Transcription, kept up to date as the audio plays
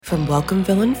From Welcome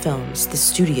Villain Films, the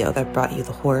studio that brought you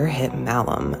the horror hit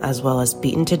Malum, as well as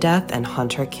Beaten to Death and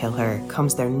Hunt or Kill Her,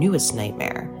 comes their newest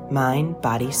nightmare, Mind,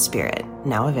 Body, Spirit,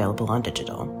 now available on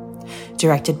digital.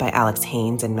 Directed by Alex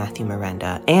Haynes and Matthew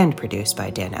Miranda, and produced by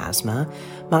Dan Asma,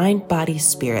 Mind, Body,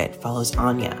 Spirit follows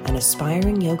Anya, an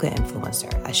aspiring yoga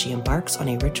influencer, as she embarks on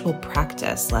a ritual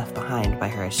practice left behind by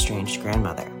her estranged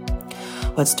grandmother.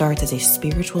 What starts as a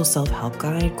spiritual self-help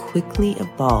guide quickly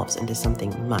evolves into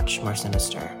something much more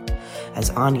sinister. As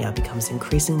Anya becomes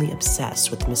increasingly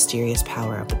obsessed with the mysterious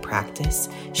power of the practice,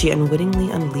 she unwittingly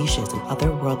unleashes an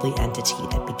otherworldly entity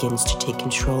that begins to take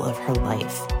control of her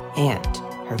life and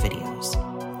her videos.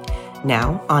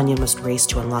 Now, Anya must race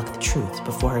to unlock the truth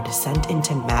before her descent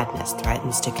into madness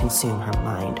threatens to consume her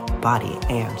mind, body,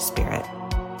 and spirit.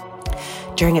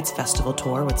 During its festival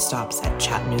tour with stops at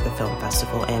Chattanooga Film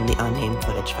Festival and the Unnamed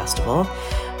Footage Festival,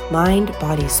 Mind,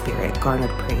 Body, Spirit garnered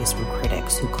praise from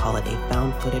critics who call it a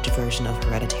found footage version of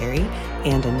Hereditary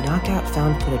and a knockout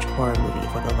found footage horror movie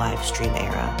for the live stream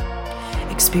era.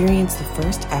 Experience the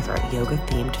first ever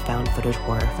yoga-themed found footage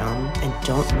horror film and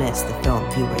don't miss the film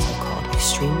viewers have called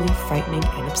extremely frightening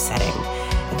and upsetting.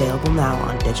 Available now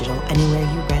on digital anywhere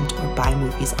you rent or buy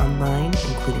movies online,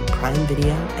 including Prime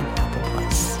Video and Apple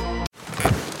Plus.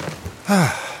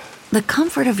 The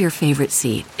comfort of your favorite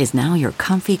seat is now your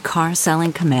comfy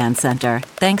car-selling command center,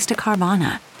 thanks to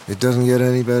Carvana. It doesn't get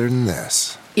any better than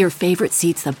this. Your favorite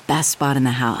seat's the best spot in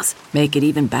the house. Make it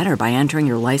even better by entering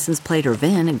your license plate or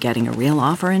VIN and getting a real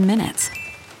offer in minutes.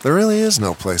 There really is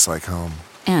no place like home.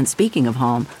 And speaking of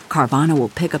home, Carvana will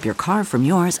pick up your car from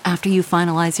yours after you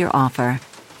finalize your offer.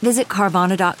 Visit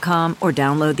Carvana.com or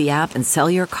download the app and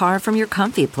sell your car from your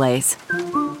comfy place.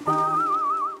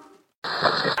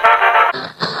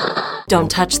 Don't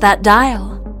touch that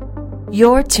dial.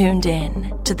 You're tuned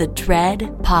in to the Dread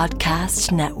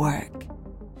Podcast Network.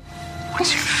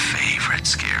 What's your favorite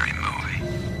scary movie?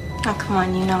 Oh, come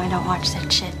on, you know I don't watch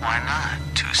that shit. Why not?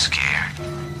 Too scared?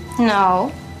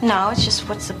 No, it's just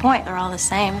what's the point? They're all the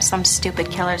same. Some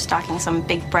stupid killer stalking some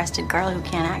big-breasted girl who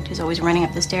can't act, who's always running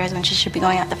up the stairs when she should be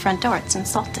going out the front door. It's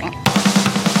insulting.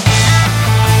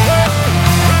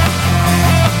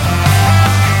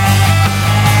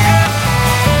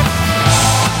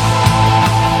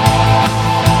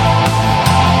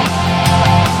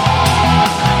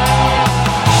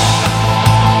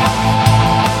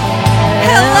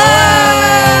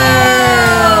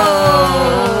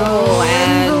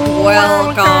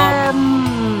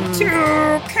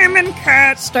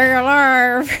 Stay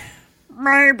alive.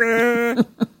 Maybe. We're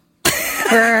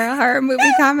a horror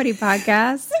movie comedy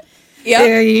podcast. Yep.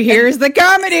 Here's the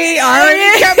comedy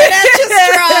already coming at you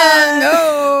strong.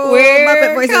 No,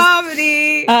 we're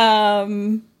comedy.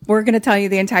 We're going to tell you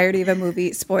the entirety of a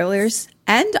movie, spoilers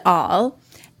and all.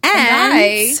 And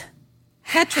I,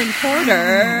 Hetron Porter,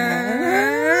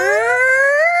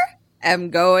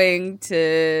 am going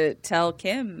to tell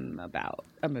Kim about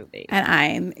a movie. And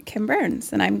I'm Kim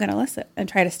Burns, and I'm going to listen and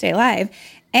try to stay alive.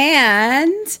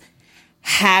 And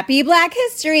happy Black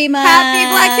History Month! Happy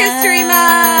Black History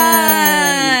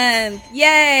Month!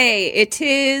 Yay! It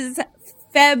is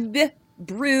February.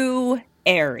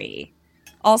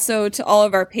 Also, to all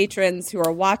of our patrons who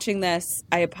are watching this,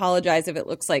 I apologize if it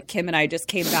looks like Kim and I just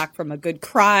came back from a good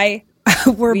cry.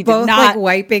 We both like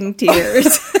wiping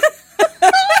tears.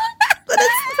 But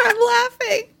it's from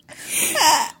laughing.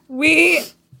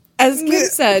 As Kim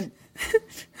said,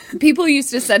 people used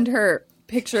to send her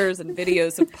pictures and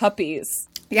videos of puppies.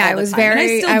 Yeah, I was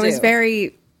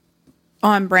very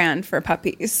on brand for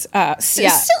puppies.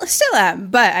 Still am,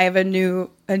 but I have a new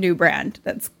brand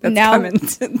that's now coming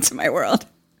into my world.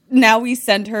 Now we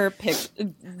send her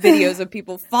videos of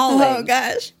people falling. Oh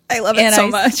gosh, I love it so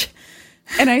much.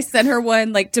 And I sent her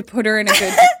one to put her in a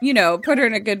good, put her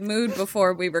in a good mood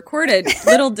before we recorded.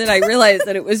 Little did I realize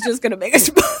that it was just going to make us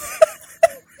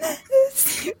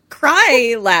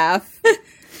cry laugh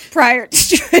prior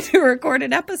to trying to record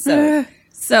an episode.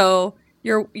 So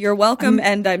you're welcome,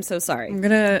 and I'm so sorry. I'm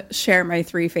gonna share my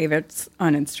 3 favorites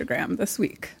on Instagram this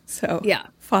week. So yeah,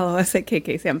 follow us at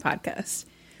KKSAM Podcast.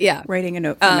 Yeah, writing a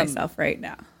note for myself right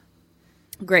now.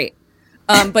 Great.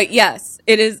 But yes,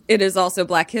 it is also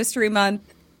Black History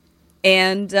Month,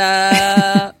 and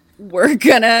we're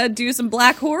gonna do some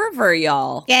black horror for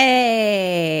y'all.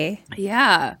 Yay!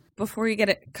 Yeah. Before you get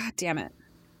it, God damn it,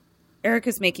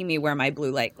 Erica's making me wear my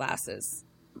blue light glasses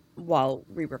while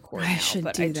we record. I should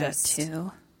do that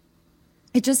too.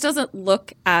 It just doesn't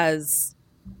look as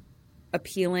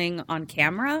appealing on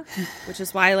camera, which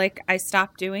is why I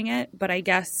stopped doing it. But I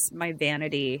guess my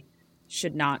vanity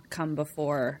should not come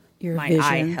before your my vision,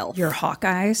 eye health. Your hawk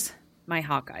eyes. My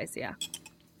hawk eyes, yeah.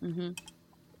 Mm-hmm.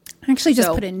 I actually just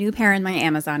put a new pair in my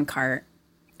Amazon cart.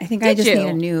 I think I just need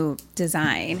a new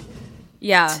design.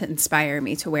 Yeah. To inspire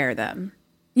me to wear them.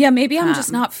 Yeah, maybe I'm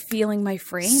just not feeling my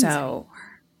frames. So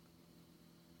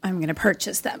I'm going to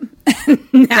purchase them.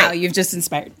 Now you've just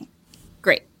inspired me.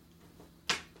 Great.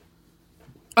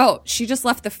 Oh, she just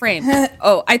left the frame.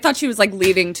 Oh, I thought she was like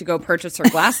leaving to go purchase her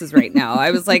glasses right now.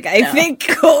 I was like, I think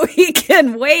we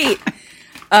can wait.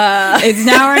 It's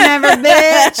now or never,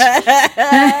 bitch.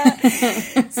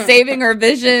 Saving her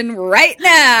vision right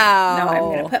now. No, I'm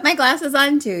going to put my glasses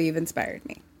on too. You've inspired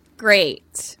me.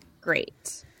 Great.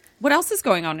 What else is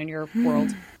going on in your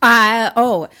world? God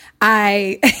damn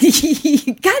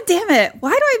it.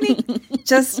 Why do I make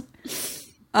just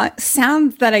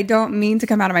sounds that I don't mean to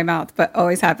come out of my mouth, but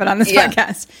always happen on this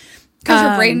podcast? Because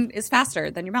your brain is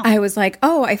faster than your mouth. I was like,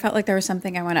 I felt like there was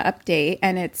something I want to update.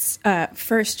 And it's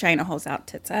first China holes out,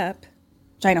 tits up.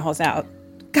 China holes out.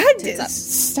 God,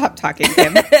 stop talking,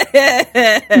 Kim.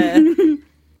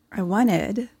 I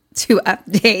wanted to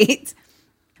update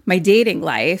my dating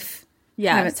life.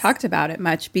 Yes. I haven't talked about it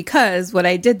much because what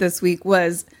I did this week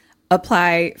was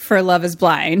apply for Love is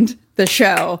Blind, the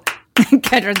show.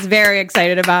 Kedra's very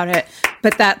excited about it,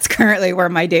 but that's currently where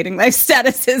my dating life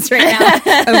status is right now,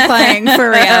 applying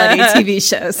for reality TV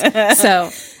shows.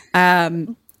 So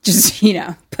just,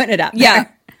 put it up there. Yeah.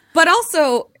 But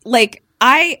also, like,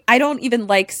 I don't even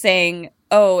like saying,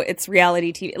 it's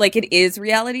reality TV. Like, it is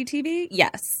reality TV,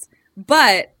 yes.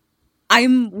 But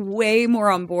I'm way more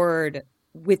on board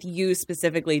with you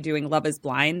specifically doing Love is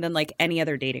Blind than, like, any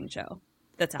other dating show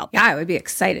that's out there. Yeah, I would be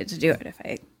excited to do it if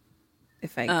I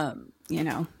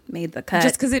made the cut.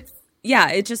 Just because it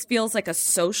just feels like a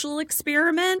social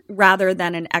experiment rather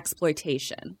than an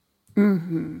exploitation.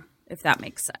 Mm-hmm. If that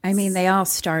makes sense. I mean, they all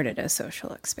started as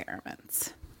social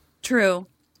experiments. True.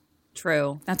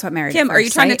 That's what Married Kim, at First are you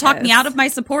trying to Sight talk is. me out of my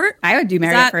support? I would do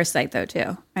Married at First Sight, though,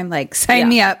 too. I'm like, sign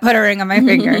me up, put a ring on my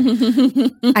finger.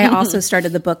 I also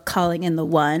started the book Calling in the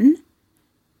One,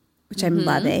 which I'm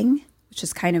loving, which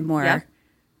is kind of more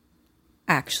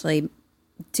actually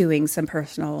doing some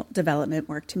personal development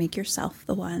work to make yourself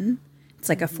the one. It's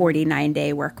like a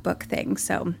 49-day workbook thing.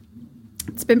 So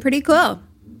it's been pretty cool.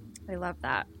 I love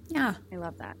that. Yeah. I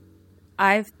love that.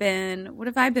 What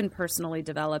have I been personally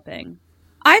developing?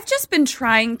 I've just been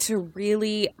trying to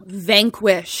really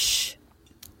vanquish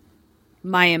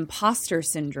my imposter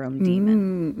syndrome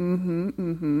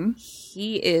demon.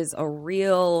 He is a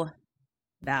real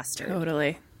bastard.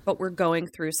 Totally. But we're going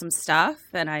through some stuff,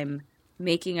 and I'm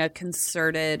making a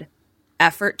concerted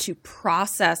effort to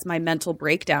process my mental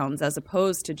breakdowns as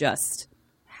opposed to just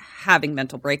having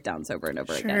mental breakdowns over and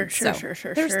over again. Sure.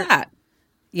 There's that.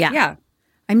 Yeah.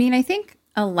 I mean, I think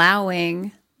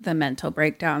allowing the mental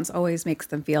breakdowns always makes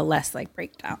them feel less like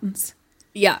breakdowns.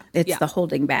 Yeah. It's the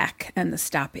holding back and the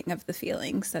stopping of the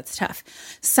feelings that's tough.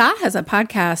 Sa has a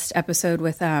podcast episode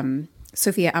with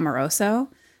Sophia Amoroso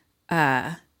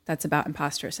that's about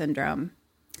imposter syndrome.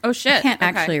 Oh, shit. I can't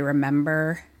actually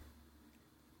remember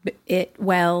it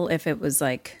well if it was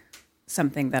like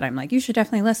something that I'm like, you should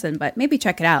definitely listen, but maybe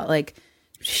check it out. Like,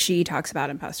 she talks about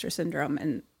imposter syndrome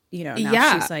and,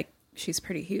 now she's like, she's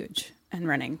pretty huge and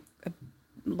running a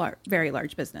very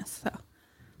large business. So,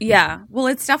 yeah. Well,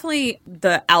 it's definitely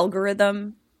the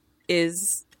algorithm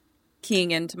is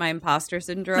keying into my imposter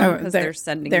syndrome because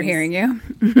they're hearing you.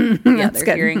 Yeah,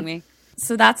 they're hearing me.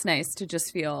 So that's nice to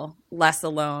just feel less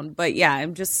alone. But yeah,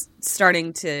 I'm just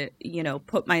starting to,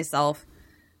 put myself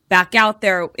back out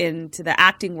there into the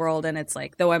acting world. And it's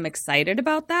like, though I'm excited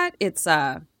about that, it's,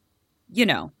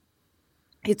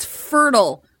 it's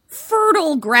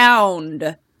fertile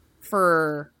ground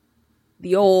for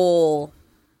the old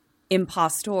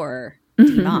impostor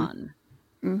demon.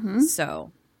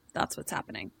 So that's what's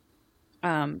happening.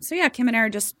 So yeah, Kim and I are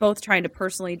just both trying to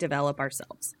personally develop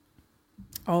ourselves.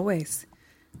 Always.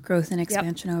 Growth and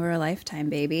expansion over a lifetime,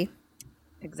 baby.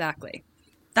 Exactly.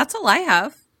 That's all I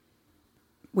have.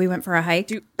 We went for a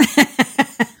hike.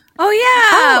 Oh,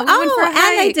 yeah. We went for a hike.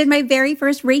 And I did my very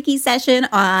first Reiki session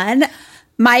on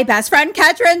my best friend,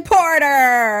 Katrin Porter.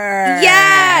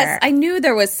 Yes. I knew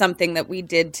there was something that we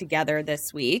did together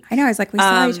this week. I know. I was like, we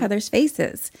saw each other's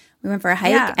faces. We went for a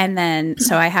hike. And then,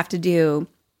 so I have to do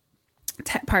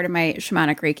part of my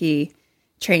shamanic Reiki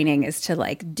training is to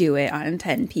like do it on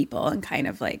 10 people and kind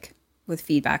of like with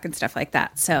feedback and stuff like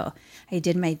that. So I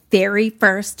did my very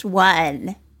first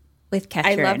one with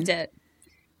Katrin. I loved it.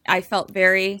 I felt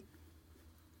very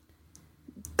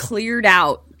cleared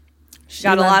out.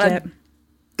 Got a lot of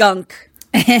gunk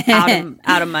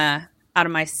out of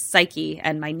my psyche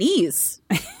and my knees.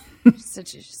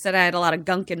 She said I had a lot of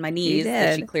gunk in my knees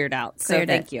that she cleared out. So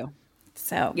thank you.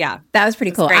 So yeah, that was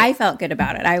pretty cool. great. I felt good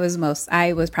about it. I was much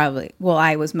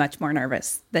more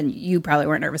nervous than you probably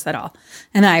weren't nervous at all.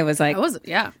 And I was like,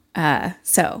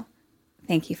 so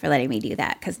thank you for letting me do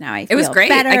that. Cause now I feel it was great.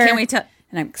 better, I can't wait to,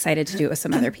 and I'm excited to do it with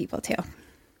some other people too.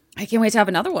 I can't wait to have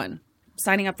another one. I'm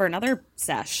signing up for another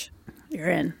sesh. You're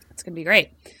in. It's going to be great.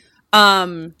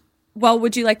 Well,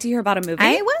 would you like to hear about a movie?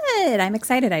 I would. I'm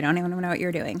excited. I don't even know what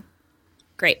you're doing.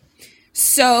 Great.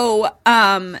 So,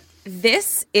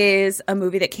 this is a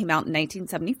movie that came out in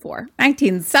 1974.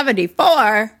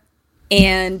 1974.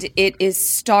 And it is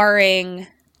starring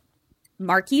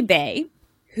Marky Bay,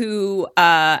 who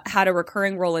had a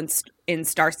recurring role in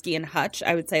Starsky and Hutch.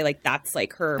 I would say like that's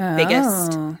like her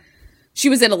biggest. She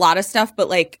was in a lot of stuff, but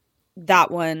like that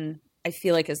one I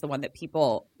feel like is the one that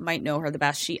people might know her the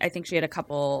best. I think she had a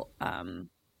couple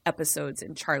episodes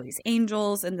in Charlie's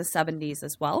Angels in the 70s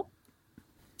as well.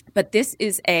 But this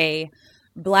is a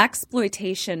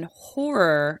blaxploitation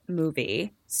horror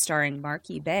movie starring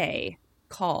Marky Bay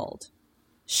called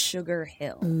Sugar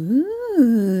Hill.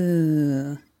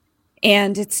 Ooh.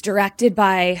 And it's directed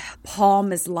by Paul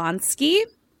Maslany,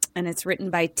 and it's written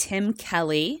by Tim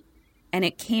Kelly, and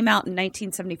it came out in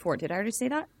 1974. Did I already say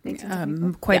that?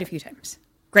 Quite a few times.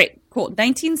 Great. Cool.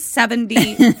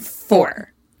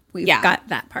 1974. We've got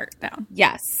that part down.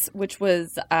 Yes, which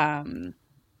was,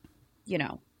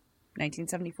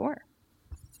 1974.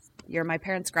 Year my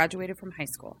parents graduated from high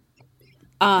school.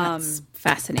 That's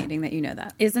fascinating that you know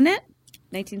that. Isn't it?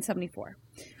 1974.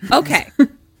 Okay.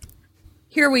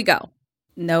 Here we go.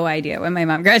 No idea when my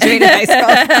mom graduated high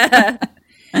school.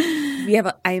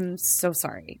 I'm so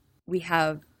sorry. We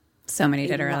have so many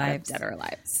dead or alive. Dead or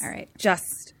alives. All right.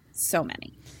 Just so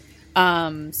many.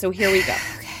 So here we go.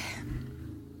 Okay.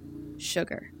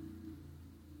 Sugar.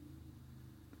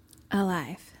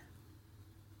 Alive.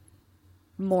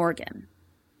 Morgan.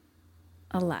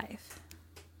 Alive.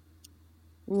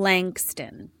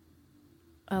 Langston.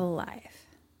 Alive.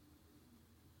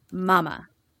 Mama.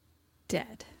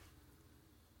 Dead.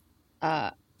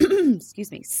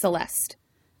 Excuse me. Celeste.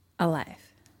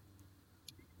 Alive.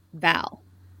 Val.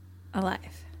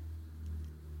 Alive.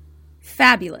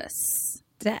 Fabulous.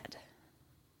 Dead.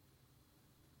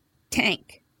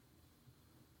 Tank.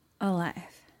 Alive.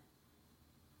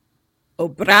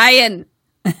 O'Brien.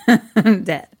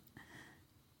 Dead.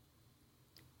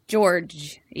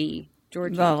 Georgie.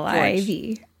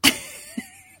 Alive.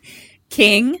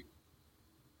 King.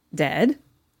 Dead.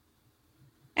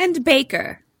 And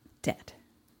Baker. Dead.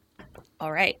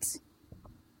 All right.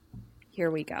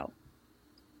 Here we go.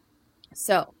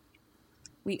 So,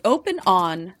 we open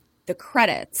on the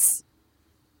credits,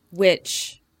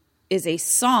 which is a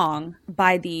song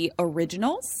by the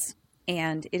Originals,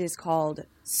 and it is called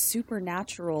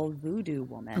Supernatural Voodoo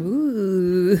Woman.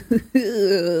 Ooh,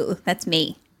 that's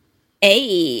me.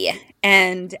 Ay.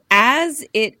 And as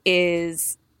it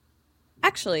is,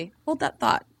 actually, hold that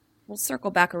thought. We'll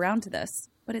circle back around to this,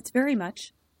 but it's very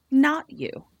much not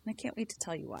you. I can't wait to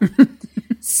tell you why.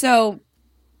 So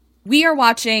we are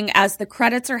watching as the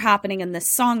credits are happening and this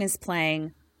song is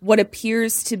playing what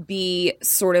appears to be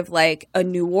sort of like a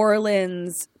New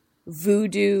Orleans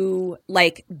voodoo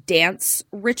like dance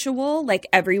ritual. Like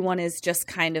everyone is just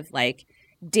kind of like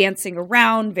dancing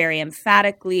around very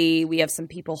emphatically. We have some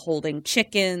people holding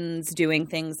chickens, doing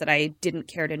things that I didn't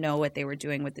care to know what they were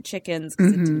doing with the chickens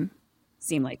because it didn't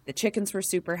seem like the chickens were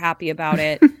super happy about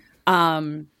it.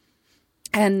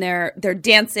 And they're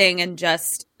dancing and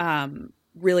just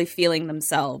really feeling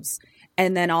themselves.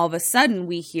 And then all of a sudden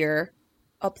we hear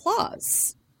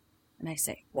applause. And I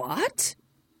say, what?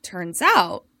 Turns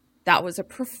out that was a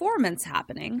performance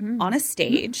happening on a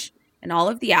stage. And all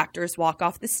of the actors walk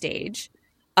off the stage.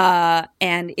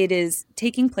 And it is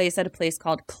taking place at a place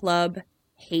called Club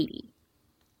Haiti.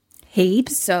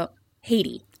 Haiti? So,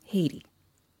 Haiti. Haiti.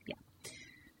 Yeah.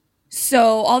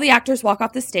 So all the actors walk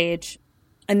off the stage.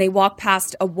 And they walk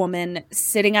past a woman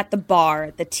sitting at the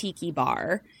bar, the tiki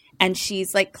bar, and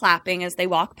she's like clapping as they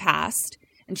walk past.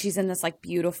 And she's in this like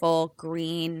beautiful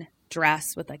green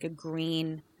dress with like a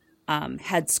green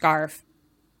headscarf.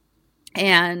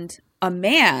 And a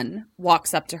man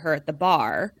walks up to her at the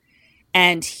bar,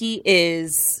 and he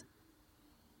is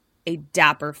a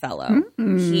dapper fellow.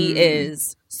 He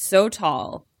is so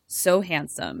tall, so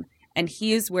handsome, and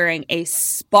he is wearing a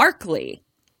sparkly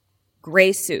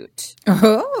gray suit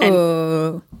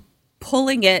and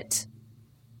pulling it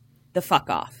the fuck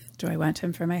off. Do I want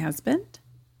him for my husband?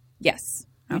 Yes,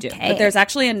 you do. Okay. But there's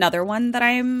actually another one that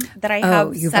I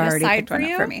have you've set already aside picked for one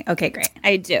you. up for me. Okay, great.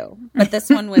 I do, but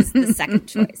this one was the second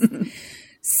choice.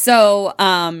 So,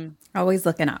 always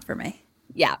looking out for me.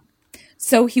 yeah.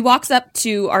 So he walks up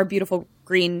to our beautiful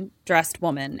green dressed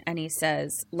woman, and he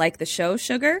says, like the show,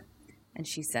 Sugar? And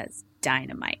she says,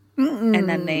 dynamite. And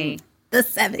then the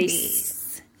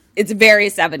 70s. It's very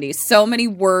 70s. So many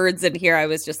words in here. I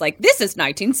was just like, this is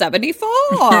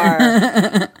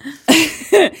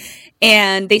 1974.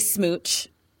 And they smooch.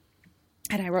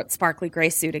 And I wrote sparkly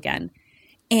gray suit again.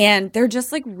 And they're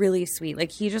just like really sweet.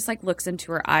 Like he just like looks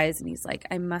into her eyes and he's like,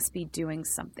 I must be doing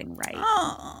something right.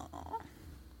 Aww.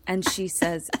 And she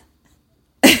says,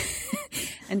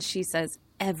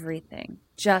 everything,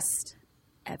 just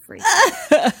everything.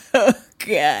 Oh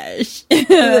gosh,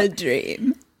 a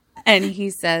dream. And he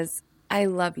says, I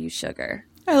love you, Sugar.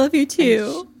 I love you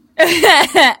too.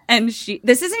 And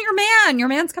this isn't your man. Your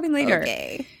man's coming later.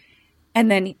 Okay. And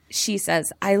then she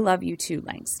says, I love you too,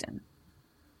 Langston.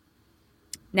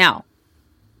 Now,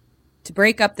 to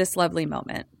break up this lovely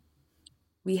moment,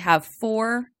 we have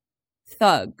 4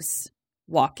 thugs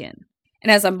walk in. And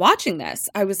as I'm watching this,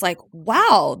 I was like,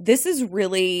 wow, this is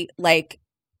really like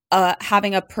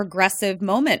having a progressive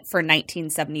moment for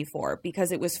 1974,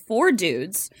 because it was 4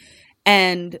 dudes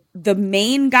and the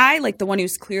main guy, like the one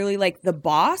who's clearly like the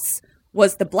boss,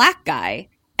 was the black guy.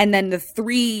 And then the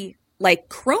 3 like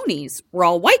cronies were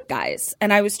all white guys.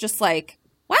 And I was just like,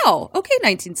 wow, okay,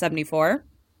 1974.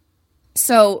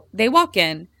 So they walk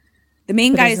in. The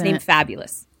main guy is named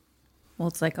Fabulous. Well,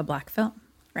 it's like a black film,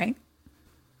 right?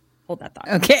 Hold that thought.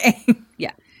 Okay.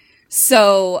 Yeah.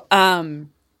 So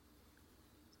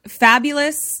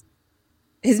Fabulous,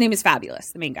 his name is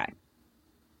Fabulous, the main guy.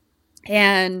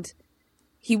 And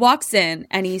he walks in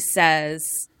and he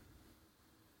says,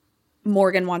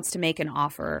 Morgan wants to make an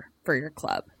offer for your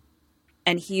club.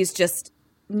 And he's just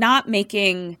not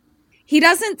making... He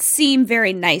doesn't seem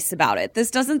very nice about it.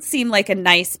 This doesn't seem like a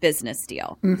nice business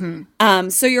deal. Mm-hmm.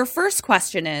 So your first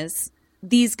question is,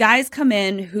 these guys come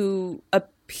in who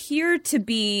appear to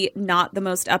be not the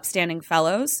most upstanding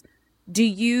fellows.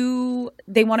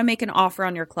 They want to make an offer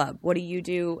on your club. What do you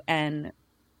do? And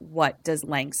what does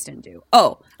Langston do?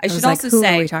 Oh, I should also say...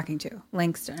 Who are we talking to?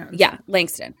 Langston. Yeah,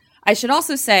 Langston. I should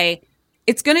also say,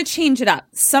 it's going to change it up.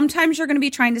 Sometimes you're going to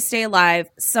be trying to stay alive.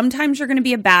 Sometimes you're going to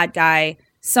be a bad guy.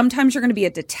 Sometimes you're going to be a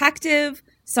detective.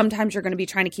 Sometimes you're going to be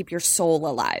trying to keep your soul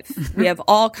alive. We have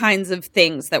all kinds of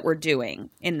things that we're doing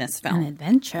in this film. An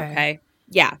adventure. Okay.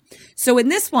 Yeah. So in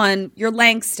this one, you're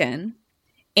Langston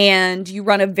and you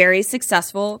run a very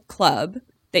successful club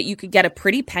that you could get a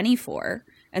pretty penny for,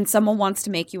 and someone wants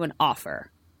to make you an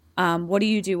offer. What do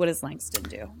you do? What does Langston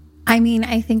do? I mean,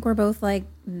 I think we're both like,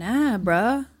 nah,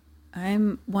 bruh. I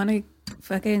want to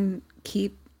fucking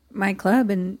keep my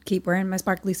club and keep wearing my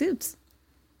sparkly suits.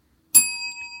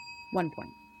 1 point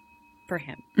for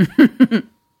him.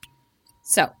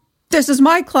 So. This is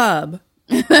my club.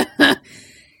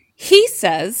 He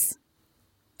says,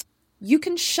 you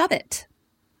can shove it,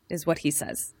 is what he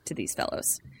says to these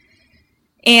fellows.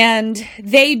 And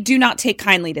they do not take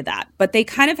kindly to that. But they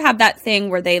kind of have that thing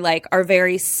where they like are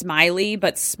very smiley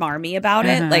but smarmy about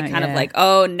it. Like kind of like,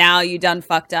 oh, now you done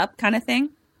fucked up kind of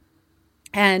thing.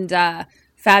 And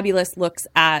Fabulous looks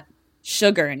at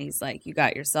Sugar and he's like, you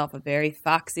got yourself a very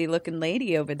foxy looking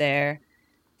lady over there.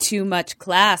 Too much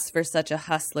class for such a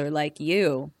hustler like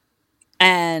you.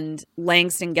 And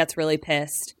Langston gets really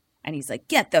pissed and he's like,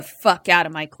 get the fuck out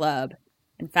of my club.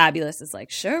 And Fabulous is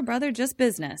like, sure, brother, just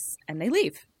business. And they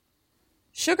leave.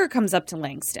 Sugar comes up to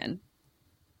Langston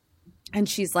and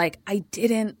she's like, I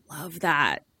didn't love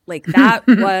that. Like that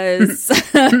was,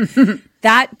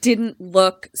 that didn't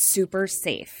look super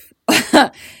safe.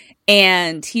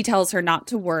 And he tells her not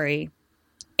to worry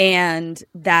and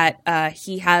that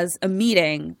he has a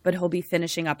meeting, but he'll be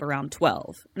finishing up around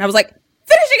 12. And I was like,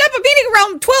 finishing up a meeting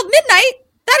around 12 midnight?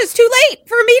 That is too late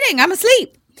for a meeting. I'm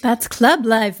asleep. That's club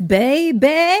life,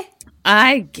 baby.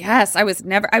 I guess I was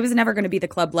never going to be the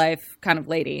club life kind of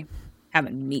lady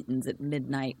having meetings at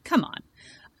midnight. Come on.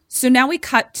 So now we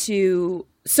cut to,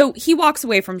 so he walks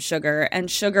away from Sugar and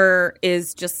Sugar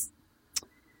is just,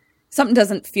 something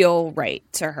doesn't feel right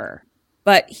to her,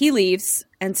 but he leaves.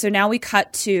 And so now we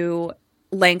cut to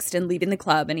Langston leaving the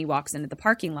club and he walks into the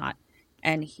parking lot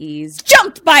and he's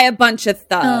jumped by a bunch of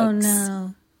thugs. Oh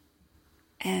no.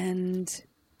 And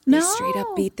they straight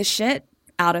up beat the shit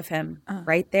out of him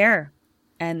right there.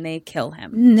 And they kill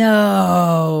him.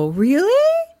 No,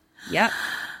 really? Yep.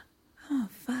 Oh,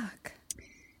 fuck.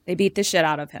 They beat the shit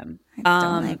out of him. I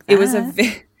don't like that. It was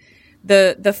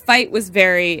the fight was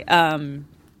very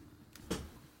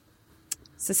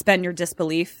suspend your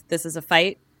disbelief. This is a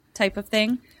fight type of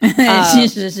thing.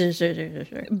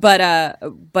 Sure.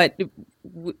 But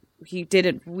he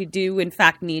didn't. We do in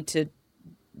fact need to.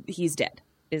 He's dead.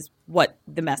 is what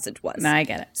the message was. No, I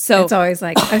get it. So it's always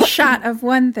like a shot of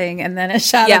one thing and then a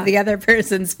shot of the other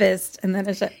person's fist and then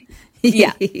a shot.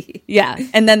 Yeah.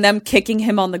 And then them kicking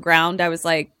him on the ground. I was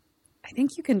like, I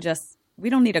think you can just, we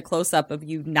don't need a close up of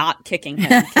you not kicking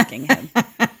him. That's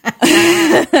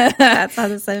how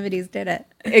the 70s did it.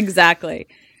 Exactly.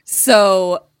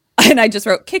 So, and I just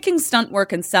wrote, kicking, stunt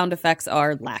work, and sound effects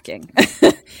are lacking.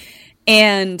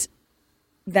 And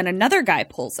then another guy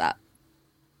pulls up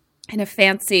in a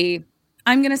fancy,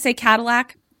 I'm going to say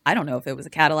Cadillac. I don't know if it was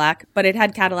a Cadillac, but it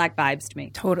had Cadillac vibes to me.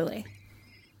 Totally.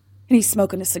 And he's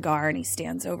smoking a cigar and he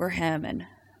stands over him and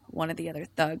one of the other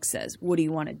thugs says, what do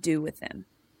you want to do with him?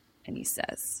 And he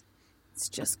says, it's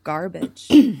just garbage.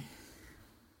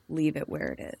 Leave it where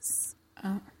it is.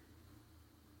 Oh.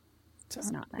 It's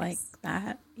not nice. Like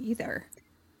that either.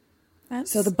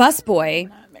 So the busboy.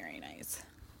 Not very nice.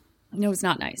 No, it's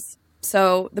not nice.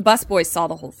 So the busboy saw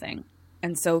the whole thing.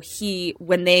 And so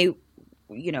when they,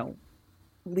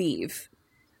 leave,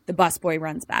 the busboy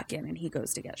runs back in and he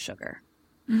goes to get Sugar.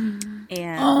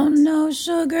 And oh no,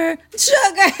 Sugar.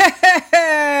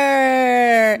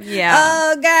 Yeah.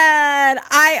 Oh God.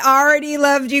 I already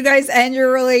loved you guys and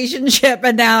your relationship,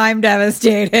 and now I'm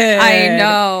devastated. I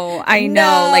know.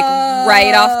 Like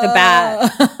right off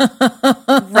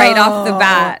the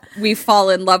bat, we fall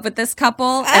in love with this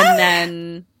couple, and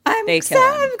then they kill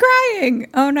him. I'm crying.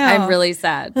 Oh no. I'm really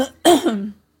sad.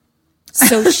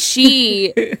 So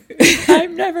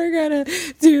I'm never gonna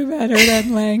do better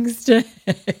than Langston.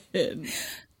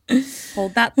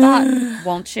 Hold that thought,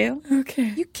 won't you?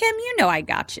 Okay. Kim, I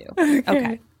got you.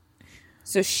 Okay.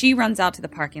 So she runs out to the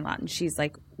parking lot and she's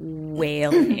like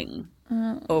wailing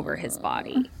over his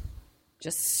body,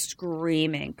 just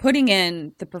screaming, putting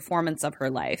in the performance of her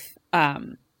life,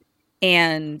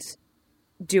 and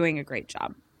doing a great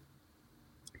job.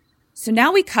 So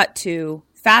now we cut to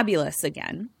Fabulous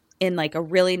again, in like a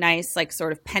really nice, like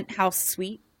sort of penthouse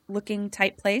suite looking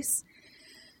type place.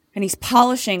 And he's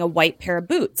polishing a white pair of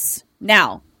boots.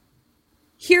 Now,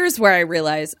 here's where I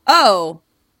realize,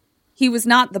 he was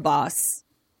not the boss.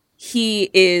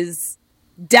 He is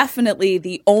definitely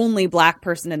the only black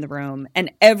person in the room.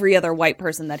 And every other white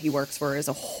person that he works for is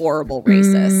a horrible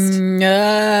racist.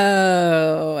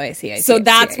 No, I see. So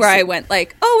that's where I went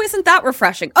like, isn't that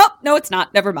refreshing? Oh, no, it's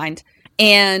not. Never mind.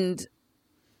 And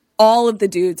all of the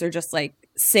dudes are just like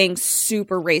saying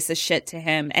super racist shit to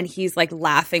him, and he's like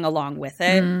laughing along with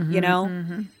it,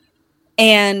 Mm-hmm.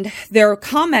 And they're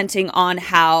commenting on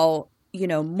how,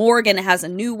 Morgan has a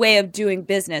new way of doing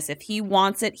business. If he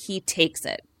wants it, he takes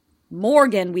it.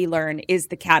 Morgan, we learn, is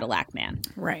the Cadillac man.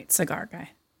 Right, cigar guy.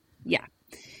 Yeah.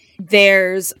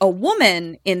 There's a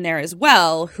woman in there as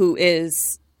well who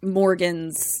is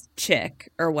Morgan's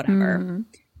chick or whatever. Mm-hmm.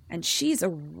 And she's a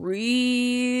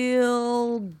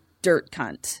real dirt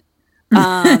cunt.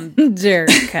 Dirt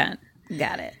cunt.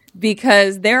 Got it.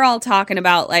 Because they're all talking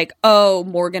about like,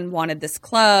 Morgan wanted this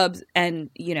club and,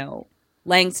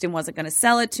 Langston wasn't going to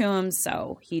sell it to him,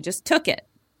 so he just took it.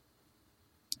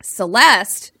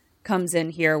 Celeste comes in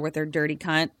here with her dirty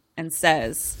cunt and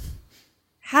says,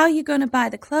 how you going to buy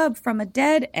the club from a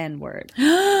dead N-word?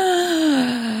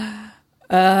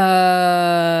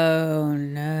 Oh,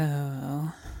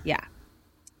 no. Yeah.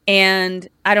 And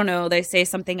I don't know, they say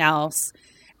something else.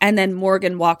 And then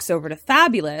Morgan walks over to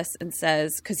Fabulous and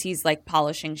says, because he's like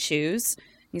polishing shoes,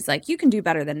 he's like, you can do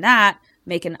better than that.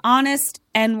 Make an honest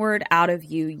N-word out of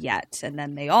you yet. And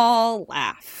then they all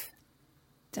laugh.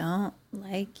 Don't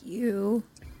like you.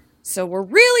 So we're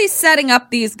really setting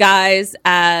up these guys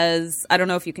as, I don't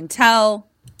know if you can tell,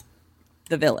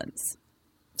 the villains.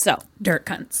 So. Dirt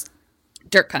cunts.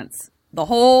 The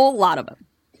whole lot of them.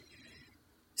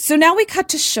 So now we cut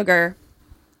to Sugar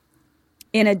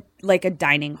in a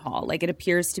dining hall. Like it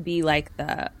appears to be like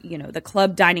the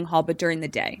club dining hall, but during the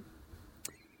day.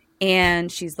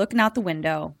 And she's looking out the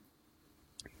window.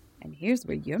 And here's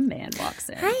where your man walks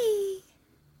in. Hi.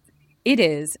 It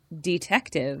is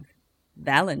Detective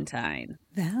Valentine.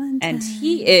 And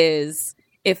he is,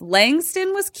 if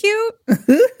Langston was cute,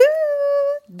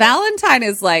 Valentine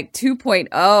is like 2.0.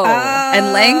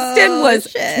 And Langston was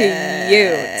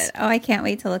cute. Oh, I can't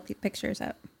wait to look the pictures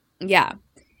up. Yeah.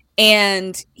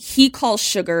 And he calls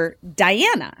Sugar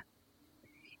Diana.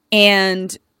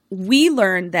 And we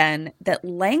learn then that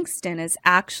Langston is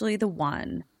actually the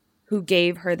one who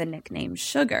gave her the nickname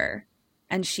Sugar.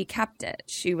 And she kept it.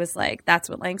 She was like, that's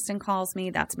what Langston calls me.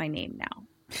 That's my name now.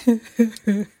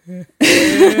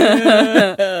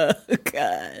 Oh,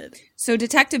 God. So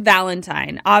Detective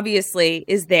Valentine obviously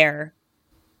is there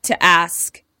to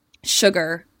ask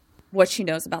Sugar what she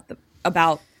knows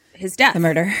about his death. The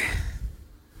murder.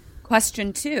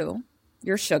 Question 2,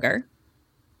 You're Sugar.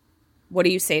 What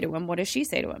do you say to him? What does she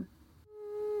say to him?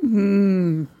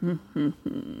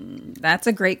 That's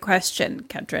a great question,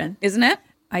 Ketrin. Isn't it?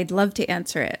 I'd love to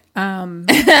answer it.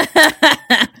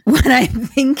 What I'm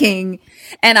thinking,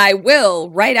 and I will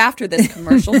right after this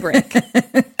commercial break.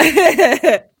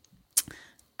 Here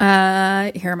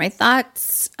are my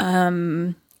thoughts.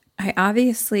 I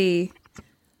obviously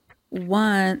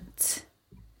want.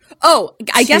 Oh,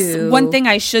 I guess one thing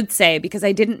I should say, because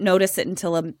I didn't notice it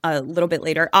until a little bit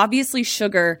later. Obviously,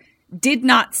 Sugar did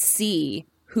not see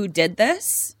who did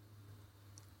this.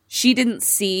 She didn't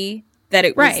see that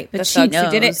it was right, the but thugs she knows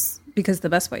who did it. Because the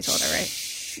busboy told her,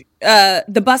 right?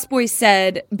 The busboy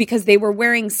said because they were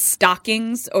wearing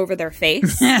stockings over their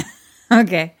face.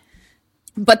 Okay.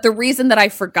 But the reason that I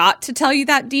forgot to tell you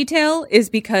that detail is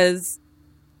because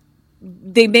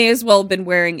they may as well have been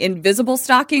wearing invisible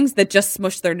stockings that just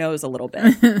smushed their nose a little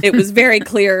bit. It was very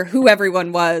clear who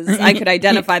everyone was. I could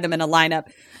identify them in a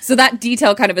lineup. So that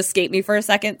detail kind of escaped me for a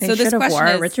second. They so this question wore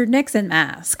a is Richard Nixon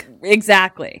mask.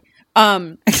 Exactly.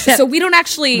 So we don't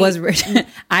actually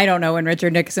I don't know when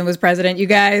Richard Nixon was president, you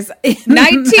guys.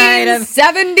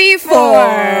 1974.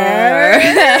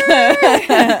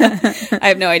 I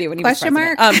have no idea when he was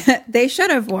president. They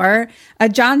should have wore a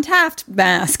John Taft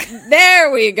mask. There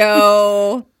we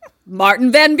go. Martin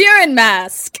Van Buren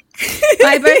mask.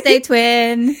 My birthday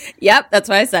twin. Yep, that's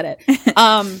why I said it.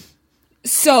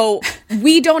 So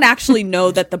we don't actually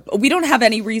know that we don't have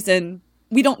any reason.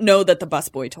 We don't know that the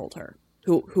busboy told her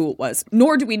who it was,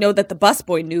 nor do we know that the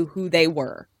busboy knew who they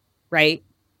were, right?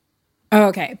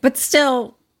 Okay, but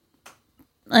still,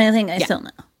 I think I still know.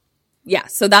 Yeah,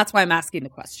 so that's why I'm asking the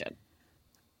question.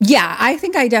 Yeah, I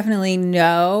think I definitely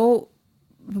know.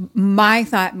 My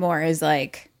thought more is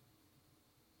like,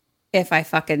 if I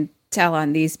fucking tell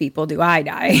on these people, do I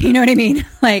die? You know what I mean?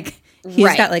 Like,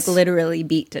 he's got like literally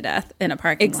beat to death in a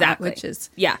parking lot, which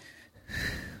is not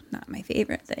my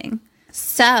favorite thing.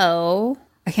 So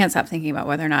I can't stop thinking about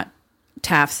whether or not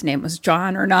Taft's name was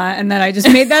John or not, and then I just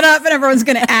made that up, and everyone's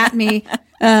going to at me.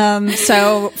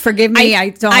 So forgive me. I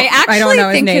don't know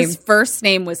his think name. His first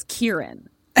name was Kieran.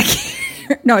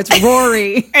 No, it's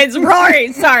Rory. It's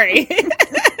Rory. Sorry.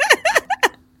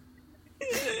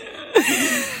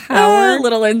 A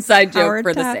little inside joke Howard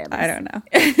for the Taft? Sammys. I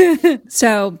don't know.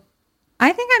 So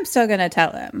I think I'm still going to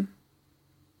tell him.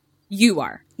 You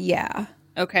are. Yeah.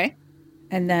 Okay.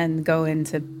 And then go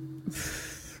into,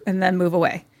 and then move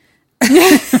away.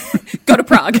 Go to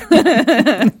Prague.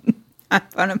 I'm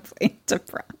on a plane to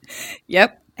Prague.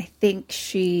 Yep. I think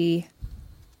she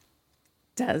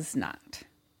does not.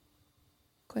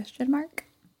 Question mark?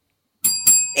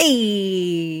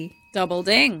 Hey. Double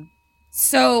ding.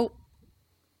 So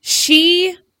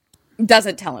she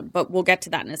doesn't tell him, but we'll get to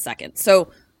that in a second.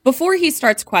 So before he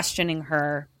starts questioning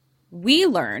her, we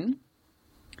learn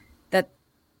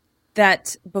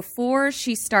that before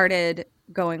she started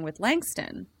going with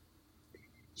Langston,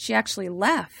 she actually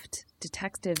left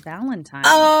Detective Valentine.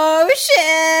 Oh,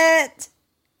 shit.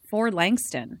 For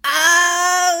Langston.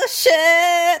 Oh,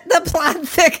 shit. The plot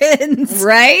thickens.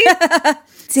 Right?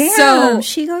 Damn. So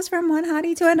she goes from one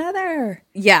hottie to another.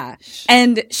 Yeah.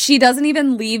 And she doesn't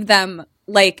even leave them,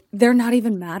 like, they're not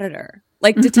even mad at her.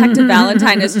 Like, Detective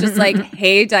Valentine is just like,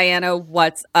 hey, Diana,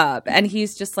 what's up? And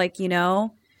he's just like, you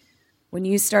know, when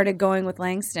you started going with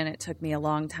Langston, it took me a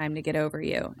long time to get over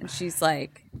you. And she's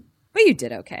like, well, you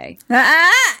did okay.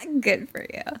 Good for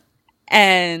you.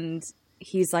 And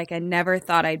he's like, I never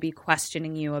thought I'd be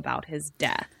questioning you about his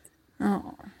death.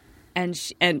 Oh.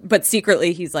 But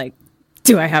secretly he's like,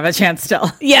 do I have a chance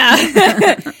still?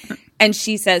 Yeah. And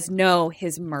she says, no,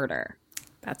 his murder.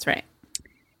 That's right.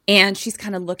 And she's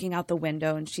kind of looking out the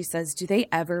window and she says, do they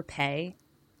ever pay?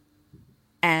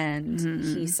 And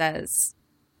he says,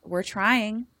 we're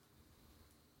trying.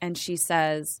 And she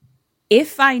says,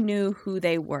 if I knew who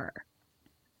they were,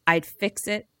 I'd fix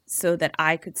it so that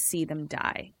I could see them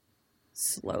die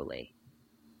slowly.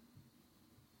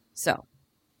 So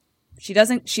she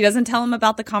doesn't tell him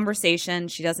about the conversation.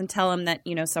 She doesn't tell him that,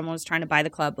 you know, someone was trying to buy the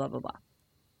club, blah, blah, blah.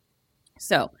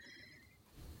 So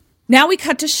now we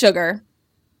cut to Sugar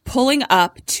pulling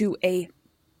up to a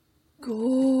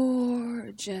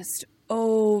gorgeous,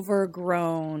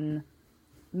 overgrown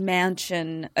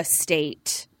mansion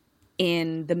estate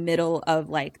in the middle of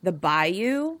like the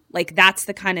bayou. Like that's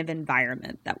the kind of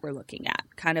environment that we're looking at.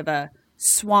 Kind of a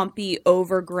swampy,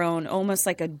 overgrown, almost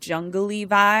like a jungly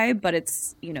vibe, but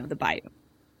it's, you know, the bayou.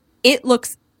 It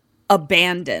looks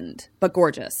abandoned, but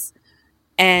gorgeous.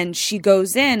 And she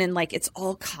goes in and like it's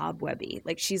all cobwebby.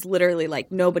 Like she's literally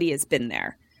like nobody has been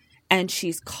there. And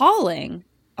she's calling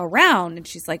around and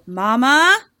she's like,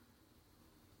 Mama,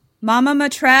 Mama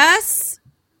Matress?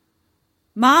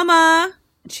 Mama.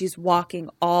 And she's walking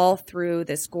all through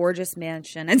this gorgeous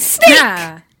mansion. And Snake!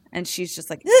 Yeah. And she's just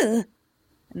like, ugh.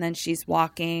 And then she's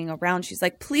walking around. She's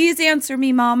like, please answer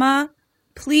me, Mama.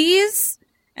 Please.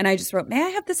 And I just wrote, may I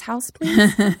have this house,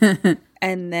 please?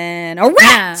 And then a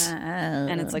rat.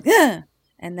 And it's like, ugh.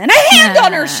 And then a hand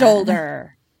on her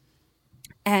shoulder.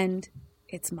 And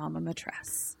it's Mama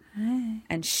Matress.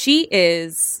 And she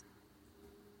is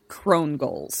crone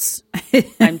goals.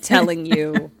 I'm telling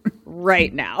you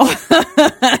right now.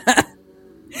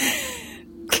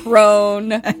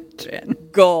 Crone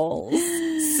goals.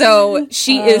 So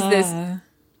she is this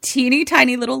teeny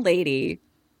tiny little lady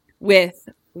with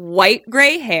white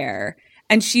gray hair.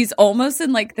 And she's almost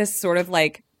in like this sort of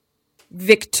like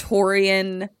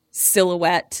Victorian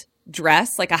silhouette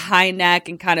dress, like a high neck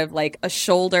and kind of like a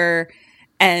shoulder,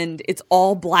 and it's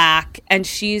all black, and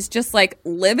she's just like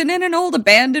living in an old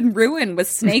abandoned ruin with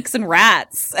snakes and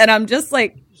rats, and I'm just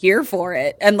like here for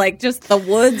it. And like just the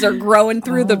woods are growing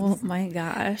through the my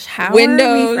gosh, how windows.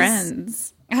 Are we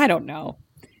friends? I don't know.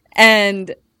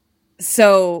 And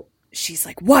so she's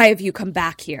like, why have you come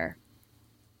back here?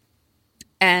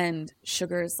 And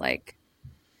Sugar's like,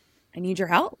 I need your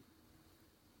help.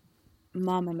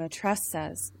 Mama Matress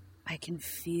says, I can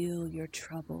feel your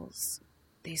troubles.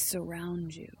 They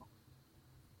surround you.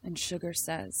 And Sugar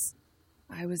says,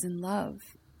 I was in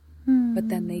love, but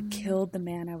then they killed the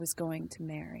man I was going to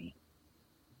marry.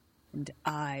 And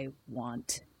I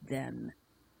want them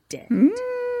dead.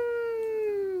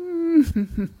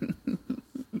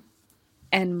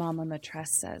 And Mama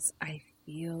Matress says, I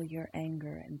feel your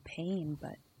anger and pain,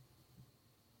 but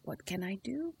what can I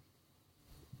do?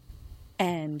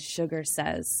 And Sugar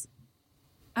says,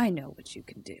 I know what you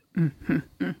can do.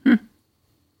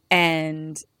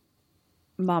 And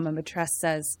Mama Matress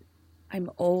says,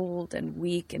 I'm old and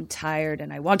weak and tired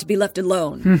and I want to be left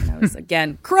alone. And I was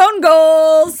again, crone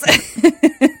goals.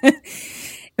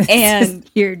 And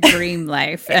your dream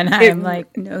life. And I'm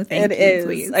like, no, thank you,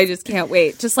 please. I just can't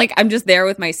wait. Just like, I'm just there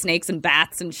with my snakes and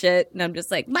bats and shit. And I'm just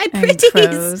like, my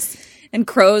pretties. And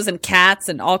crows and cats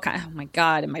and all kinds. Oh my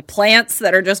God. And my plants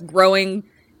that are just growing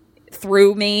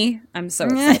through me. I'm so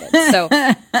excited. So,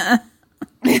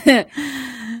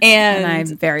 and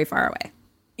I'm very far away.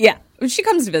 Yeah. She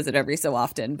comes to visit every so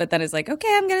often, but then it's like,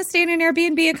 okay, I'm going to stay in an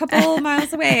Airbnb a couple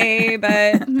miles away,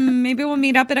 but maybe we'll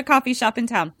meet up at a coffee shop in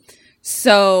town.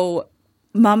 So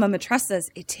Mama Matress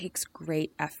says, it takes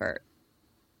great effort.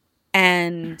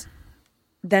 And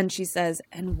then she says,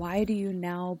 and why do you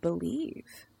now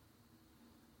believe?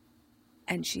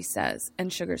 And she says,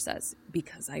 and Sugar says,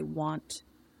 because I want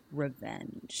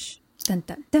revenge. Dun,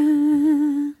 dun,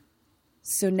 dun.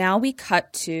 So now we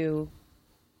cut to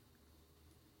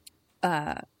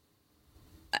an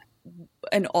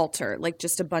altar, like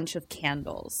just a bunch of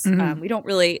candles. We don't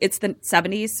really, it's the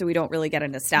 70s, so we don't really get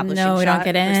an establishing shot. No, we don't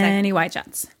get any white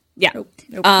shots. Yeah. Nope.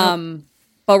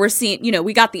 But we're seeing,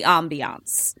 we got the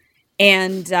ambiance.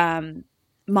 And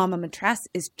Mama Matress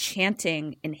is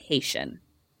chanting in Haitian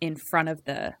in front of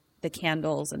the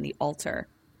candles and the altar.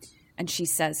 And she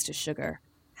says to Sugar,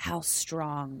 how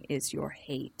strong is your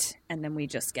hate? And then we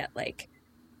just get like,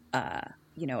 a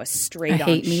straight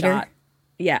on shot.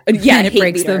 Yeah. Yeah. And it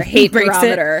breaks the hate breaks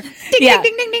barometer. Ding, yeah.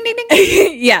 ding, ding, ding, ding, ding,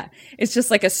 ding. Yeah. It's just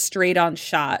like a straight on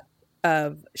shot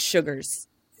of Sugar's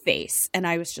face. And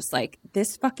I was just like,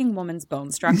 this fucking woman's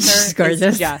bone structure she's gorgeous.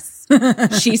 is just,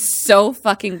 she's so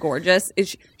fucking gorgeous.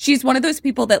 She's one of those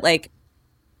people that like,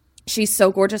 she's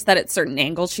so gorgeous that at certain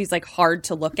angles, she's like hard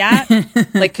to look at.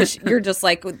 Like, cause you're just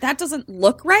like, that doesn't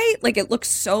look right. Like it looks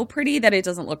so pretty that it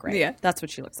doesn't look right. Yeah. That's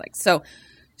what she looks like. So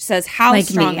she says, how like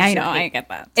strong me. I know. I get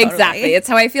that. Totally. Exactly. It's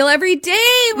how I feel every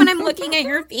day when I'm looking at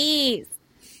your face.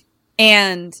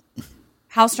 And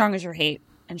how strong is your hate?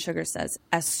 And Sugar says,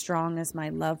 as strong as my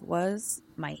love was,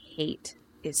 my hate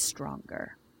is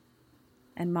stronger.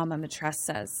 And Mama Matress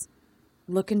says,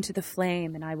 look into the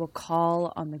flame and I will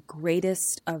call on the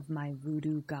greatest of my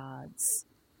voodoo gods.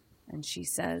 And she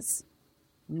says,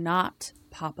 not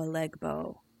Papa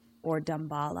Legbo or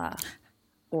Dambala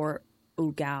or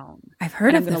Ugaun. I've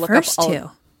heard of the first two.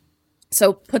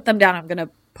 So put them down. I'm going to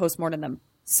postmortem them.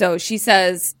 So she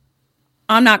says,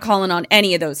 I'm not calling on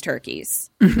any of those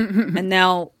turkeys. And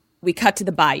now we cut to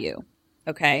the bayou.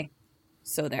 Okay.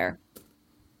 So they're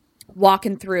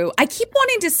walking through. I keep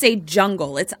wanting to say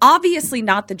jungle. It's obviously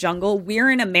not the jungle.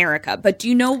 We're in America. But do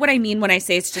you know what I mean when I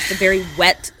say it's just a very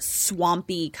wet,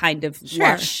 swampy kind of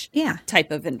lush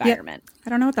type of environment? Yep. I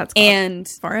don't know what that's called. And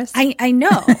forest? I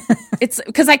know. It's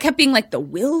because I kept being like the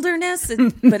wilderness,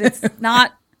 but it's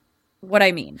not what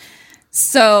I mean.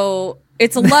 So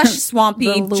it's a lush,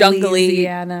 swampy, jungly.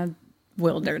 Louisiana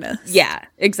wilderness. Yeah,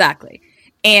 exactly.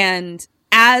 And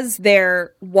as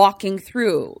they're walking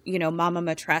through, you know, Mama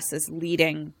Matresse is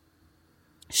leading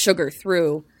Sugar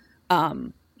through,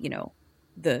 you know,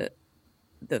 the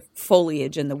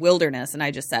foliage in the wilderness. And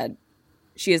I just said,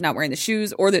 she is not wearing the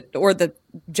shoes or the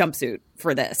jumpsuit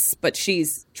for this, but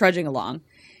she's trudging along.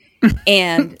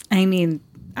 And I mean,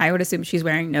 I would assume she's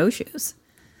wearing no shoes.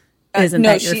 Isn't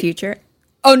that your future?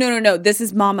 Oh, no. This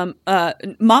is Mama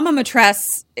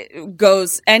Matresse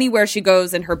goes anywhere she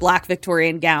goes in her black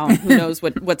Victorian gown. Who knows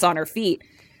what's on her feet?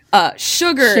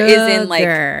 Sugar is in like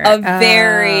a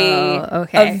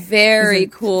very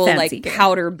cool, like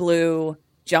powder blue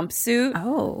jumpsuit.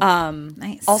 Oh,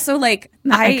 nice. Also, like,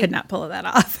 I could not pull that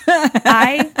off.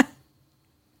 I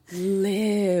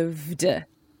lived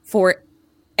for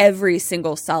every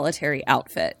single solitary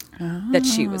outfit that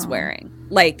she was wearing.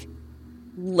 Like,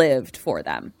 lived for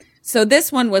them. So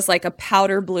this one was like a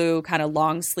powder blue kind of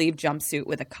long sleeve jumpsuit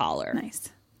with a collar. Nice.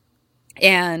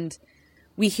 And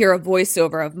we hear a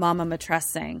voiceover of Mama Matresse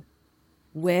saying,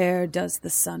 "Where does the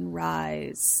sun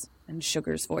rise?" And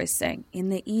Sugar's voice saying, "In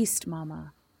the east,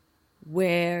 Mama."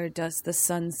 "Where does the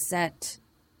sun set?"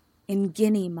 "In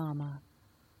Guinea, Mama."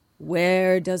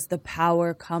 "Where does the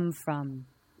power come from?"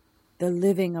 "The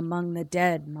living among the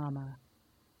dead, Mama."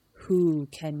 "Who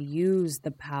can use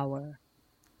the power?"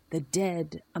 "The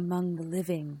dead among the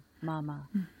living, Mama."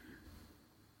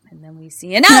 And then we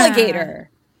see an alligator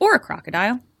or a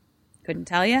crocodile. Couldn't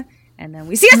tell you. And then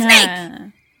we see a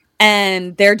snake.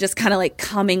 And they're just kind of like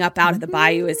coming up out of the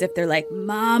bayou as if they're like,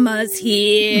 "Mama's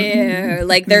here."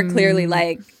 Like they're clearly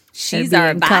like, she's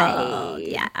our bye.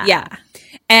 Yeah.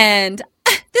 And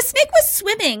the snake was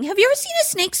swimming. Have you ever seen a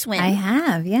snake swim? I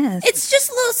have, yes. It's just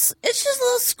a little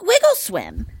squiggle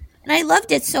swim. And I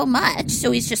loved it so much.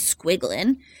 So he's just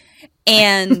squiggling.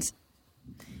 And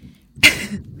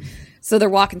so they're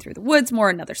walking through the woods more,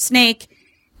 another snake.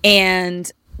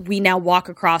 And we now walk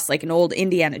across like an old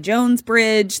Indiana Jones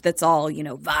bridge that's all, you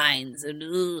know, vines.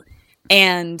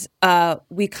 And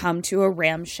we come to a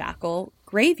ramshackle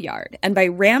graveyard. And by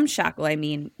ramshackle, I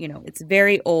mean, you know, it's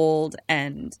very old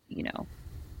and, you know,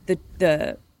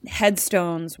 the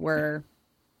headstones were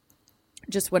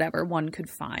just whatever one could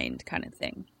find kind of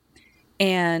thing.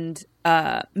 And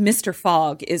Mr.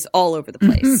 Fogg is all over the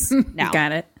place now.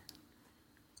 Got it.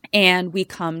 And we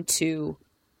come to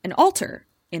an altar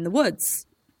in the woods.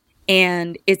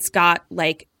 And it's got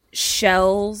like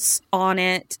shells on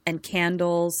it and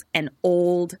candles and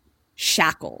old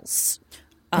shackles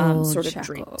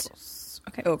draped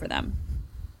over them.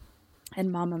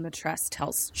 And Mama Matresse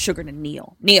tells Sugar to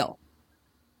kneel.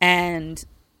 And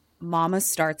Mama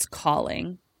starts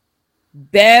calling,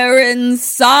 "Baron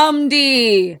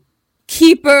Samedi,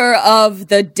 keeper of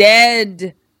the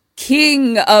dead,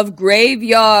 king of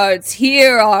graveyards,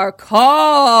 hear our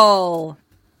call."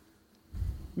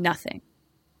 Nothing.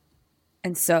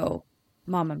 And so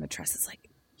Mama Matresse is like,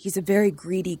 "He's a very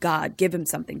greedy god. Give him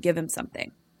something.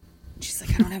 And she's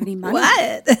like, "I don't have any money."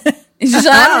 What? And she's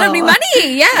like, "I don't have any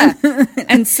money." Yeah.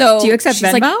 And so do you accept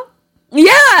Venmo? Like,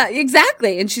 yeah,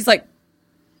 exactly. And she's like,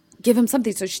 "Give him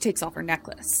something." So she takes off her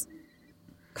necklace.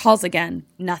 Calls again,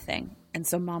 nothing. And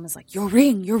so Mama's like, your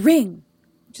ring.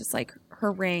 Just like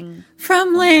her ring.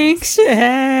 From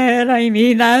Langston. I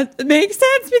mean, that makes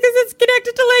sense because it's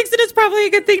connected to Langston. It's probably a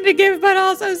good thing to give, but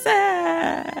also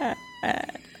sad.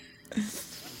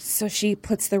 So she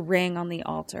puts the ring on the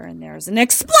altar and there's an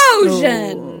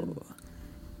explosion. Oh.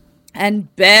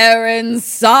 And Baron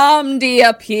Samedi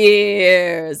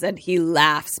appears and he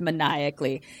laughs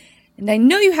maniacally. And I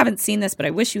know you haven't seen this, but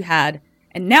I wish you had.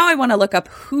 And now I want to look up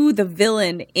who the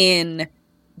villain in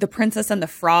The Princess and the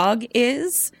Frog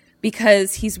is,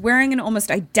 because he's wearing an almost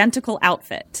identical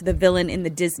outfit to the villain in the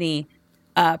Disney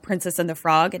Princess and the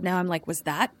Frog. And now I'm like, was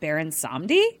that Baron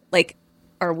Samedi? Like,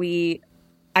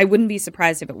 I wouldn't be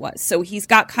surprised if it was. So he's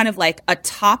got kind of like a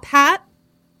top hat,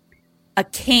 a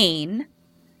cane,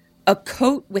 a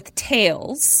coat with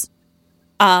tails.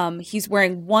 He's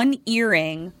wearing one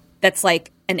earring that's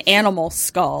like an animal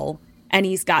skull, and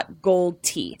he's got gold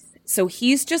teeth. So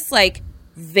he's just like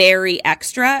very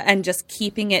extra and just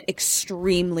keeping it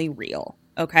extremely real.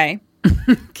 Okay.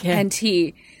 Okay. And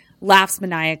he laughs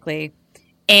maniacally.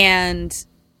 And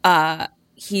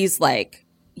he's like,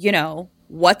 you know,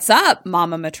 "What's up,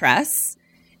 Mama Matresse?"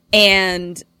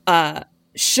 And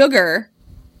Sugar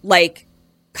like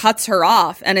cuts her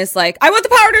off and is like, "I want the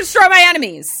power to destroy my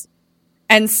enemies."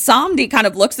 And Samedi kind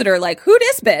of looks at her like, "Who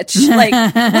this bitch?" Like,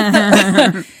 what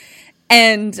the?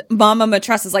 And Mama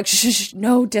Matresse is like, "Shh,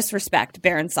 no disrespect,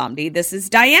 Baron Samedi. This is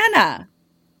Diana."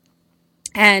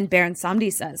 And Baron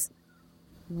Samedi says,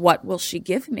 "What will she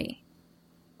give me?"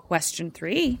 Question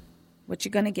 3, what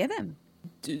you gonna give him?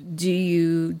 Do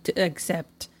you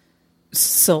accept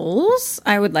souls?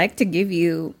 I would like to give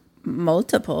you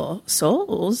multiple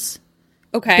souls.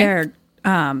 Okay. They're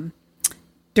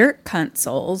dirt cunt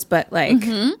souls, but like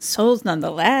souls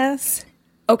nonetheless.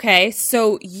 Okay,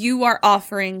 so you are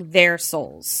offering their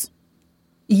souls.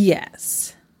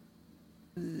 Yes.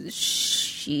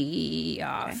 She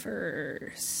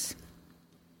offers.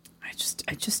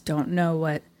 I just don't know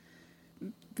what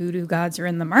voodoo gods are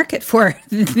in the market for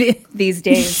these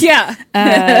days. Yeah.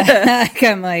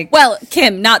 I'm like, Well,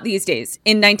 Kim, not these days.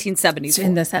 In 1970s.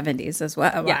 in the 70s as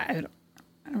well. Yeah.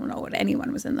 I don't know what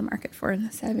anyone was in the market for in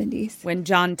the 70s. When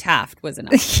John Taft was in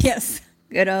office. Yes.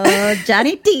 Good old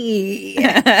Johnny T.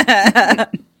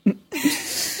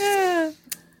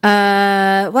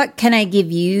 What can I give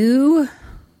you?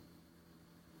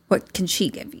 What can she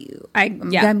give you?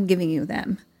 I'm giving you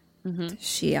them. Does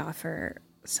she offer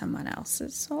someone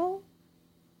else's soul?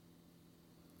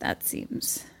 That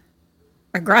seems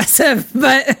aggressive,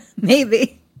 but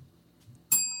maybe.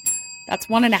 That's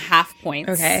 1.5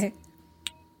 points. Okay.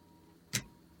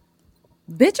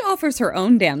 Bitch offers her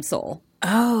own damn soul.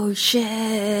 Oh, shit.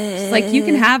 It's like, you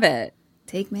can have it.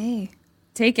 Take me.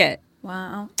 Take it.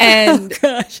 Wow. And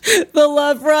gosh, the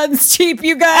love runs cheap,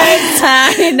 you guys.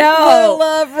 I know. The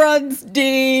love runs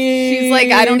deep. She's like,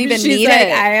 I don't even need like,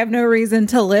 it. I have no reason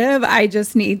to live. I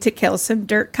just need to kill some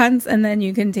dirt cunts, and then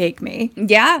you can take me.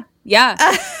 Yeah. Yeah.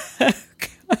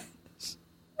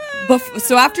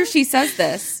 So after she says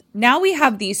this, now we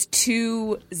have these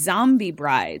 2 zombie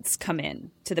brides come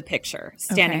in to the picture,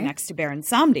 standing next to Baron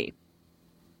Samedi.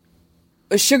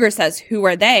 Sugar says, who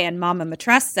are they? And Mama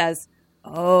Matresse says,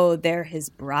 oh, they're his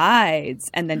brides.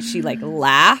 And then she like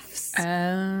laughs.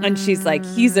 And she's like,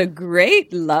 he's a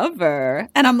great lover.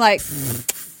 And I'm like,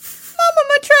 Mama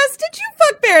Matresse, did you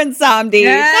fuck Baron Samedi?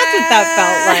 That's what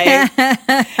that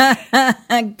felt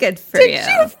like. Good for Did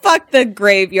you fuck the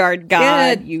graveyard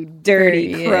god, Good you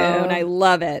dirty for you. crone? I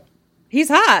love it. He's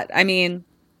hot. I mean,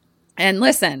 and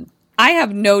listen, I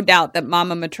have no doubt that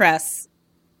Mama Matresse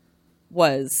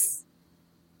was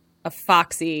a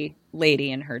foxy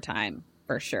lady in her time,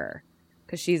 for sure.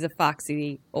 Because she's a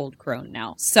foxy old crone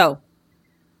now. So,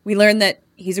 we learn that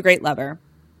he's a great lover.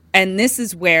 And this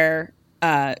is where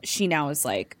she now is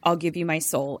like, I'll give you my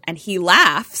soul. And he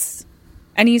laughs.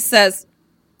 And he says,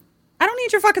 I don't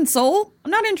need your fucking soul.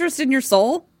 I'm not interested in your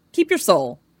soul. Keep your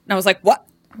soul. And I was like, what?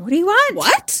 What do you want?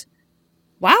 What?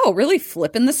 Wow, really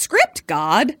flipping the script,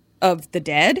 God of the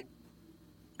dead.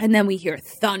 And then we hear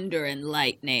thunder and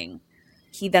lightning.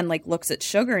 He then like looks at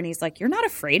Sugar and he's like, you're not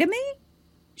afraid of me?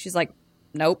 She's like,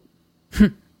 nope.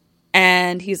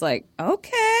 And he's like,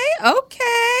 okay.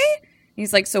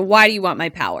 He's like, so why do you want my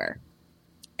power?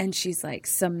 And she's like,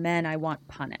 some men I want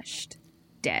punished,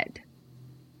 dead.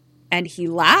 And he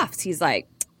laughs. He's like,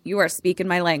 you are speaking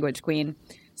my language, queen.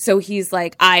 So he's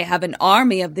like, I have an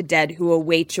army of the dead who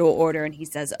await your order. And he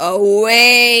says,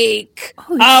 awake!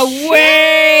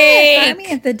 Awake!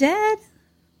 Army of the dead?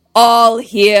 All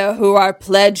here who are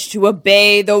pledged to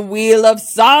obey the wheel of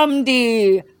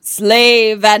Samedi.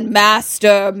 Slave and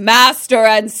master, master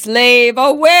and slave,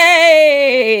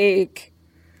 awake!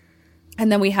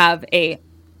 And then we have a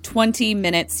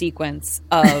 20-minute sequence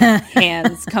of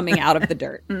hands coming out of the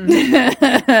dirt.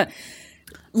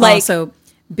 Like, also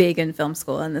big in film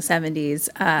school in the 70s.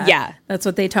 Yeah. That's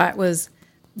what they taught was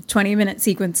 20-minute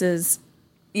sequences.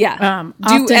 Yeah.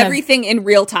 Do everything in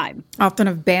real time. Often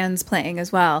of bands playing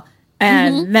as well.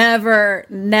 And never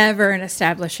an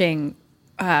establishing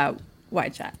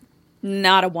wide shot.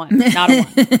 Not a one.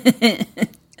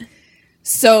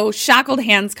 So shackled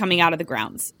hands coming out of the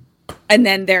grounds. And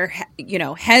then their,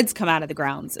 heads come out of the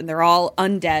grounds. And they're all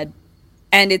undead.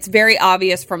 And it's very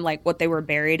obvious from like what they were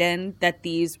buried in that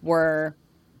these were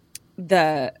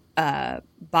the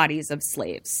bodies of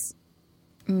slaves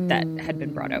that had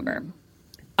been brought over.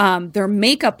 Their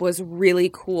makeup was really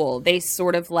cool. They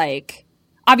sort of like,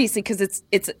 obviously because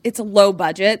it's a low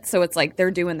budget, so it's like they're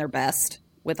doing their best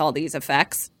with all these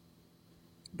effects.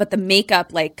 But the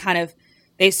makeup, like kind of,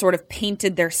 they sort of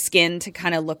painted their skin to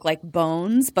kind of look like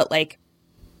bones, but like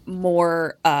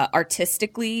more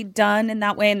artistically done in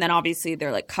that way. And then obviously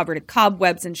they're like covered in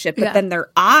cobwebs and shit. But then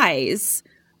their eyes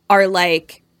are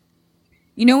like,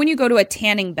 when you go to a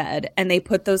tanning bed and they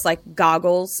put those like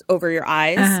goggles over your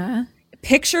eyes,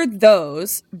 picture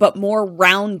those, but more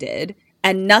rounded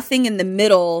and nothing in the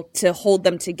middle to hold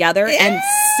them together and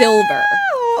silver.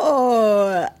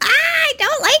 Oh, I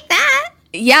don't like that.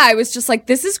 Yeah, I was just like,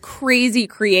 this is crazy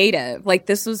creative. Like,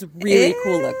 this was really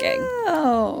cool looking.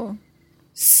 Oh.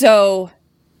 So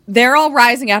they're all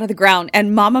rising out of the ground,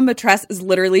 and Mama Matress is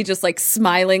literally just like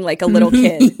smiling like a little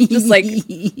kid, just like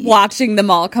watching them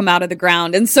all come out of the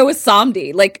ground. And so is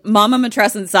Samdi. Like Mama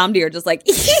Matress and Samdi are just like,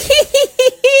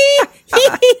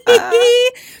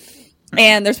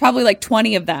 and there's probably like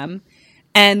 20 of them,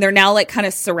 and they're now like kind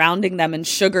of surrounding them. And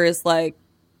Sugar is like,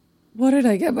 what did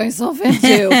I get myself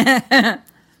into?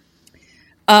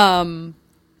 And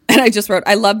I just wrote,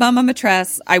 I love Mama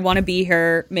Matress. I want to be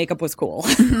her. Makeup was cool.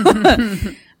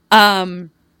 And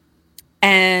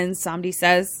Samdi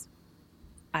says,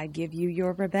 I give you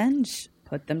your revenge.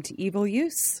 Put them to evil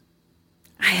use.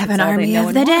 I have an army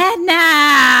of the dead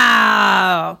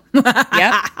now.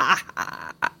 Yep.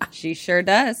 She sure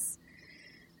does.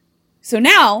 So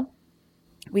now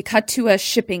we cut to a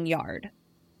shipping yard.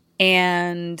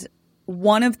 And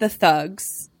one of the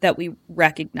thugs that we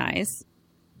recognize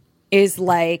is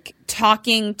like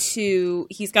talking to,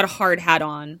 he's got a hard hat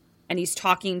on, and he's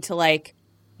talking to like,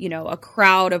 you know, a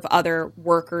crowd of other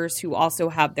workers who also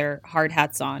have their hard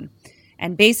hats on.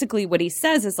 And basically what he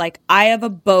says is like, I have a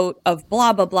boat of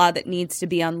blah, blah, blah that needs to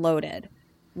be unloaded.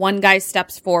 One guy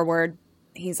steps forward.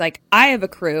 He's like, I have a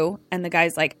crew. And the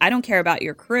guy's like, I don't care about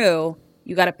your crew.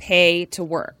 You got to pay to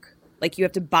work. Like you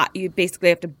have to buy, you basically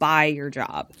have to buy your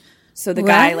job. So the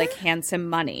guy like hands him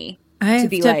money. I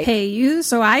have to like, pay you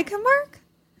so I can work?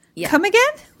 Yeah. Come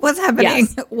again? What's happening?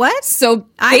 Yes. What? So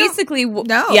basically,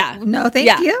 no. Yeah. No,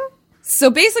 thank you.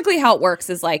 So basically how it works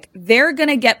is like they're going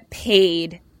to get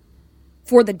paid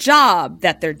for the job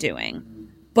that they're doing.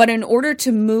 But in order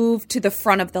to move to the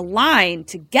front of the line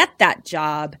to get that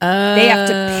job, they have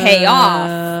to pay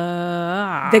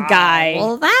off the guy.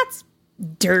 Well, that's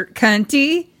dirt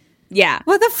cunty. Yeah.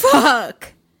 What the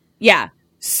fuck? Yeah.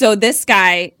 So this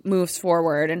guy moves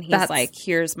forward and he's like,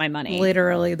 here's my money.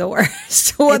 Literally the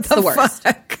worst. What the worst.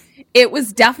 Fuck? It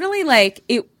was definitely like,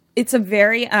 it's a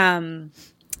very, I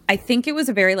think it was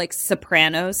a very like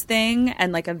Sopranos thing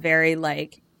and like a very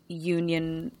like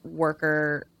union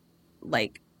worker,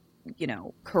 like, you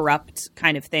know, corrupt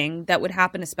kind of thing that would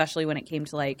happen, especially when it came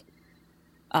to like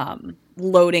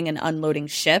loading and unloading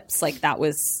ships. Like that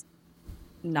was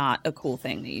not a cool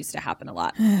thing that used to happen a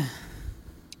lot.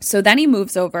 So then he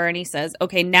moves over and he says,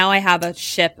 okay, now I have a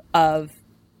ship of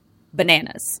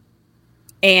bananas.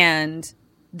 And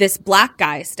this black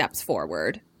guy steps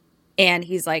forward and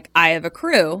he's like, I have a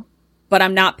crew, but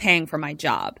I'm not paying for my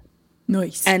job.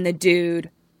 Nice. And the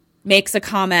dude makes a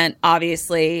comment,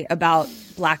 obviously, about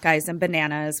black guys and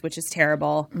bananas, which is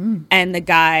terrible. And the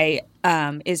guy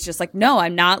is just like, no,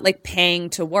 I'm not like paying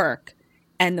to work.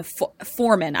 And the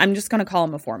foreman, I'm just going to call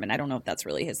him a foreman. I don't know if that's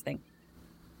really his thing.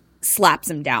 Slaps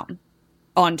him down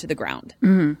onto the ground.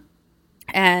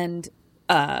 And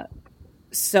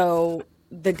so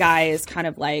the guy is kind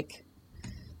of like,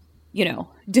 you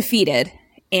know, defeated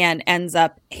and ends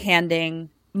up handing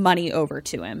money over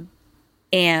to him.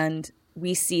 And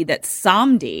we see that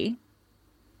Samdi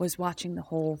was watching the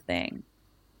whole thing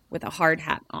with a hard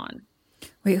hat on.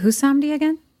 Wait, who's Samdi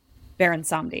again? Baron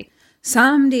Samdi.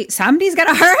 Samdi's got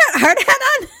a hard hat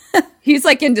on? He's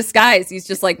like in disguise. He's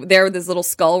just like there with his little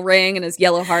skull ring and his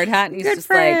yellow hard hat. And he's Good just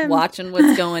for like him. watching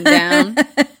what's going down.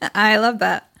 I love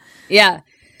that. Yeah.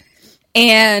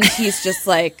 And he's just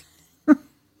like,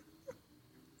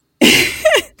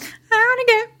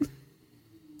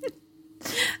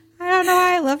 I don't know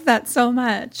why I love that so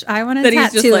much. I want a That he's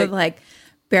just tattoo like- of like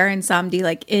Baron Samdi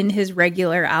like in his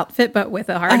regular outfit but with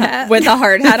a hard hat. with a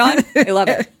hard hat on. I love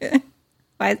it.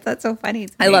 Why is that so funny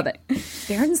to I me? love it.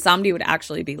 Baron Samdi would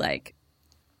actually be like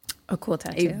A cool a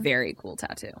tattoo. very cool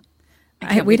tattoo.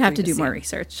 We'd have to do more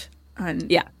research on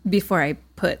before I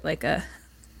put like a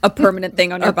permanent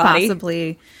thing on your body.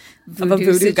 Possibly Of a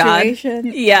voodoo god.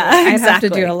 situation. Yeah, I'd exactly. have to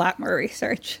do a lot more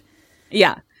research.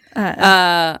 Yeah.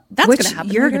 That's Which going to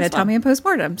happen. you're later going to as tell well. me in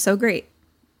postmortem. So great.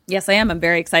 Yes, I am. I'm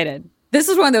very excited. This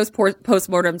is one of those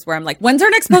postmortems where I'm like, when's our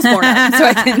next postmortem? So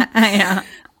I can.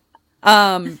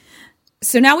 Yeah.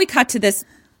 So now we cut to this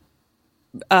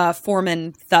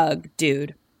foreman thug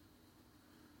dude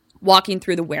walking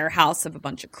through the warehouse of a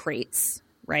bunch of crates,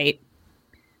 right?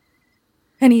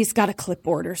 And he's got a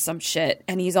clipboard or some shit,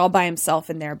 and he's all by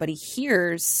himself in there, but he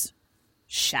hears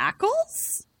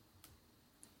shackles?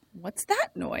 What's that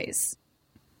noise?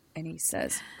 And he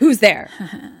says, who's there?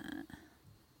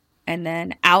 And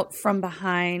then out from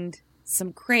behind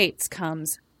some crates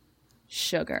comes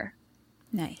Sugar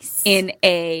Nice. in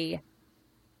a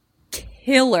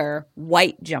killer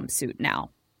white jumpsuit now.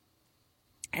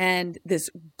 And this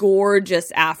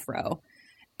gorgeous afro.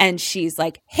 And she's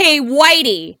like, hey,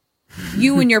 Whitey,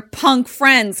 you and your punk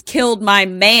friends killed my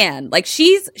man. Like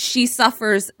she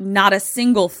suffers not a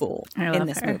single fool in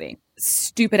this movie.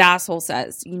 stupid asshole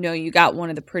says, you got one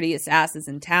of the prettiest asses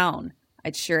in town.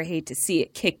 I'd sure hate to see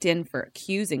it kicked in for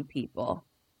accusing people.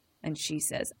 And she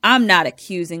says, I'm not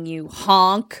accusing you,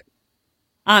 honk.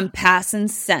 I'm passing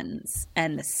sentence.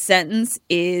 And the sentence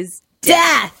is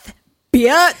death.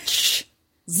 Bitch.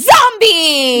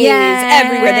 Zombies! Yay.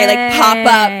 Everywhere. They like pop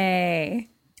up.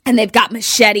 And they've got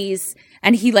machetes.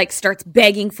 And he like starts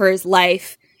begging for his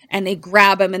life. And they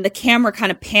grab him. And the camera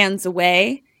kind of pans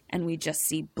away. And we just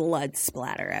see blood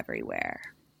splatter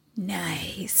everywhere.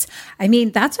 Nice. I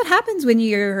mean, that's what happens when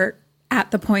you're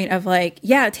at the point of like,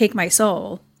 yeah, take my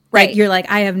soul. Right. Like, you're like,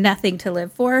 I have nothing to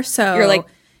live for. So you're like,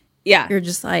 yeah. You're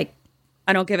just like,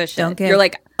 I don't give a shit. Don't give You're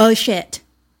like, oh shit.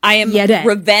 I am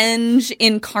revenge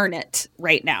incarnate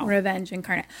right now. Revenge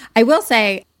incarnate. I will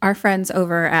say our friends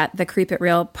over at the Creep It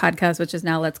Real podcast, which is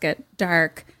now Let's Get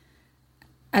Dark,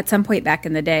 at some point back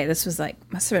in the day, this was like,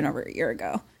 must have been over a year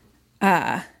ago,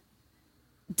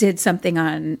 did something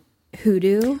on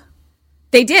Hoodoo.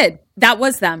 They did. That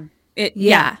was them.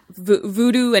 Yeah.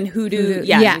 Voodoo and hoodoo.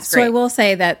 Yeah. So I will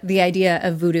say that the idea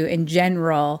of voodoo in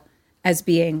general as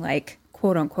being like,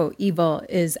 quote unquote, evil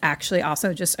is actually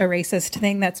also just a racist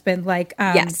thing that's been like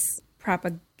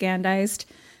propagandized.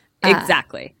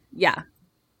 Exactly. Yeah.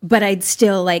 But I'd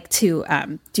still like to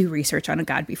do research on a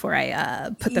god before I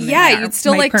put them in you'd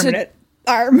still my like permanent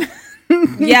arm.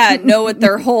 Know what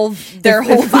their whole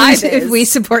vibe is. If we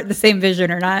support the same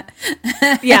vision or not.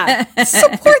 Yeah.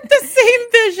 Support the same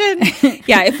vision.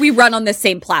 Yeah, if we run on the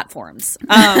same platforms.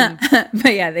 But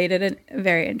yeah, they did a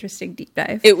very interesting deep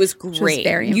dive. It was great. Which was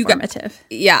very informative.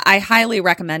 I highly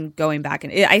recommend going back.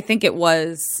 And I think it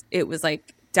was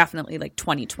like definitely like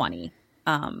 2020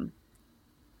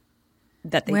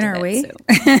 that they when did are it. we? So.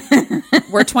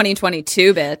 We're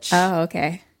 2022, bitch. Oh,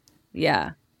 okay.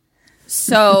 Yeah.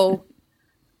 So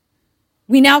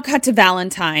we now cut to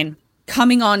Valentine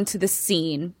coming onto the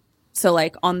scene. So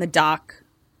like on the dock.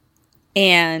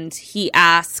 And he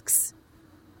asks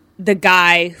the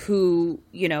guy who,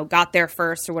 got there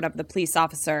first or whatever, the police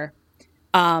officer,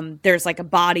 there's like a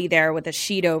body there with a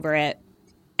sheet over it.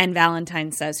 And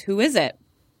Valentine says, who is it?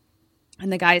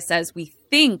 And the guy says, we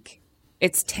think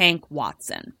it's Tank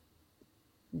Watson.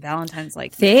 Valentine's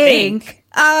like, think?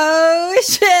 Oh,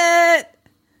 shit.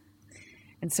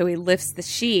 And so he lifts the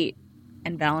sheet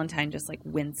and Valentine just like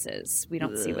winces. We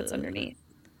don't see what's underneath.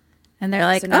 And they're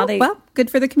like, so well, good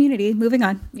for the community. Moving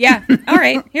on. Yeah. All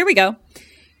right. Here we go.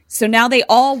 So now they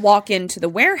all walk into the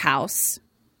warehouse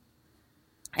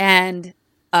and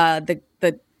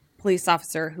the police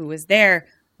officer who was there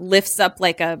lifts up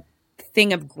like a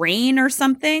thing of grain or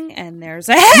something and there's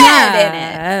a head in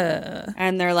it.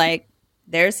 And they're like,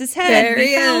 there's his head. There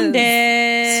we found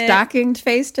it. Stockinged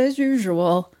faced as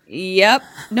usual. Yep.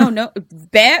 No.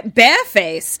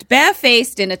 Barefaced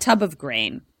in a tub of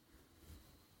grain.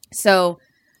 So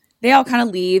they all kind of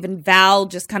leave and Val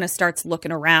just kind of starts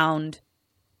looking around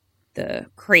the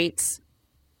crates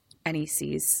and he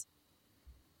sees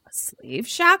a slave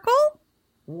shackle.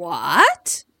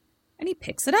 What? And he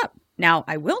picks it up. Now,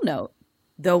 I will note,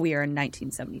 though we are in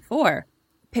 1974,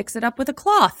 picks it up with a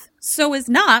cloth so as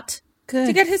not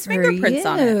to get his fingerprints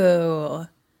on it.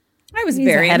 He's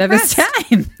very ahead impressed. of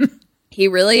his time. He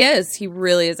really is. He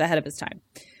really is ahead of his time.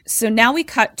 So now we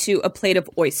cut to a plate of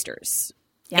oysters.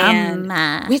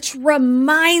 Which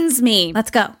reminds me.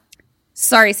 Let's go.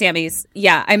 Sorry, Sammy's.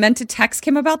 Yeah, I meant to text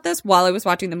Kim about this while I was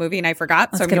watching the movie and I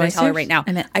forgot. So I'm going to tell her right now.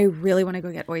 I really want to go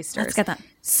get oysters. Let's get that.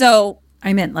 So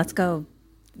I'm in. Let's go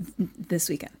this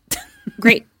weekend.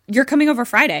 Great. You're coming over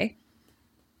Friday.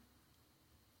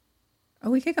 Oh,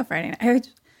 we could go Friday night.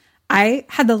 I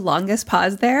had the longest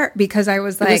pause there because I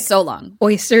was like, it was so long.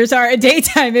 Oysters are a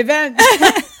daytime event.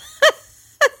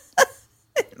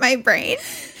 My brain.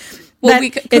 Well,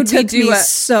 it took me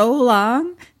so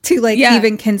long to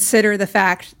even consider the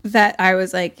fact that I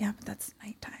was like, yeah, but that's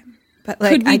nighttime. But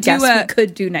like, I guess we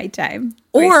could do nighttime.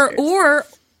 Or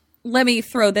let me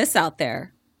throw this out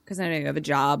there because I know you have a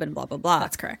job and blah blah blah.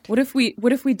 That's correct. What if we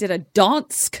did a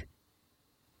Dansk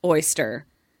oyster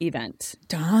event?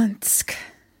 Dansk.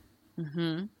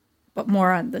 Mm-hmm. But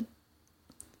more on the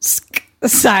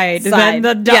side than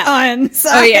the Don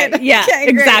side. Oh yeah, okay,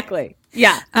 exactly.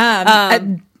 Yeah.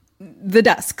 The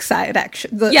dusk side,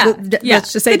 actually.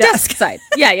 Let's just say the dusk side.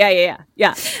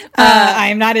 Yeah.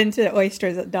 I'm not into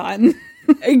oysters at dawn.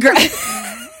 Oh,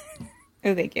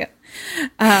 thank you.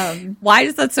 Why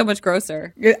is that so much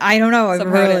grosser? I don't know.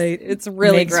 It's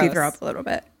really makes gross. me throw up a little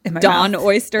bit in my dawn mouth.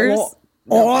 Oysters.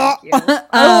 Well,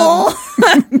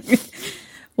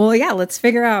 yeah. Let's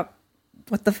figure out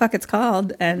what the fuck it's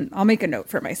called, and I'll make a note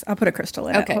for myself. I'll put a crystal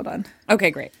in it. Hold on. Okay,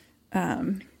 great.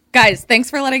 Guys, thanks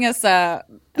for letting us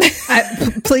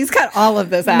Please cut all of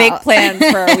this out. make plans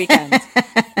for our weekend.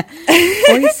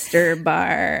 Oyster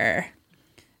bar.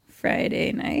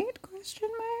 Friday night? Question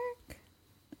mark.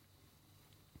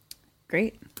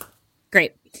 Great.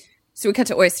 So we cut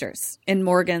to oysters in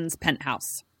Morgan's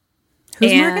penthouse.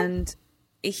 Who's and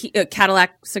Morgan?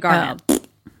 Cadillac Cigar Man.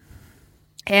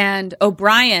 And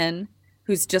O'Brien,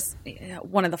 who's just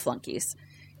one of the flunkies,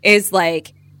 is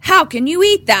like, how can you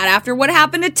eat that after what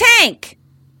happened to Tank?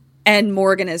 And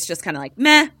Morgan is just kind of like,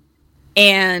 meh.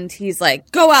 And he's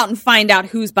like, go out and find out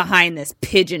who's behind this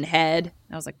pigeon head.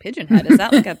 I was like, pigeon head? Is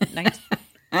that like a nice...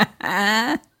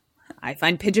 I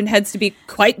find pigeon heads to be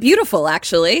quite beautiful,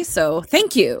 actually. So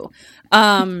thank you.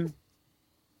 They're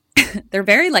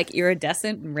very like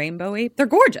iridescent and rainbowy. They're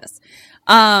gorgeous.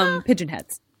 Pigeon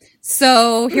heads.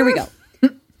 So here we go.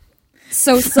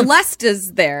 So Celeste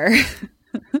is there.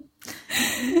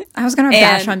 I was going to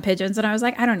bash on pigeons, and I was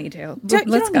like, I don't need to. You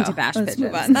don't need to bash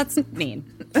pigeons. That's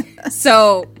mean.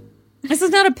 So this is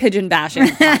not a pigeon bashing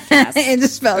podcast. It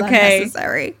just felt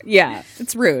unnecessary. Yeah,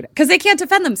 it's rude because they can't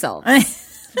defend themselves,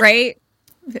 right?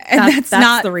 And that's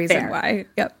not the reason fair. why.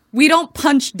 Yep. We don't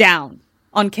punch down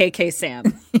on KK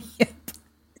Sam.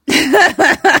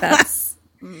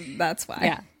 That's why.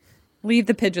 Yeah. Leave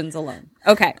the pigeons alone.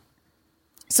 Okay.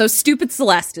 So stupid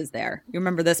Celeste is there. You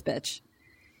remember this bitch?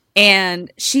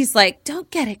 And she's like, don't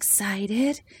get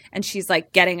excited. And she's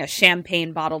like getting a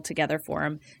champagne bottle together for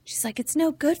him. She's like, it's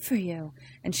no good for you.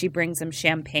 And she brings him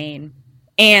champagne.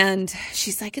 And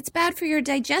she's like, it's bad for your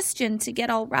digestion to get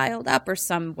all riled up or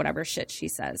some whatever shit she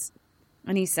says.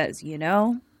 And he says, you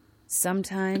know,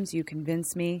 sometimes you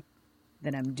convince me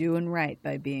that I'm doing right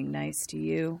by being nice to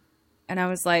you. And I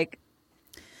was like,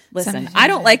 listen, I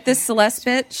don't like this Celeste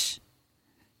bitch.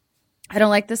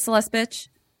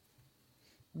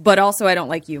 But also, I don't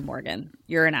like you, Morgan.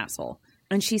 You're an asshole.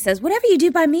 And she says, whatever you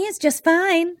do by me is just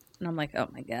fine. And I'm like, oh,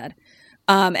 my God.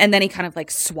 And then he kind of like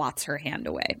swats her hand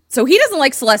away. So he doesn't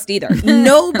like Celeste either.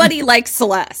 Nobody likes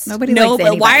Celeste. Nobody likes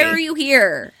anybody. Why are you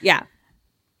here? Yeah.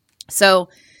 So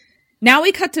now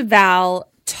we cut to Val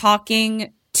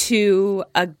talking to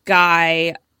a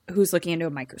guy who's looking into a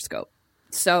microscope.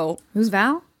 So who's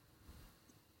Val?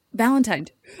 Valentine.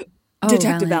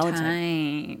 Detective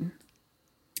Valentine.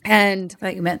 And I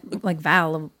thought you meant like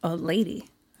Val, a lady.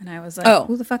 And I was like,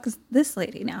 who the fuck is this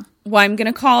lady now? Well, I'm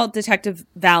going to call Detective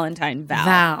Valentine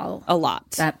Val a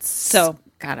lot. That's so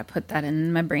gotta put that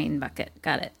in my brain bucket.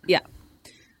 Got it. Yeah.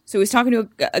 So he's talking to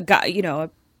a guy, you know,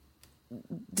 a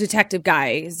detective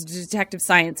guy. He's a detective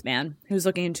science man who's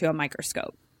looking into a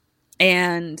microscope.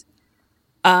 And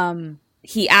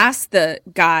he asked the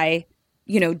guy,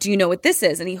 you know, do you know what this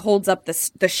is? And he holds up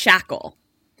the shackle.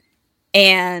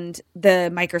 And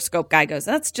the microscope guy goes,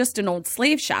 that's just an old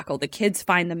slave shackle. The kids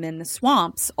find them in the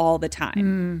swamps all the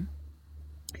time.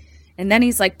 And then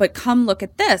he's like, but come look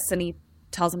at this. And he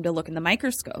tells him to look in the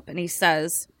microscope. And he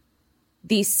says,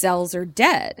 these cells are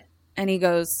dead. And he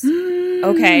goes,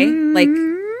 okay. Like,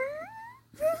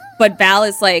 but Val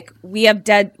is like, we have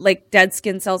dead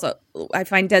skin cells. I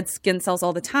find dead skin cells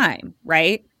all the time,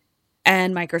 right?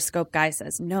 And microscope guy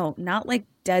says, no, not like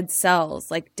dead cells,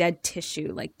 like dead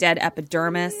tissue, like dead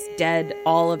epidermis, dead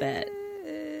all of it.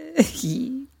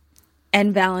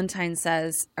 And Valentine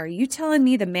says, are you telling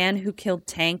me the man who killed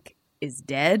Tank is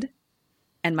dead?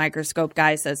 And microscope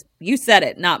guy says, you said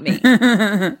it, not me.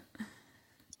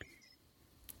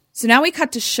 So now we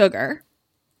cut to Sugar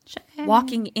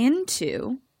walking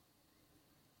into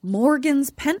Morgan's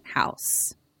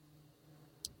penthouse.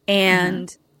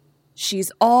 And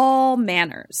she's all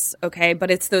manners, okay?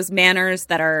 But it's those manners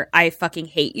that are, I fucking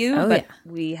hate you,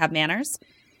 we have manners.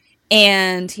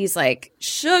 And he's like,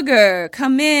 Sugar,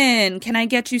 come in. Can I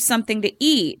get you something to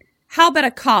eat? How about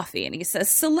a coffee? And he says,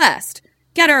 Celeste,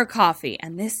 get her a coffee.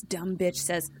 And this dumb bitch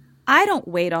says, I don't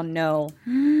wait on no.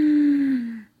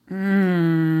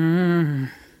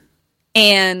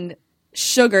 And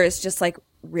Sugar is just like,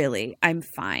 really, I'm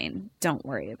fine. Don't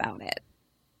worry about it.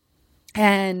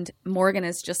 And Morgan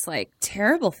is just like,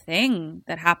 terrible thing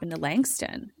that happened to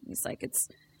Langston. He's like, it's,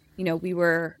 you know,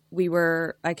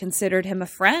 I considered him a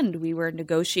friend. We were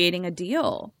negotiating a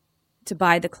deal to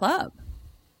buy the club.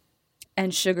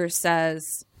 And Sugar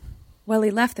says, well,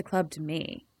 he left the club to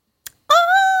me.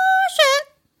 Oh,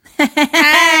 shit.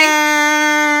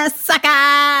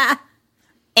 Sucker.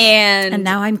 And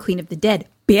now I'm queen of the dead.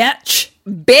 Bitch.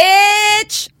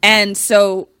 And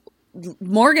so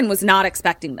Morgan was not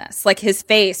expecting this. Like his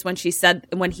face when she said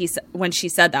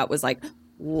that was like,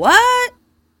 what?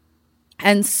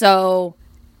 And so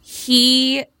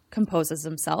he composes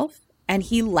himself and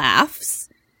he laughs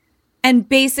and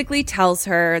basically tells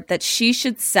her that she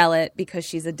should sell it because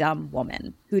she's a dumb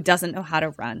woman who doesn't know how to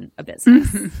run a business.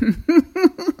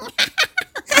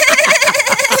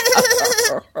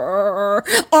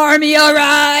 Army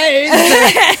arise!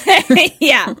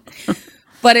 Yeah.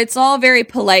 But it's all very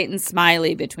polite and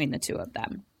smiley between the two of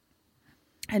them.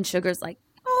 And Sugar's like,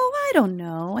 oh, I don't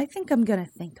know. I think I'm going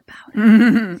to think about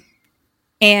it.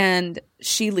 And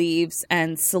she leaves,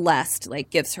 and Celeste like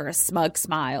gives her a smug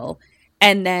smile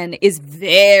and then is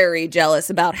very jealous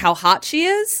about how hot she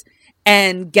is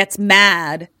and gets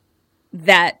mad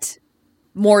that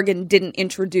Morgan didn't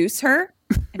introduce her.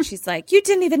 And she's like, you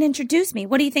didn't even introduce me.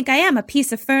 What do you think I am, a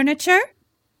piece of furniture?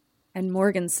 And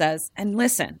Morgan says, and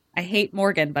listen, I hate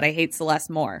Morgan, but I hate Celeste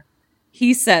more.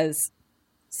 He says,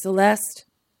 Celeste,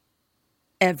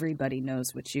 everybody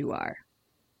knows what you are.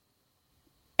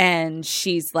 And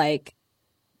she's like,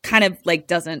 kind of like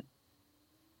doesn't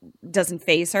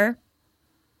faze her.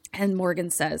 And Morgan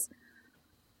says,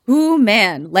 ooh,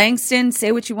 man, Langston,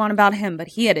 say what you want about him, but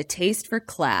he had a taste for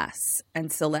class.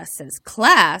 And Celeste says,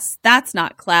 class? That's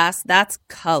not class, that's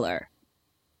color.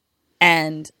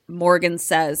 And Morgan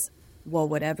says, well,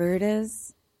 whatever it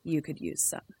is, you could use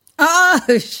some. Oh,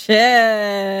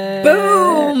 shit.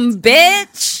 Boom,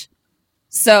 bitch.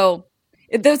 So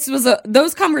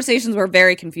those conversations were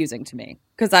very confusing to me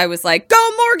because I was like, go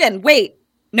Morgan, wait,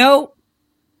 no.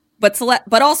 But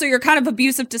also you're kind of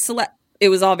abusive to Celeste. It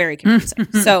was all very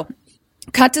confusing. So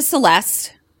cut to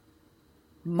Celeste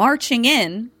marching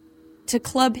in to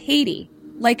Club Haiti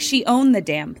like she owned the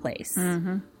damn place.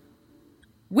 Mm-hmm.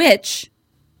 Which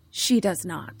she does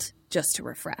not, just to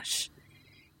refresh.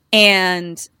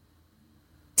 And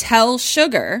tell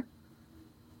Sugar,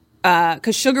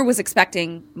 because Sugar was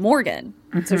expecting Morgan.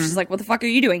 Mm-hmm. So she's like, what the fuck are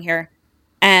you doing here?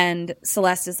 And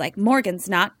Celeste is like, Morgan's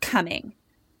not coming.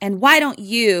 And why don't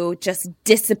you just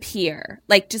disappear?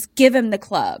 Like, just give him the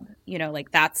club. You know,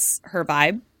 like, that's her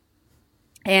vibe.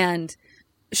 And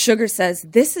Sugar says,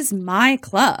 this is my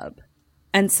club.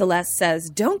 And Celeste says,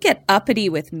 don't get uppity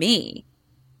with me.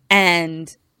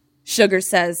 And Sugar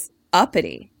says,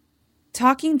 uppity.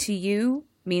 Talking to you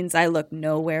means I look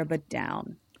nowhere but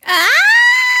down.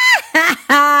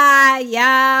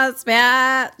 Yes,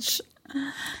 bitch.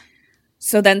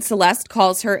 So then Celeste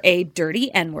calls her a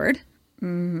dirty N-word.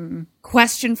 Mm-hmm.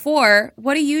 Question 4,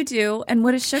 what do you do and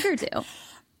what does Sugar do?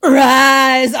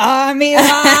 Rise, army,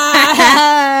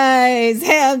 rise,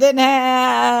 hand in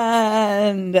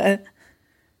hand.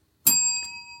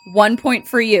 1 point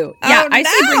for you. Yeah, I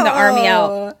say bring the army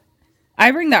out. I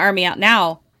bring the army out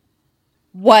now.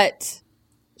 What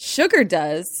Sugar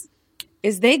does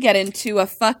is they get into a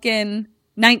fucking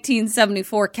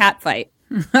 1974 cat fight.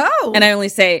 Oh. And I only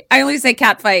say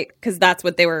cat fight because that's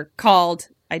what they were called.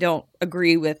 I don't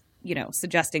agree with,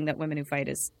 suggesting that women who fight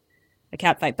is a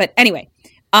cat fight. But anyway,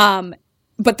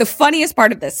 but the funniest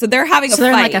part of this, so they're having a fight. So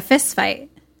they're like a fist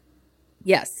fight.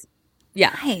 Yes.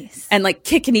 Yeah. Nice. And like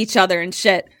kicking each other and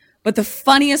shit. But the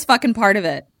funniest fucking part of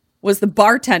it was the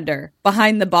bartender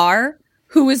behind the bar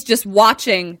who was just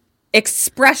watching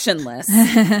expressionless,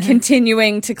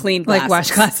 continuing to clean glasses. Like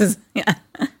wash glasses. Yeah.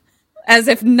 As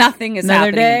if nothing is Another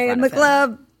happening. day in the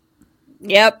club.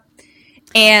 Yep.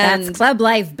 And that's club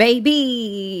life,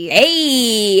 baby.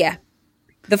 Hey.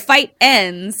 The fight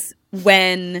ends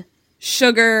when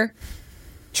Sugar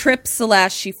trips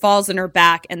Celeste. She falls on her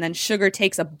back, and then Sugar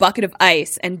takes a bucket of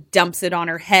ice and dumps it on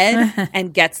her head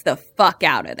and gets the fuck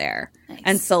out of there. Nice.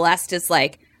 And Celeste is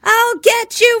like, I'll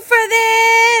get you for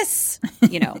this.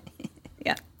 Yeah.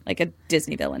 Like a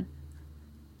Disney villain.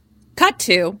 Cut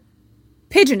to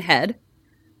Pigeonhead,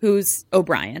 who's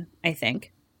O'Brien, I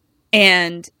think.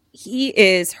 And he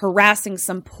is harassing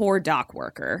some poor dock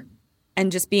worker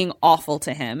and just being awful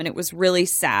to him. And it was really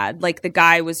sad. Like, the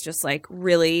guy was just, like,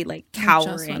 really, like, cowering.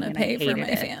 I just want to pay for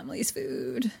my family's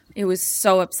food. It was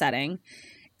so upsetting.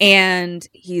 And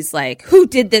he's like, who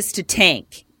did this to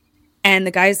Tank? And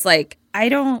the guy's like, I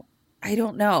don't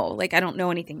know. Like, I don't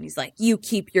know anything. He's like, you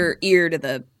keep your ear to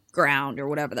the ground or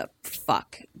whatever the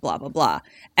fuck, blah, blah, blah.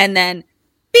 And then,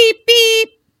 beep, beep,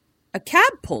 a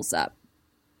cab pulls up.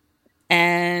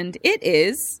 And it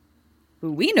is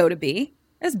who we know to be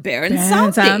as Baron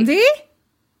Samedi.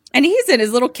 And he's in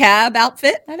his little cab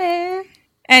outfit. Hello.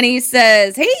 And he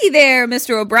says, hey there,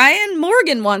 Mr. O'Brien.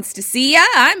 Morgan wants to see ya.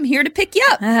 I'm here to pick you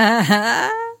up.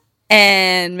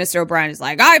 And Mr. O'Brien is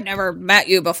like, I've never met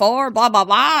you before, blah, blah,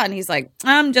 blah. And he's like,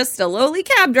 I'm just a lowly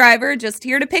cab driver, just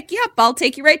here to pick you up. I'll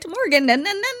take you right to Morgan.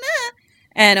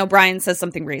 And O'Brien says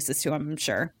something racist to him, I'm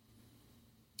sure.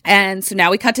 And so now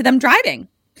we cut to them driving.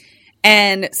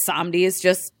 And Samedi is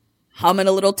just humming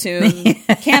a little tune.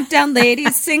 Camp down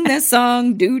ladies sing this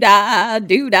song, doo-dah,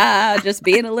 doo-dah, just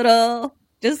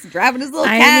driving his little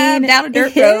cab down a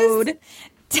dirt road.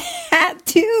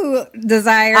 Tattoo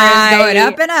desire is going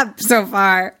up and up so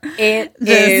far. It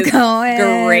is going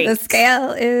great. The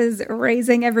scale is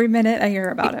raising every minute I hear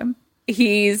about him.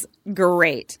 He's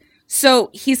great. So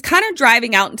he's kind of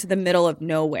driving out into the middle of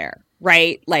nowhere,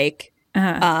 right? Like,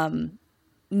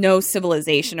 no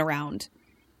civilization around.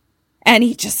 And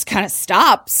he just kind of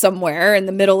stops somewhere in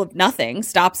the middle of nothing,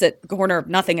 stops at the corner of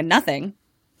nothing and nothing.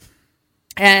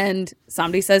 And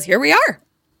somebody says, here we are.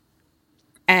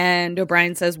 And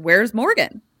O'Brien says, where's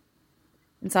Morgan?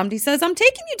 And somebody says, I'm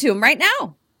taking you to him right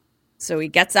now. So he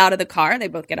gets out of the car. They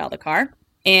both get out of the car.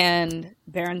 And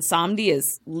Baron Samedi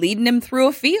is leading him through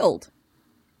a field.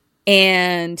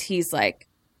 And he's like,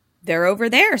 they're over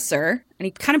there, sir. And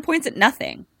he kind of points at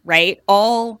nothing, right?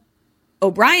 All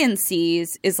O'Brien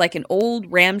sees is like an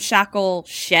old ramshackle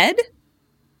shed,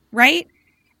 right?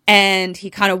 And he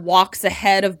kind of walks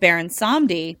ahead of Baron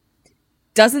Samedi,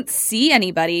 doesn't see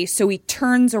anybody, so he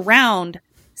turns around.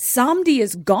 Samedi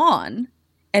is gone,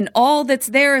 and all that's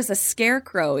there is a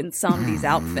scarecrow in Samedi's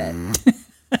outfit.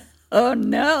 Oh,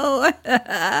 no.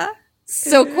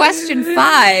 So question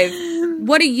 5,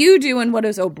 what do you do and what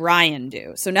does O'Brien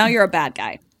do? So now you're a bad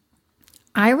guy.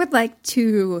 I would like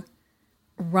to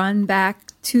run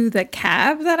back to the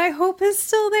cab that I hope is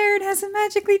still there and hasn't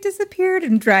magically disappeared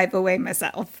and drive away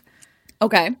myself.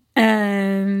 Okay.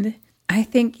 And I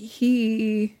think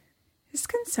he is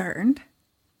concerned.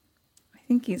 I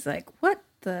think he's like, what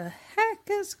the heck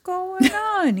is going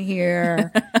on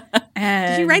here?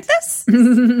 And did you write this?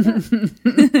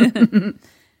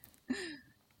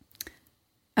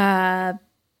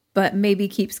 But maybe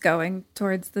keeps going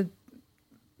towards the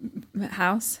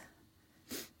house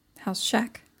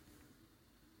shack.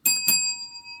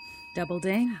 Double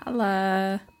ding.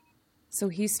 Hello. So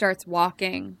he starts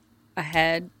walking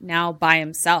ahead now by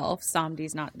himself.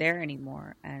 Samedi's not there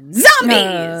anymore. And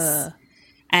zombies!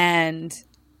 And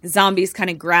the zombies kind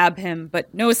of grab him,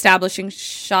 but no establishing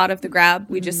shot of the grab.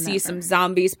 We just see some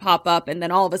zombies pop up, and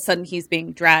then all of a sudden he's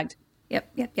being dragged.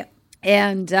 Yep.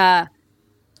 And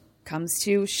comes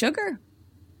to Sugar,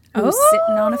 who's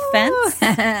sitting on a fence.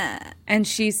 And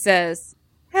she says,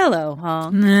 hello,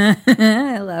 Hong.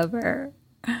 I love her.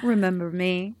 Remember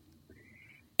me?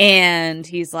 And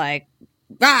he's like,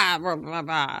 bah, bah, bah,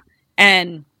 bah.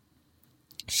 And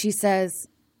she says,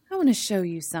 I want to show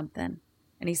you something.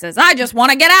 And he says, I just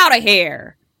want to get out of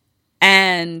here.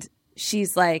 And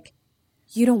she's like,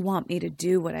 you don't want me to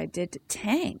do what I did to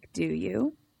Tank, do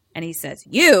you? And he says,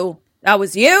 you? That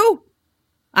was you?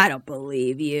 I don't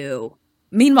believe you.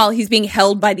 Meanwhile, he's being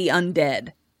held by the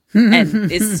undead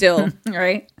and is still,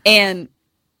 right? And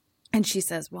she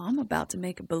says, well, I'm about to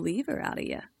make a believer out of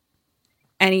you.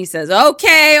 And he says,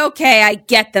 okay, I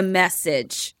get the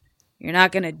message. You're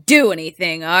not going to do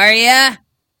anything, are you?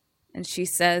 And she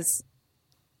says,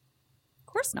 of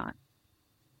course not.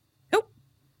 Nope.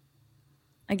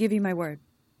 I give you my word.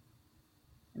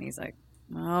 And he's like,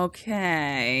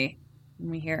 okay.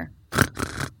 And we hear,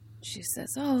 she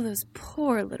says, oh, those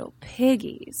poor little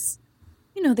piggies.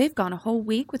 You know, they've gone a whole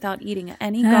week without eating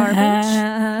any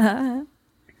garbage.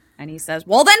 And he says,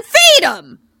 well, then feed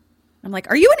them. I'm like,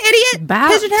 are you an idiot,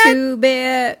 About Pigeonhead? to,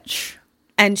 bitch.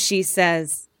 And she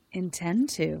says, intend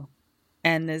to.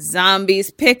 And the zombies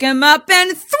pick him up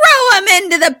and throw him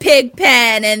into the pig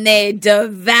pen, and they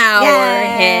devour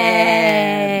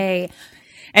him.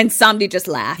 And Samedi just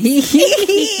laughs.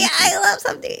 I love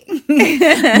something.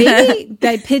 Maybe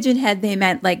by Pigeonhead they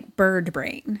meant like bird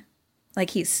brain.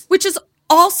 Like which is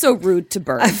also rude to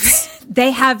birds.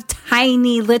 They have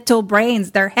tiny little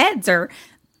brains. Their heads are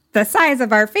the size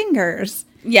of our fingers.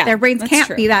 Yeah, their brains can't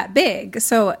true. be that big.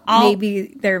 So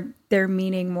maybe they're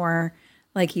meaning more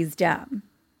like he's dumb.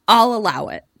 I'll allow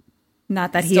it.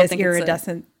 Not that he has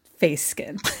iridescent face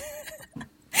skin.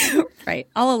 Right.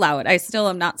 I'll allow it. I still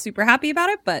am not super happy about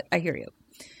it, but I hear you.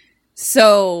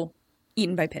 So,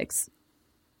 eaten by pigs.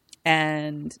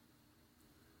 And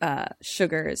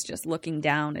Sugar is just looking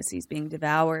down as he's being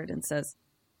devoured and says,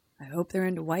 I hope they're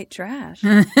into white trash.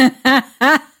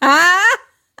 I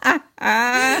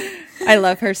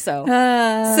love her so.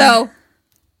 So,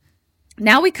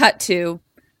 now we cut to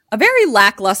a very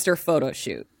lackluster photo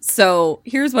shoot. So,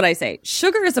 here's what I say.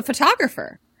 Sugar is a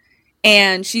photographer.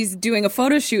 And she's doing a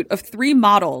photo shoot of 3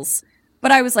 models.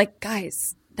 But I was like,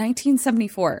 guys,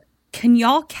 1974. Can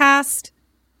y'all cast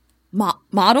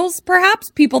models, perhaps?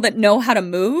 People that know how to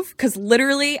move? Because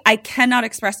literally, I cannot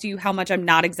express to you how much I'm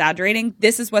not exaggerating.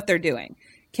 This is what they're doing.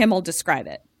 Kim will describe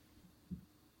it.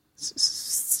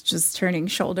 Just turning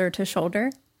shoulder to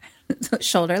shoulder.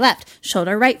 shoulder left,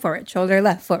 shoulder right forward, shoulder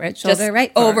left forward, shoulder just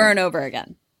right forward. over and over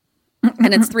again.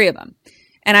 And it's 3 of them.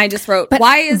 And I just wrote, But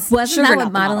why wasn't that sugar what not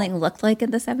the model? modeling looked like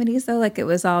in the 70s though? Like it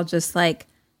was all just like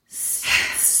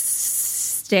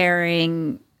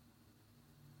staring.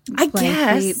 I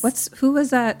guess. Who was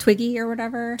that? Twiggy or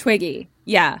whatever? Twiggy.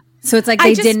 Yeah. So it's like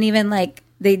they didn't even like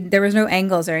there was no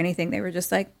angles or anything. They were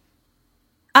just like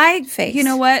face. You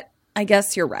know what? I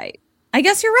guess you're right.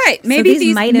 Maybe so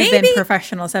these might have been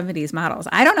professional 70s models.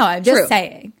 I don't know. I'm just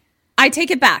saying. I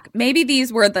take it back. Maybe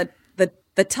these were the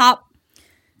top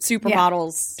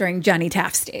supermodels during Johnny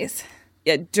Taft's days.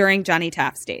 Yeah, during Johnny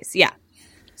Taft's days. Yeah.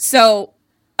 So,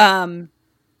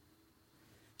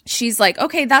 she's like,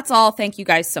 okay, that's all. Thank you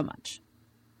guys so much.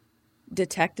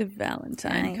 Detective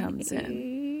Valentine comes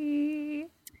in.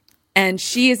 And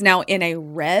she is now in a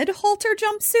red halter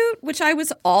jumpsuit, which I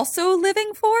was also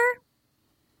living for.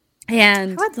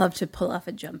 And I would love to pull off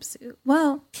a jumpsuit.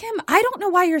 Well, Kim, I don't know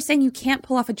why you're saying you can't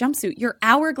pull off a jumpsuit. Your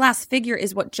hourglass figure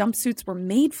is what jumpsuits were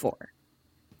made for.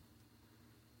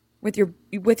 With your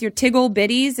tiggle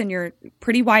bitties and your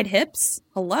pretty wide hips.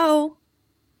 Hello.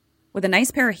 With a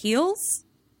nice pair of heels.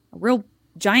 A real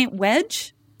giant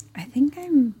wedge. I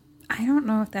don't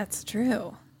know if that's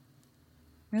true.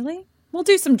 Really? We'll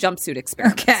do some jumpsuit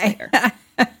experiments later.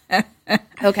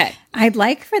 Okay. I'd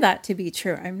like for that to be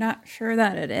true. I'm not sure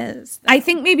that it is, though. I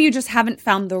think maybe you just haven't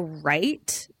found the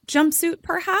right jumpsuit,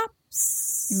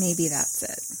 perhaps. Maybe that's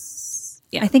it.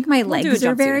 Yeah. I think my legs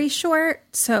are very short,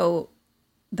 so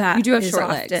that you do have is short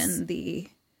often legs.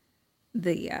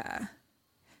 the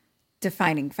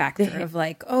defining factor of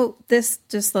like, oh, this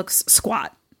just looks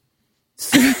squat.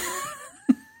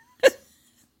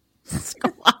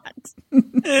 Squat.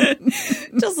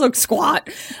 Just look squat.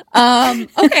 Okay,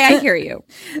 I hear you.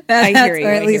 Or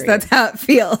at least that's how it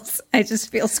feels. I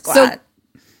just feel squat. So,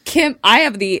 Kim, I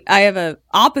have a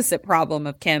opposite problem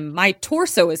of Kim. My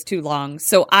torso is too long,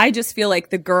 so I just feel like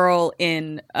the girl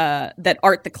in that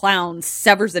Art the Clown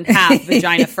severs in half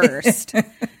vagina first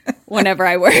whenever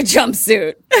I wear a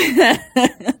jumpsuit.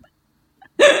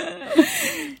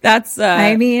 That's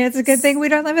I mean, it's a good thing we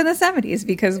don't live in the 70s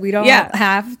because we don't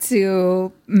have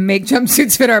to make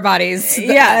jumpsuits fit our bodies.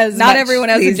 Yeah, not everyone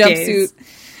has a jumpsuit. Days.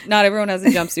 Not everyone has a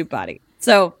jumpsuit body.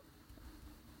 So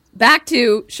back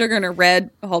to Sugar in her red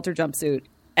halter jumpsuit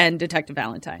and Detective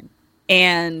Valentine.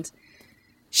 And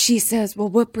she says, well,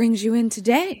 what brings you in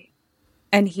today?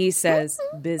 And he says,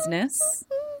 business.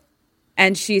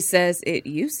 And she says, it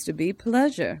used to be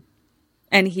pleasure.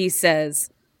 And he says,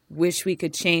 wish we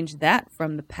could change that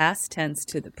from the past tense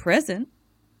to the present.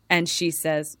 And she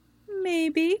says,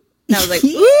 maybe. And I was like,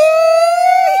 ooh,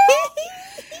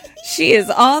 she is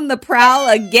on the prowl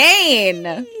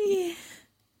again.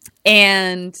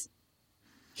 And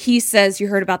he says, you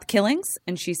heard about the killings?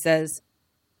 And she says,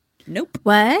 nope.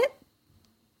 What?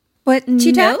 What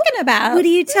you talking about? What are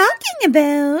you talking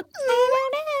about?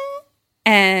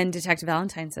 And Detective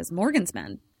Valentine says, Morgan's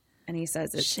men. And he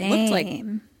says, it looked like...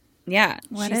 Yeah.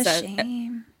 What a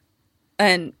shame.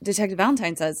 And Detective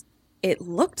Valentine says, it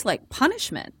looked like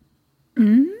punishment.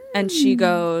 And she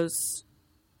goes,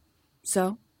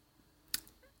 so?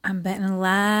 I'm betting a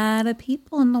lot of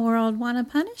people in the world want to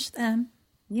punish them.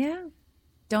 Yeah.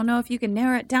 Don't know if you can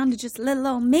narrow it down to just little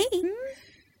old me.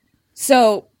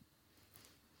 So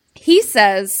he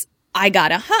says, I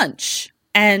got a hunch.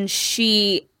 And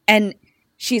she's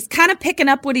kind of picking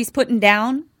up what he's putting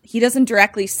down. He doesn't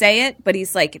directly say it, but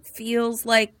he's like, it feels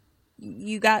like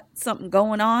you got something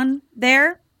going on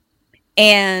there.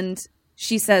 And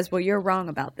she says, well, you're wrong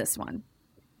about this one.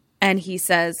 And he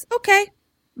says, okay,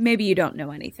 maybe you don't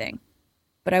know anything,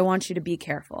 but I want you to be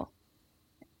careful.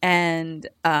 And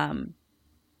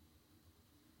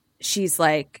she's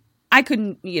like, I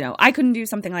couldn't do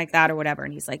something like that or whatever.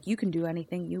 And he's like, you can do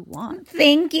anything you want.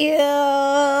 Thank you.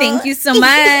 Thank you so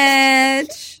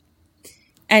much.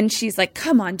 And she's like,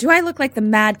 come on, do I look like the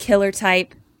mad killer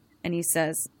type? And he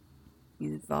says,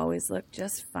 you've always looked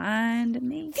just fine to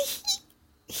me.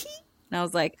 And I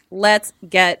was like, let's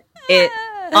get it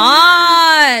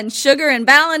on. Sugar and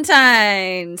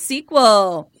Valentine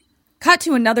sequel. Cut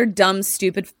to another dumb,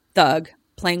 stupid thug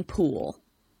playing pool.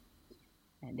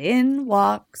 And in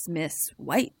walks Miss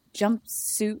White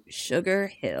Jumpsuit Sugar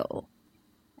Hill.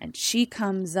 And she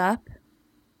comes up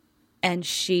and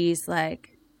she's like,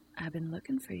 I've been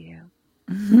looking for you.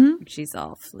 Mm-hmm. She's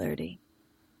all flirty.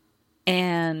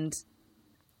 And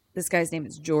this guy's name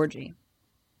is Georgie.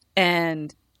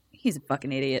 And he's a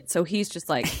fucking idiot. So he's just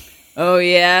like, oh,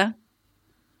 yeah?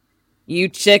 You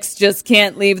chicks just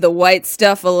can't leave the white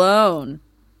stuff alone.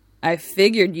 I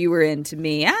figured you were into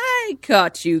me. I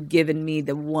caught you giving me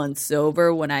the once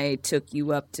over when I took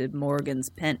you up to Morgan's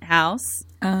penthouse.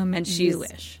 And she's, you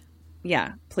wish.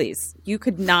 Yeah, please. You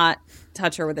could not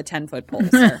touch her with a 10-foot pole,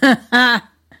 sir.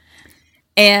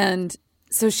 And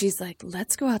so she's like,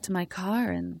 let's go out to my car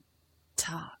and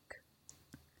talk.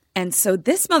 And so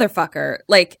this motherfucker,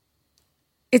 like,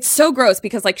 it's so gross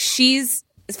because, like, she's,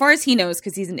 as far as he knows,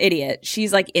 because he's an idiot,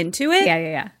 she's, like, into it.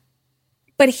 Yeah.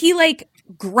 But he, like,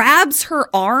 grabs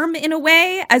her arm in a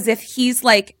way as if he's,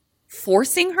 like,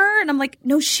 forcing her. And I'm like,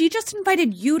 no, she just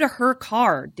invited you to her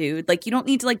car, dude. Like, you don't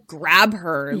need to, like, grab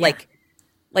her. Yeah.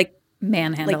 Like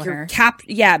manhandle like her.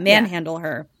 Manhandle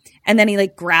her. And then he,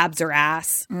 like, grabs her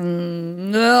ass.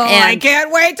 I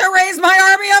can't wait to raise my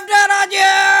army of dead on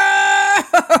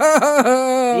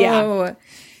you. Yeah.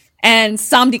 And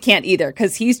Samdi can't either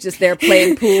because he's just there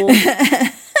playing pool,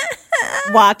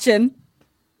 watching.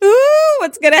 Ooh,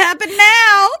 what's going to happen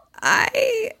now?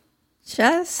 I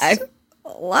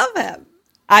love him.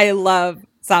 I love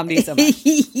Samdi so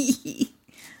much.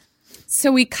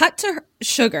 So we cut to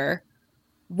Sugar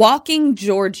walking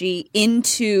Georgie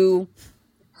into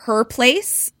her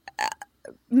place,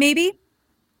 maybe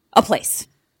a place.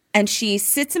 And she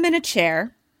sits him in a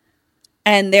chair.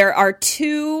 And there are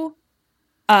two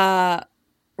rattan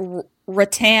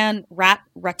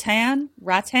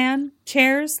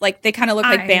chairs. Like they kind of look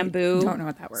like bamboo. Don't know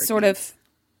what that word sort means. Of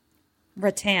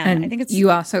rattan. And I think it's. You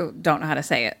also don't know how to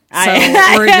say it. So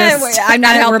we're just. I'm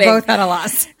not helping. We're both at a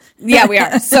loss. Yeah, we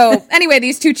are. So anyway,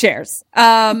 these two chairs.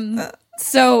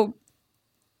 So,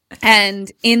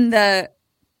 and in the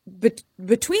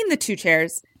between the two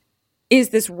chairs is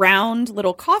this round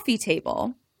little coffee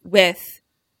table with.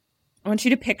 I want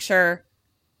you to picture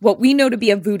what we know to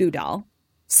be a voodoo doll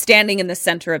standing in the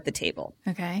center of the table.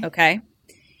 Okay.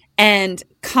 And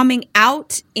coming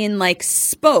out in like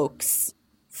spokes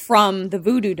from the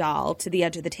voodoo doll to the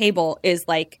edge of the table is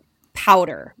like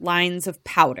powder, lines of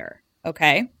powder.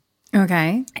 Okay.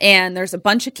 And there's a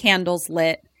bunch of candles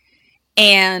lit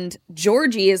and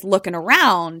Georgie is looking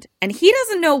around and he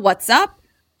doesn't know what's up,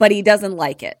 but he doesn't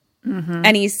like it. Mm-hmm.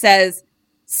 And he says,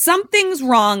 something's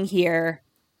wrong here.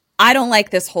 I don't like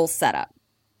this whole setup.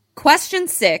 Question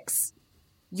 6,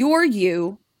 you're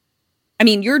Georgie.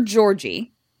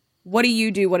 What do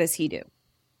you do? What does he do?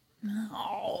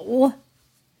 Oh,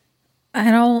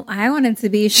 I wanted to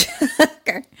be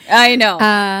Sugar. I know.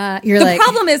 The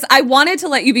problem is I wanted to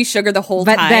let you be Sugar the whole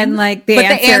time. But then like the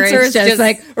answer is just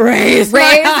like, raise my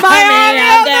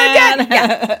army.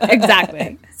 Yeah,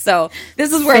 exactly. So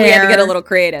this is where we had to get a little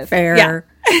creative. Fair. Yeah.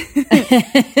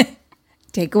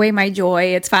 Take away my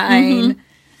joy. It's fine.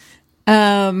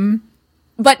 Mm-hmm.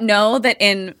 But know that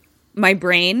in my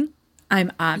brain,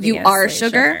 I'm obviously you are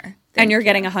Sugar and you're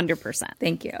getting 100%.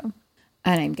 Thank you.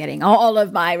 And I'm getting all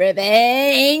of my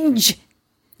revenge.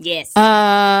 Yes.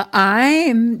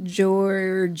 I'm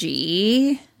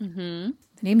Georgie. Mm-hmm.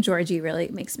 The name Georgie really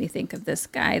makes me think of this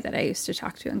guy that I used to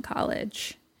talk to in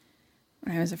college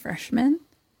when I was a freshman.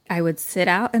 I would sit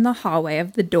out in the hallway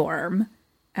of the dorm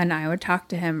and I would talk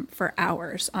to him for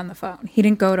hours on the phone. He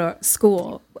didn't go to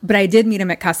school, but I did meet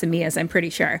him at Casamia's, I'm pretty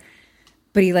sure.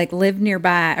 But he like lived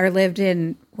nearby or lived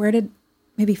in,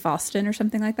 maybe Falston or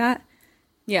something like that.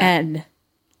 Yeah. And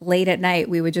late at night,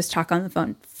 we would just talk on the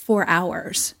phone for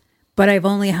hours. But I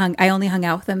only hung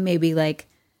out with him maybe like,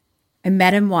 I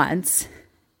met him once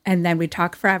and then we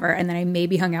talked forever. And then I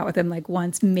maybe hung out with him like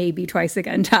once, maybe twice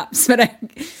again tops. But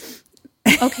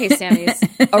Okay, Sammy's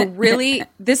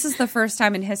this is the first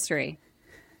time in history.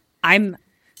 I'm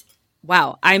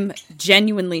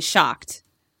genuinely shocked.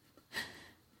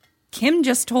 Kim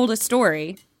just told a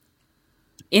story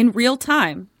in real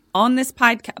time on this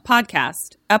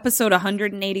podcast, episode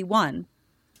 181,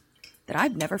 that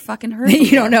I've never fucking heard.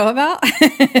 You don't know about?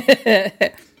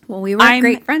 Well, we weren't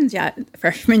great friends yet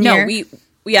freshman year.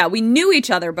 No, we knew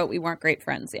each other, but we weren't great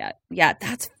friends yet. Yeah,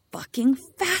 that's fucking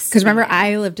fascinating. Because remember,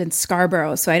 I lived in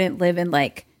Scarborough, so I didn't live in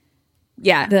like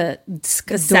the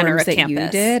center dorms of that campus. you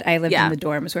did. I lived in the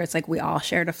dorms where it's like we all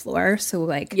shared a floor. So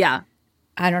like,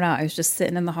 I don't know. I was just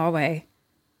sitting in the hallway.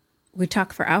 We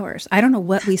talk for hours. I don't know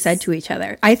what we said to each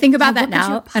other. I think about that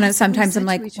now, and sometimes I'm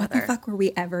like, what the fuck were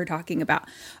we ever talking about?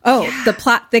 Oh, the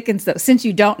plot thickens though. Since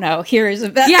you don't know, here's where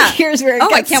it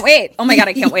goes. I can't wait. Oh my God,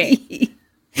 I can't wait.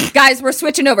 Guys, we're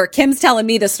switching over. Kim's telling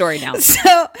me the story now.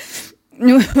 So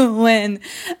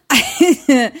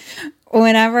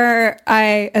whenever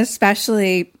I,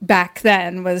 especially back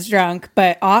then, was drunk,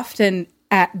 but often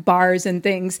at bars and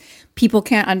things, people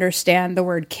can't understand the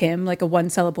word Kim, like a one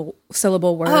syllable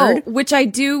word. Oh, which I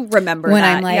do remember when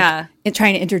I'm like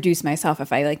trying to introduce myself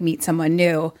if I like meet someone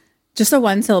new. just a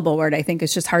one syllable word, I think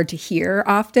is just hard to hear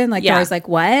often. Like they're Yeah. always like,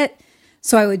 what?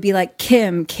 So I would be like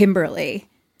Kimberly.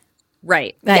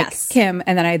 Right. Like yes. Kim.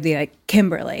 And then I'd be like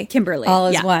Kimberly. All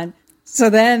as yeah. one. So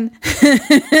then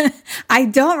I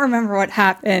don't remember what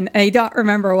happened. I don't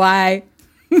remember why.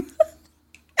 Oh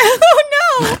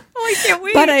no. Oh, I can't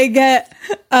wait. But I get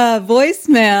a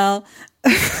voicemail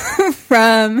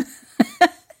from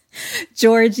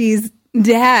Georgie's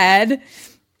dad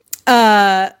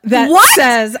that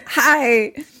says,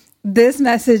 "Hi, this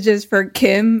message is for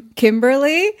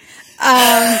Kimberly.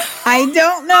 I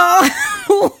don't know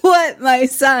what my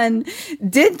son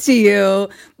did to you,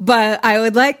 but I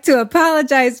would like to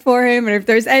apologize for him. And if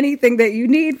there's anything that you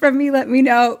need from me, let me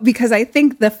know." Because I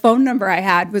think the phone number I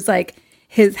had was like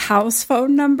his house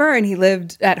phone number, and he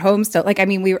lived at home still. Like, I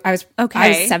mean, I was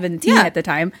 17 at the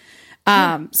time.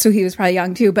 So he was probably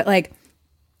young too, but like,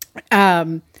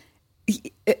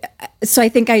 so I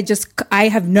think I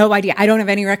have no idea. I don't have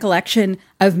any recollection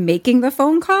of making the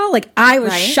phone call. Like, I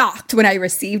was shocked when I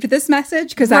received this message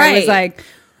because I was like,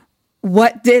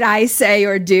 what did I say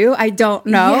or do? I don't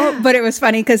know. But it was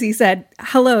funny because he said,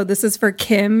 "Hello, this is for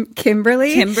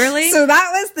Kimberly. So that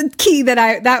was the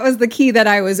key that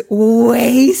I was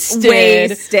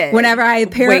wasted. Whenever I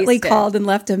apparently called and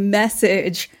left a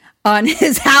message on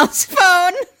his house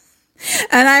phone.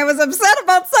 And I was upset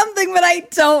about something, but I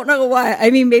don't know what.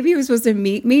 I mean, maybe he was supposed to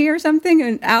meet me or something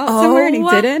and out somewhere, and he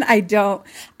didn't. I don't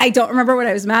remember what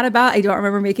I was mad about. I don't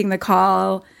remember making the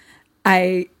call.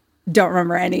 I don't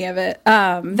remember any of it.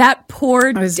 That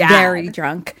poor dad. I was very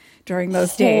drunk during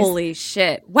those days. Holy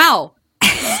shit. Wow.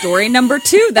 Story number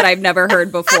 2 that I've never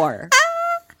heard before.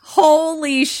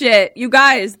 Holy shit. You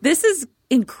guys, this is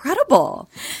incredible.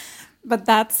 But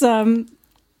that's good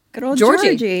old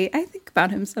Georgie. I think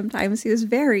about him sometimes. He was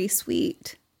very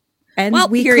sweet. And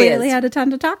we clearly had a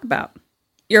ton to talk about.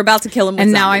 You're about to kill him with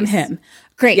And zombies. now I'm him.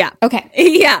 Great. Yeah. Okay.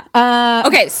 Yeah.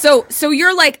 Okay. So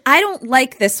you're like, I don't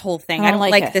like this whole thing. I don't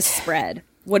like it. this spread.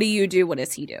 What do you do? What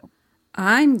does he do?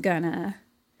 I'm gonna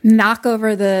knock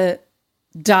over the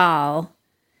doll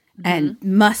and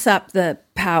muss up the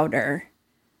powder.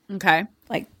 Okay.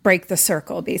 Like break the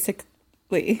circle,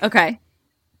 basically. Okay.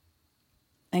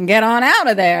 And get on out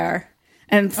of there.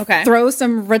 And throw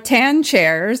some rattan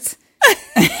chairs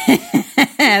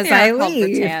as I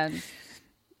leave. Rattan.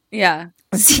 Yeah.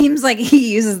 It seems like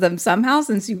he uses them somehow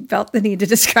since you felt the need to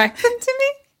describe them to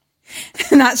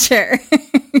me. Not sure.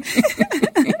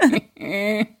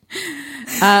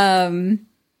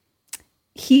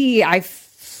 I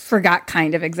forgot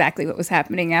kind of exactly what was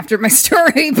happening after my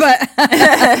story, but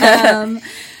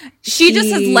she just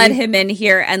has led him in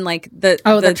here and like they're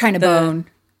trying to bone.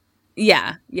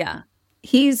 Yeah, yeah.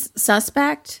 He's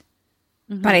suspect,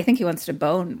 but I think he wants to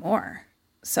bone more.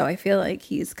 So I feel like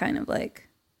he's kind of like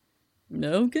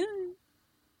okay.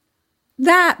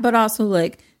 That, but also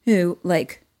like,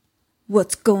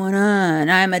 what's going on?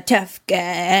 I'm a tough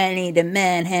guy. I need to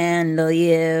manhandle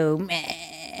you.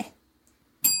 Meh.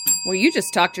 Well, you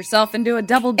just talked yourself into a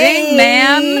double ding,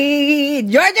 ma'am.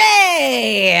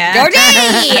 Georgie!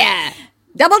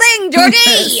 Double ding,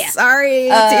 Georgie! Sorry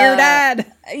to your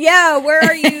dad. Yeah, where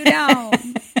are you now?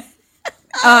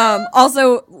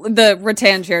 Also, the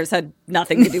rattan chairs had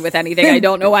nothing to do with anything. I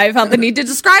don't know why I felt the need to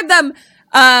describe them.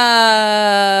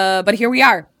 But here we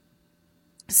are.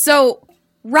 So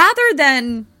rather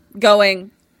than going,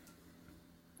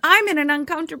 I'm in an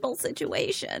uncomfortable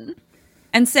situation,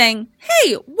 and saying,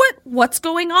 hey, what's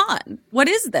going on? What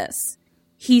is this?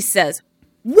 He says,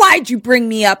 why'd you bring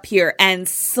me up here? And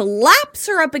slaps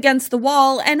her up against the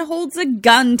wall and holds a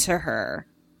gun to her.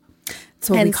 That's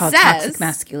what we call toxic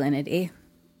masculinity.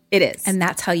 It is. And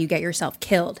that's how you get yourself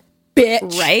killed.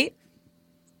 Bitch. Right?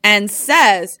 And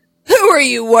says, who are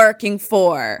you working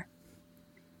for?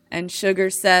 And Sugar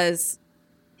says,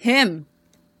 him.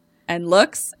 And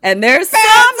looks, and there's Zombie!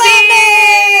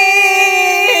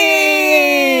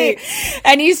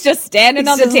 And he's just standing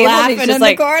on the table and he's just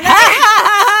like, corner.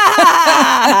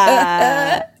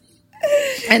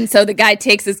 And so the guy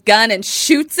takes his gun and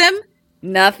shoots him.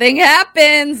 Nothing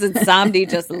happens. And Zombie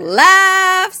just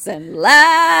laughs and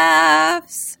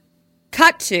laughs.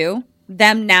 Cut to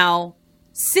them now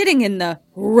sitting in the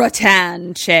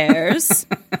rattan chairs.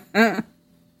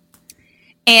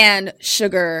 And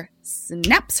Sugar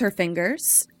snaps her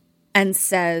fingers and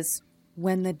says,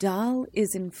 when the doll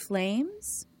is in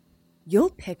flames, you'll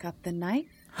pick up the knife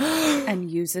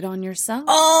and use it on yourself.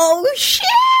 Oh, shit!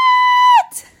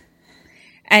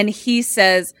 And he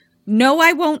says, no,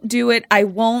 I won't do it. I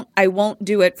won't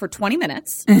do it for 20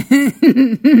 minutes.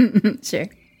 Sure.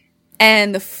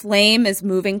 and the flame is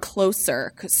moving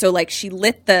closer. So like she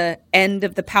lit the end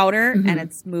of the powder and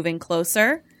it's moving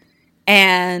closer.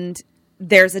 And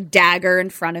there's a dagger in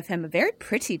front of him, a very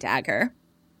pretty dagger.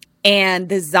 And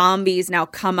the zombies now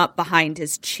come up behind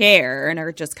his chair and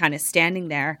are just kind of standing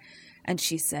there. And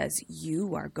she says,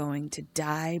 "You are going to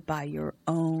die by your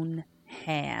own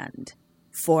hand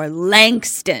for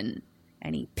Langston."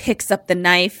 And he picks up the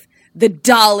knife. The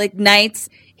doll ignites.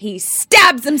 He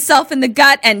stabs himself in the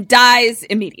gut and dies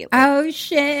immediately. Oh,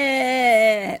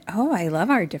 shit. Oh, I love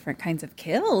our different kinds of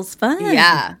kills. Fun.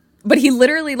 Yeah. But he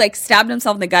literally like stabbed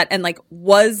himself in the gut and like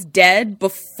was dead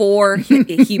before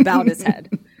he bowed his head.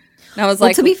 And I was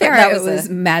like, to be fair, that it was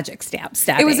magic stabbing.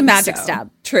 It was a magic stab.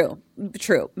 True.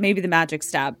 Maybe the magic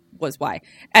stab was why.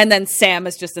 And then Sam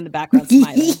is just in the background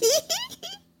smiling.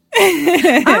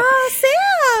 Oh,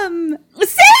 Sam!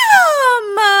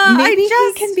 Maybe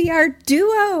he can be our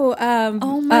duo.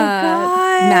 Oh my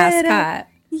god, mascot.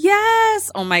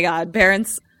 Yes. Oh my god,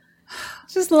 Baron's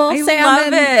just little I Sam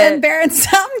love and Baron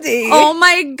Samdi. Oh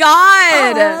my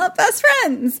god, best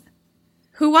friends.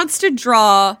 Who wants to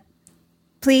draw?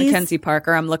 Please, Mackenzie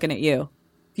Parker. I'm looking at you.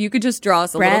 If you could just draw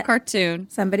us a little cartoon,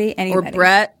 anybody, or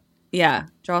Brett. Yeah,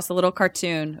 draw us a little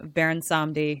cartoon of Baron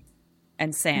Samdi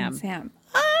and Sam.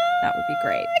 That would be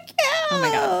great. Oh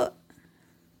my god.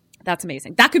 That's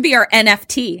amazing. That could be our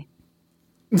NFT.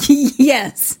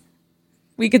 Yes.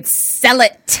 We could sell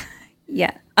it.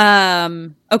 Yeah.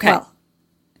 Okay. Well,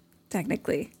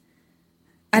 technically.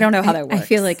 I don't know how that works. I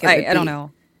feel like I don't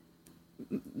know.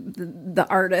 The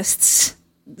artists'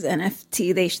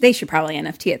 NFT, they should probably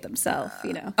NFT it themselves,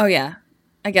 you know. Oh yeah.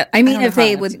 I mean, if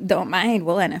they don't mind,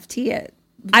 we'll NFT it.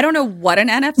 I don't know what an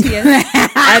NFT is.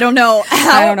 I don't know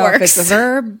how I don't know it works. if it's a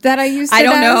verb that I used. I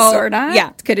don't know or not.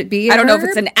 Yeah, could it be? I don't know if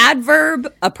it's an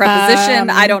adverb, a preposition.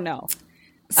 I don't know.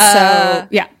 So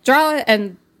yeah, draw it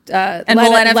and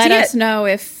we'll let NFT us it. know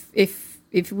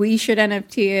if we should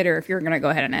NFT it or if you're going to go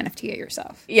ahead and NFT it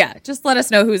yourself. Yeah, just let us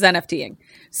know who's NFTing.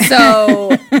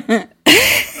 So, can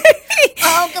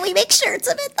we make shirts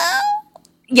of it though?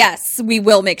 yes, we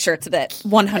will make shirts of it.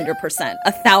 100%,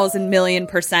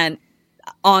 1,000,000,000%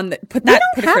 on the put that.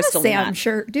 We Put don't a have crystal a in Sam that.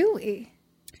 shirt, do we?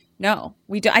 No,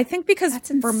 we do. I think because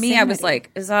for me, I was insanity.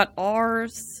 like, is that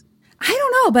ours? I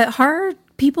don't know, but horror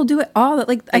people do it all.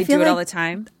 Like I They feel do it like all the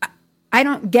time. I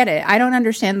don't get it. I don't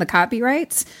understand the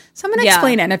copyrights. Someone Yeah.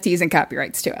 explain NFTs and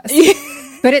copyrights to us.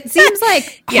 But it seems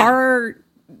like horror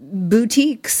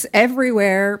boutiques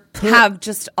everywhere Have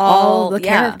just all the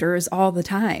yeah. characters all the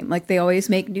time. Like they always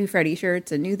make new Freddy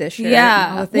shirts and new this shirt. Yeah.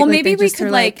 And all the thing. Well, Like, maybe they we just could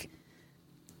are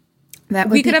that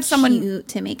would we could be have someone Cute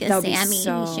to make a that would be Sammy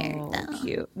so shirt though.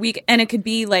 cute. And it could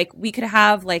be like we could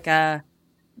have like a,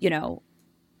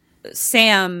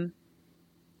 Sam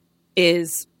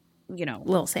is,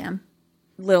 Lil Sam.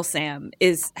 Lil Sam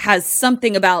has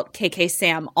something about KK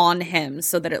Sam on him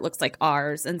so that it looks like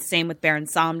ours, and same with Baron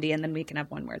Samdi, and then we can have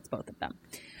one where it's both of them.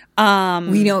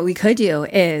 We know what we could do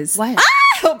is What?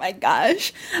 Oh my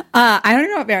gosh. I don't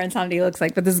know what Baron Samdi looks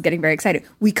like, but this is getting very exciting.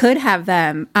 We could have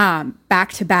them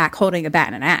back to back holding a bat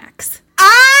and an axe.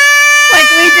 Like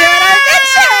we do in our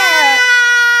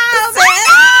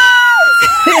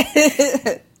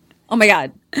picture. Oh my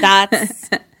god, that's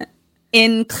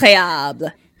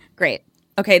incroyable. Great.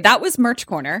 Okay, that was Merch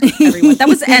Corner, everyone. That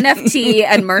was NFT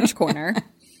and Merch Corner.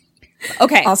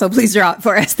 Okay. Also, please draw it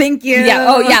for us. Thank you. Yeah.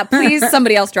 Oh, yeah. Please,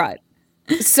 somebody else draw it.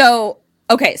 So,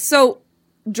 okay. So,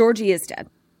 Georgie is dead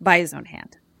by his own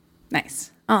hand.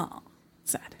 Nice. Oh,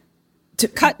 sad.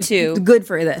 Cut to Good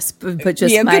for this, but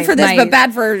just good for this, but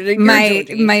bad for your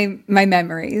Georgie. my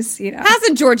memories.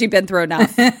 Hasn't Georgie been through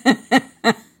enough? Now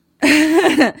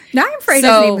I'm afraid his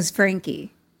name was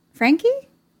Frankie. Frankie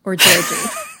or Georgie?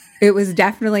 It was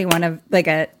definitely one of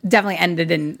definitely ended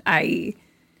in IE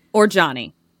Or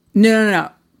Johnny?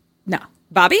 No.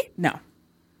 Bobby? No.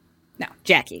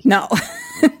 Jackie? No.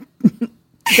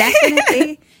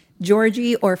 Definitely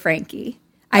Georgie or Frankie.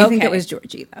 I think Okay. it was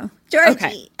Georgie though. Georgie.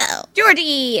 Okay.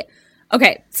 Georgie.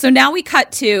 Okay, so now we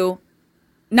cut to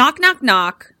knock, knock,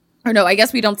 knock. Or no, I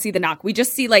guess we don't see the knock. We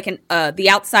just see like the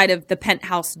outside of the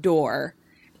penthouse door,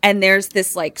 and there's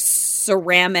this like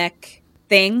ceramic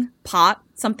pot,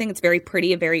 something. It's very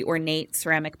pretty, a very ornate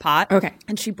ceramic pot. Okay.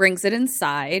 And she brings it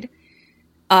inside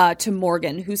to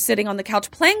Morgan, who's sitting on the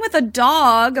couch playing with a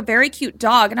dog, a very cute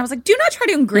dog. And I was like, do not try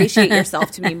to ingratiate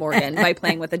yourself to me, Morgan, by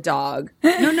playing with a dog.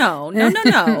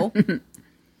 No.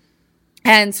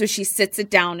 And so she sits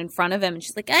it down in front of him, and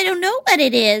she's like, I don't know what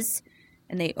it is.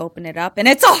 and they open it up, and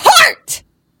it's a heart!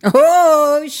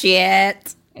 Oh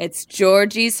shit. It's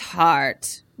Georgie's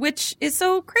heart, which is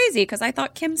so crazy because I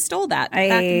thought Kim stole that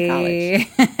back in college.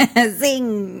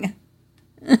 Zing.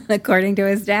 According to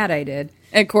his dad, I did.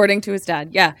 According to his dad,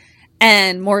 yeah.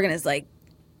 And Morgan is like,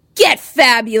 get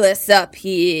Fabulous up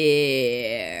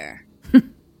here.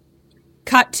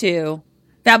 Cut to,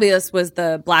 Fabulous was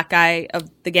the black guy of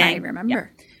the gang. I remember. Yeah.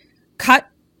 Cut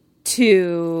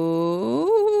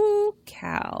to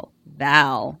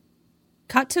Val.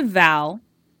 Cut to Val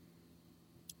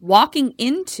walking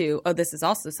into, this is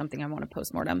also something I want to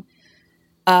postmortem,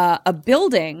 a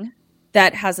building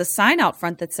that has a sign out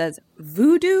front that says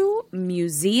Voodoo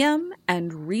Museum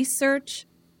and Research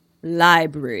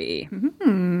Library.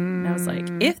 And I was like,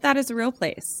 if that is a real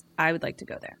place, I would like to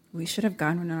go there. We should have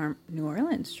gone on our New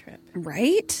Orleans trip.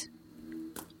 Right?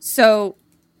 So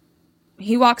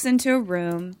he walks into a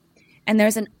room and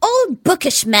there's an Old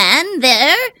bookish man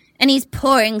there, and he's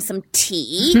pouring some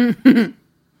tea.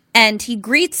 and he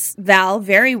greets Val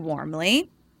very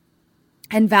warmly.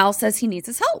 And Val says he needs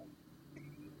his help.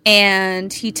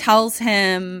 And he tells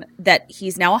him that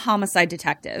he's now a homicide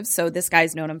detective. So this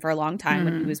guy's known him for a long time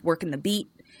when he was working the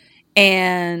beat.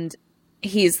 And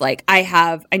he's like, I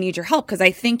need your help because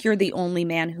I think you're the only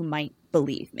man who might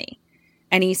believe me.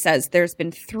 And he says, there's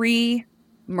been 3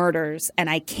 murders and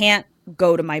I can't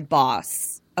go to my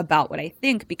boss about what I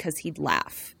think because he'd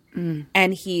laugh.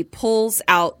 And he pulls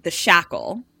out the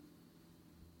shackle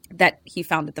that he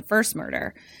found at the first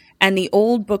murder. And the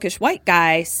old bookish white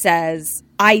guy says,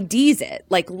 IDs it,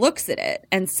 like looks at it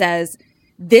and says,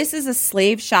 this is a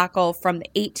slave shackle from the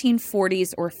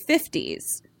 1840s or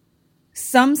 50s.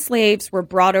 Some slaves were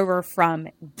brought over from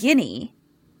Guinea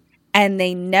and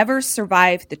they never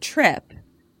survived the trip.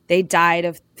 They died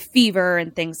of fever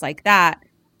and things like that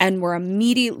and were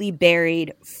immediately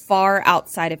buried far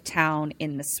outside of town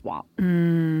in the swamp.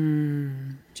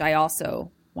 Which I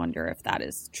also wonder if that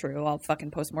is true. I'll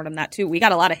fucking postmortem that too. We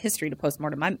got a lot of history to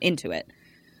postmortem. I'm into it.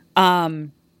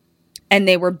 And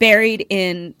they were buried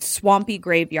in swampy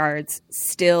graveyards,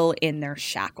 still in their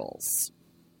shackles.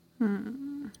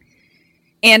 And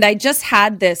I just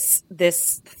had this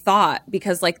thought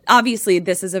because, like, obviously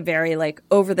this is a very like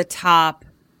over the top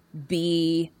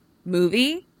B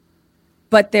movie,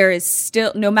 but there is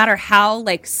still, no matter how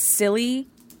like silly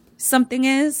something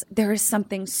is, there is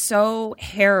something so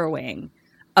harrowing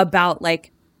about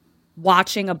like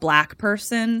watching a black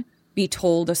person be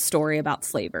told a story about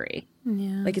slavery.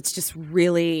 Yeah. Like it's just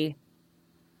really,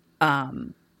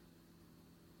 you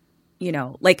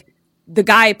know, like the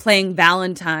guy playing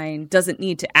Valentine doesn't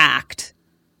need to act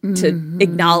to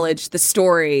acknowledge the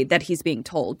story that he's being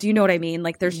told. Do you know what I mean?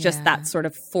 Like there's just that sort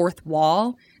of fourth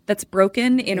wall that's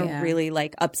broken in a really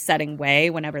like upsetting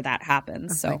way whenever that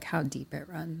happens. So like how deep it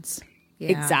runs. Yeah.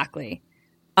 Exactly.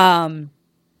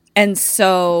 And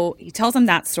so he tells him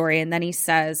that story and then he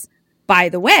says, by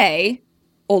the way,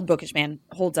 old bookish man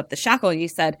holds up the shackle and he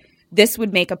said, this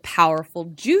would make a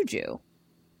powerful juju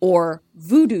or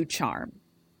voodoo charm.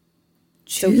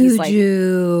 So he's like,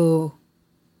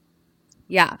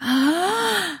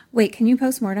 yeah. Wait, can you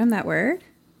postmortem that word?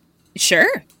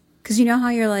 Sure. Because you know how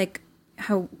you're like, I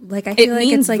feel like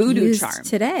it's like voodoo used charm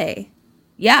today.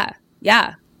 Yeah.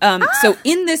 Yeah. So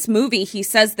in this movie, he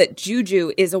says that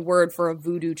juju is a word for a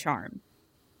voodoo charm.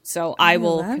 So I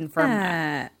will confirm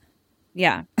that.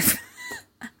 Yeah.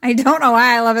 I don't know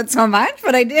why I love it so much,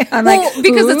 but I do. I'm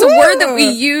because it's a word that we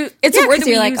use. It's a word that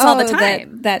we use all the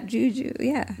time. That juju,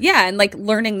 yeah. Yeah, and like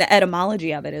learning the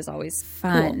etymology of it is always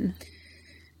fun. Cool.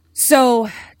 So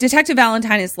Detective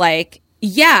Valentine is like,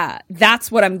 yeah,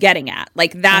 that's what I'm getting at.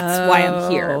 Like, that's why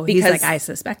I'm here. Because he's like, I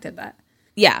suspected that.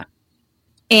 Yeah.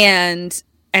 And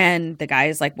the guy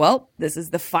is like, well, this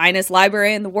is the finest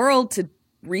library in the world to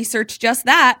research just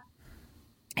that.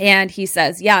 And he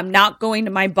says, yeah, I'm not going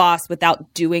to my boss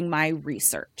without doing my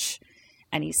research.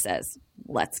 And he says,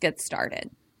 let's get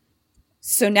started.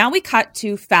 So now we cut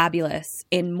to Fabulous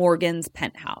in Morgan's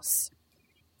penthouse.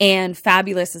 And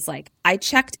Fabulous is like, I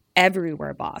checked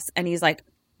everywhere, boss. And he's like,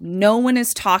 no one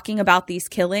is talking about these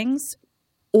killings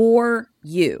or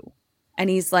you. And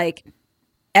he's like,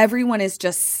 everyone is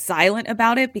just silent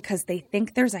about it because they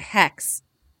think there's a hex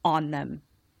on them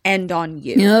and on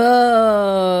you.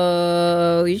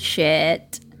 Oh,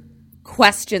 shit.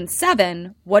 Question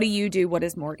 7, what do you do? What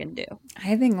does Morgan do?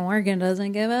 I think Morgan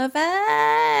doesn't give a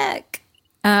fuck.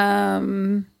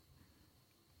 I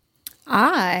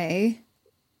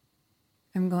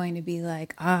am going to be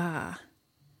like,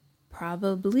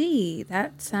 probably.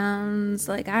 That sounds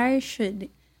like I should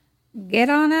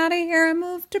get on out of here and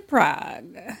move to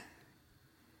Prague.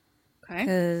 Okay.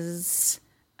 Because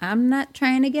I'm not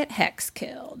trying to get Hex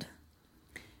killed.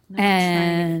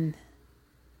 And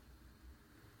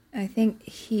I think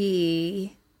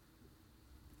he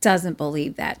doesn't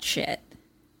believe that shit.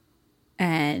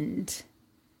 And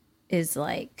is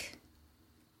like,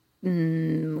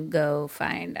 go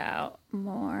find out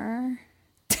more.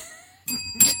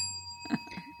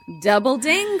 Double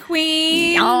ding,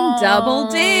 queen. Yes. Double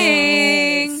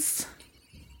ding.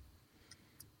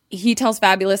 He tells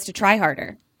Fabulous to try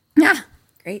harder. Yeah.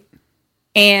 Great.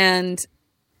 And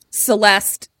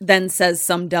Celeste then says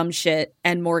some dumb shit,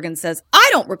 and Morgan says, I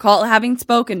don't recall having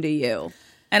spoken to you.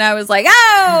 And I was like,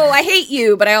 oh, I hate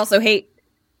you, but I also hate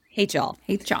y'all.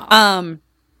 Hate y'all.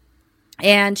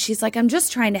 And she's like, I'm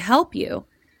just trying to help you.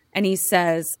 And he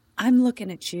says, I'm looking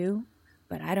at you,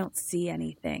 but I don't see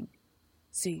anything.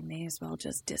 So you may as well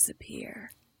just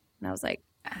disappear. And I was like,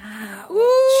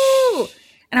 ooh.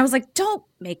 And I was like, don't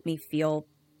make me feel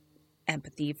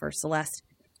empathy for Celeste.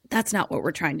 That's not what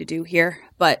we're trying to do here,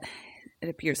 but it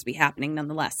appears to be happening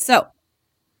nonetheless. So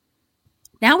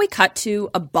now we cut to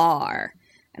a bar.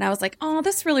 And I was like, oh,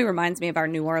 this really reminds me of our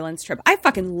New Orleans trip. I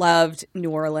fucking loved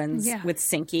New Orleans with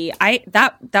Sinky.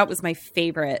 That was my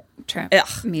favorite trip.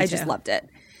 Ugh, Me I too. just loved it.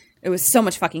 It was so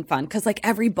much fucking fun because like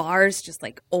every bar is just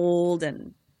like old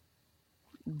and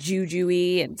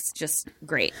juju-y and it's just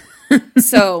great.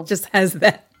 So just has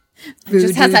that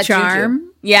voodoo charm.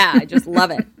 Juju. Yeah, I just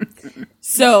love it.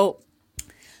 So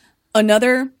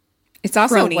another It's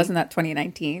also, crony. wasn't that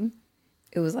 2019?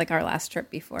 It was like our last trip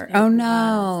before. Oh,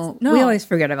 no. We always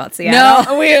forget about Seattle.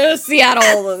 No, we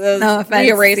Seattle. No offense, we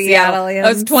erased Seattle. It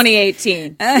was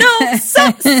 2018. No,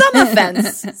 some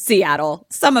offense, Seattle.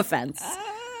 Some offense.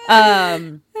 Yeah,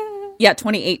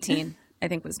 2018, I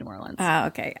think, was New Orleans. Oh,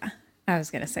 okay, yeah. I was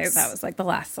going to say that was like the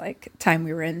last like time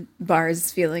we were in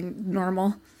bars feeling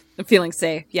normal. Feeling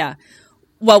safe, yeah.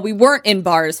 Well, we weren't in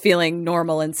bars feeling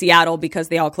normal in Seattle because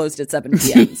they all closed at 7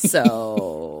 p.m.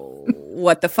 So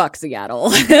what the fuck,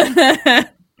 Seattle?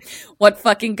 What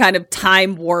fucking kind of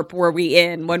time warp were we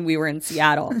in when we were in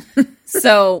Seattle?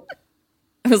 So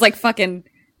it was like fucking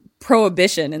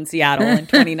prohibition in Seattle in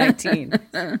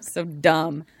 2019. So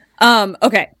dumb.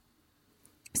 Okay.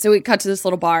 So we cut to this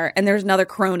little bar and there's another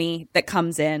crony that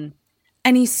comes in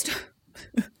and he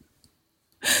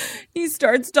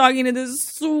starts talking to this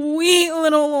sweet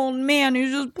little old man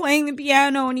who's just playing the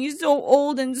piano and he's so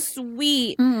old and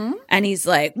sweet. Mm-hmm. And he's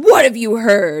like, what have you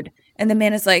heard? And the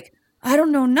man is like, I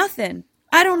don't know nothing.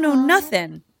 I don't know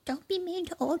nothing. Don't be mean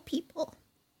to old people.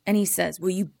 And he says, well,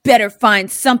 you better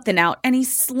find something out. And he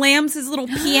slams his little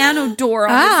piano door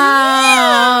on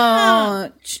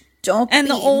his Don't be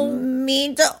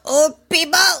mean to old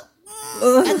people.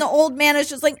 And the old man is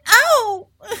just like, ow.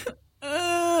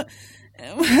 I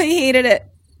hated it.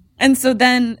 And so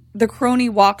then the crony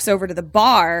walks over to the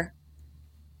bar.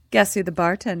 Guess who the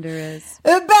bartender is?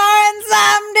 Baron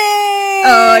Samdi!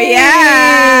 Oh,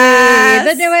 yeah.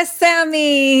 The newest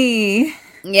Sammy.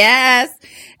 Yes.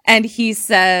 And he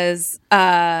says,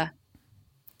 the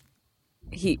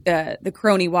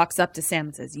crony walks up to Sam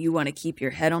and says, you want to keep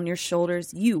your head on your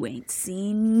shoulders? You ain't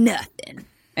seen nothing.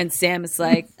 And Sam is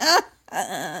like,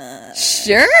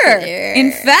 sure.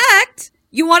 In fact,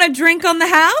 you want a drink on the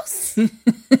house?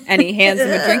 And he hands him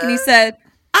a drink and he said,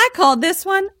 I called this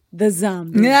one the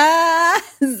zombie.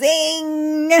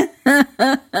 Zing.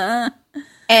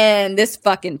 And this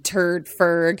fucking turd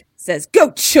Ferg says,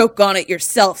 go choke on it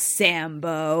yourself,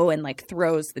 Sambo, and like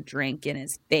throws the drink in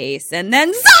his face. And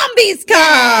then zombies come.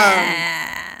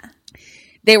 Yeah.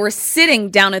 They were sitting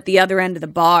down at the other end of the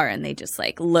bar and they just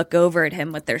like look over at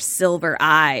him with their silver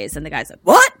eyes. And the guy's like,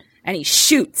 what? And he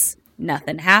shoots.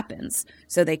 Nothing happens.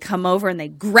 So they come over and they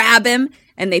grab him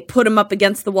and they put him up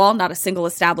against the wall. Not a single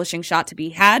establishing shot to be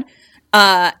had.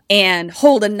 And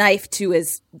hold a knife to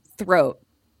his throat.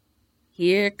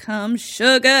 Here comes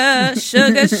sugar,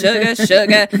 sugar, sugar,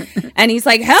 sugar. And he's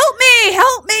like, help me,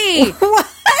 help me.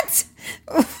 What?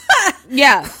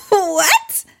 Yeah.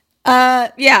 What?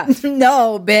 Yeah.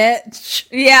 No, bitch.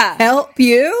 Yeah. Help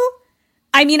you?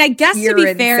 I mean, I guess You're to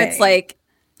be fair, insane. it's like,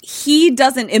 he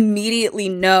doesn't immediately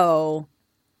know.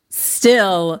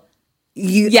 Still,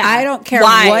 I don't care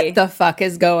why. what the fuck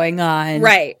is going on.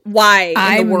 Right. Why?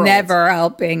 I'm in the world. never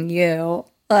helping you.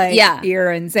 Like, Yeah.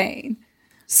 you're insane.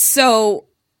 So,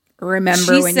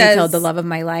 remember she when says- you killed the love of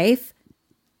my life?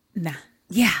 Nah.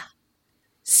 yeah.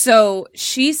 So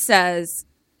she says,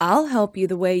 I'll help you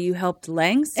the way you helped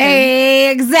Langston.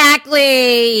 Exactly.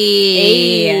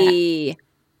 Hey.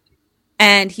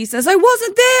 And he says, I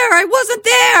wasn't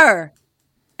there.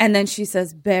 And then she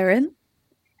says, Baron.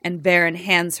 And Baron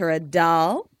hands her a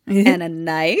doll and a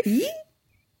knife.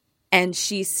 And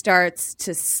she starts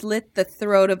to slit the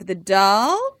throat of the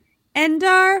doll. And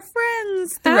our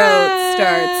friend's throat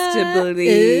starts to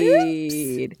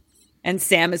bleed. And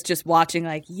Sam is just watching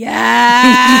like, yes.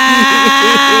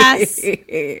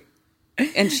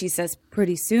 And she says,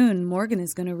 pretty soon Morgan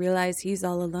is going to realize he's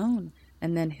all alone.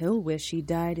 And then he'll wish he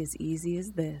died as easy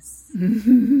as this.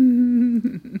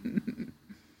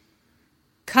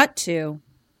 Cut to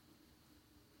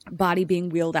body being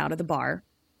wheeled out of the bar.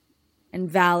 And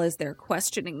Val is there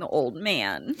questioning the old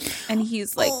man. And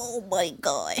he's like, oh my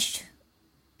gosh.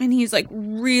 And he's like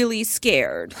really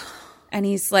scared. And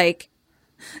he's like,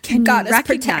 can God you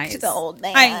recognize protect the old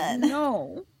man? I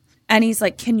know. And he's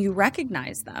like, can you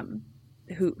recognize them?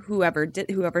 Whoever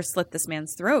slit this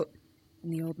man's throat.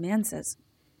 And the old man says,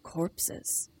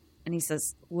 corpses. And he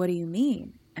says, what do you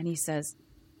mean? And he says,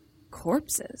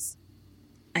 corpses.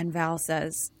 And Val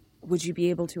says, would you be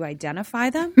able to identify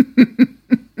them?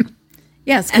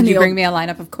 Yes. Could you bring me a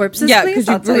lineup of corpses, please? Could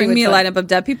you bring me a lineup of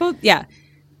dead people? Yeah.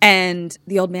 And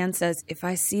the old man says, if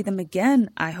I see them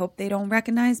again, I hope they don't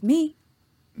recognize me.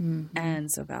 Mm-hmm.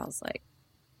 And so Val's like,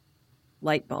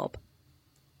 light bulb.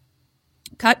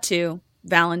 Cut to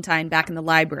Valentine back in the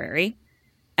library.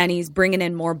 And he's bringing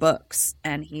in more books.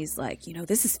 And he's like,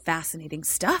 this is fascinating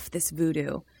stuff, this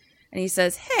voodoo. And he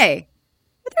says, hey,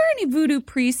 are there any voodoo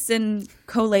priests in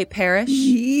Coley Parish?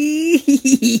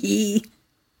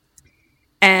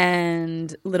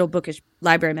 And little bookish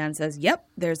library man says, yep,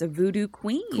 there's a voodoo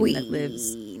queen. That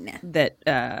lives,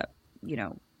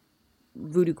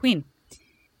 voodoo queen.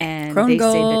 And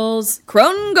Krongles.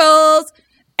 Krongles.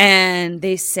 And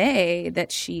they say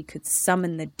that she could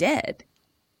summon the dead.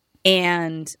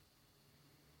 And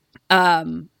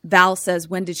Val says,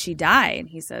 when did she die? And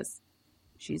he says,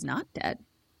 she's not dead.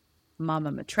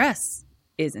 Mama Matresse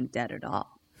isn't dead at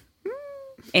all.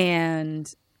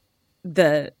 And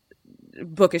the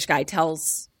bookish guy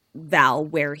tells Val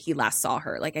where he last saw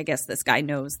her. Like, I guess this guy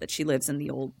knows that she lives in the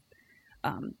old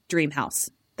dream house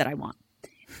that I want.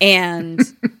 And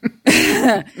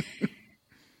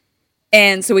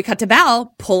and so we cut to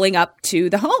Val pulling up to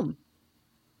the home.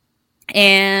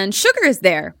 And Sugar is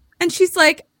there. And she's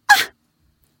like,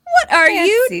 what are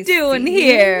you doing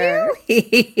here?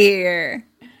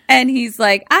 And he's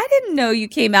like, I didn't know you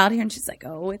came out here. And she's like,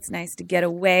 oh, it's nice to get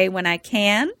away when I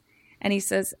can. And he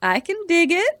says, I can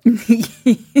dig it.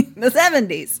 The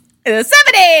 70s. The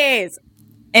 70s.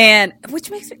 And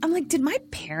which makes me, I'm like, did my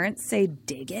parents say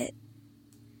dig it?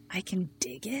 I can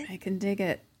dig it? I can dig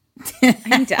it.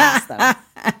 I need to ask them.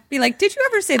 Be like, did you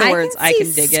ever say the words, I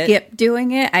can dig it? Skip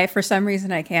doing it. For some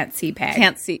reason, I can't see Peg.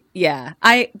 Can't see. Yeah.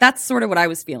 That's sort of what I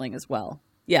was feeling as well.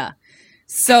 Yeah.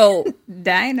 So.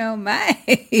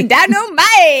 Dynamite.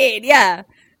 Yeah.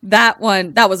 That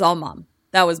was all mom.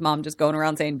 That was mom just going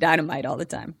around saying dynamite all the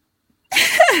time.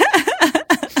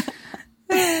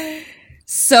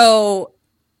 So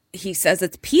he says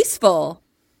it's peaceful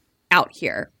out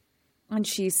here. And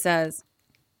she says,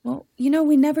 well,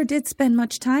 we never did spend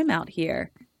much time out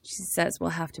here. She says, we'll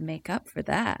have to make up for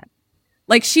that.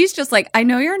 Like, she's just like, I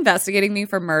know you're investigating me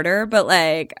for murder, but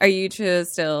like, are you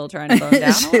just still trying to bone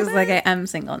down? She's like, I am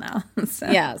single now. So.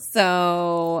 Yeah.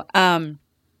 So,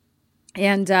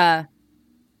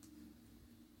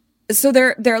 so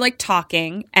they're like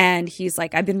talking, and he's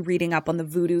like, I've been reading up on the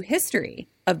voodoo history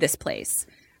of this place.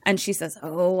 And she says,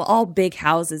 oh, all big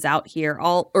houses out here,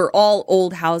 all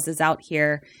old houses out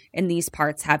here in these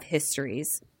parts have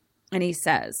histories. And he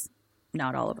says,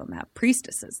 not all of them have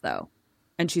priestesses, though.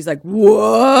 And she's like,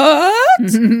 what?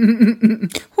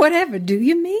 Whatever do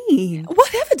you mean?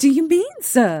 Whatever do you mean,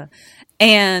 sir?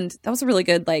 And that was a really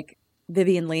good, like,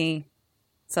 Vivian Lee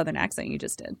Southern accent you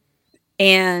just did.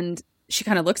 And she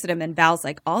kind of looks at him, and Val's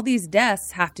like, all these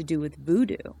deaths have to do with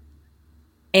voodoo.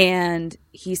 And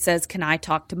he says, can I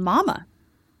talk to Mama?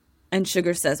 And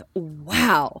Sugar says,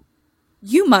 wow,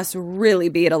 you must really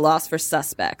be at a loss for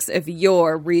suspects if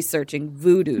you're researching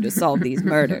voodoo to solve these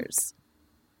murders.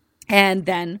 And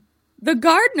then the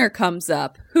gardener comes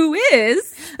up, who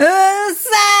is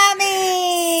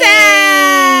Sammy!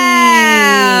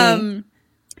 Sam!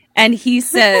 And he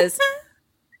says,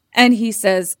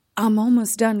 I'm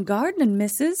almost done gardening,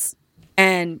 missus.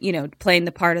 And, playing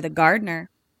the part of the gardener.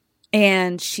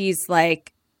 And she's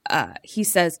like, he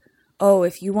says, oh,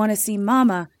 if you want to see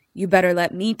Mama, you better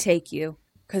let me take you,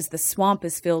 because the swamp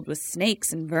is filled with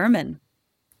snakes and vermin.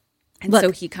 And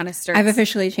so he kind of starts. I've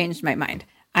officially changed my mind.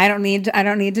 I don't need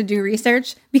to do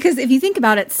research, because if you think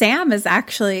about it, Sam is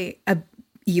actually a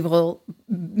evil,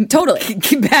 totally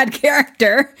bad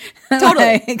character.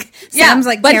 Totally. Like, Sam's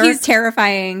like, but he's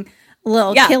terrifying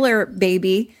little killer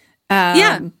baby.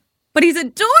 But he's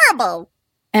adorable.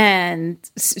 And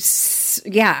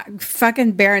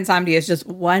fucking Baron Samedi has just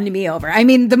won me over. I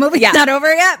mean, the movie's not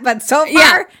over yet, but so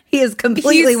far he has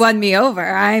completely won me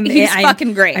over. He's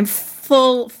fucking great. I'm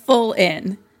full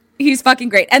in. He's fucking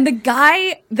great. And the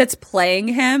guy that's playing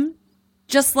him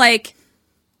just like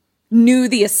knew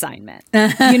the assignment.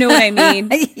 You know what I mean?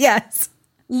 Yes.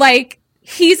 Like,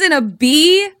 he's in a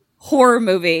B horror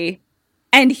movie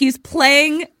and he's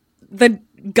playing the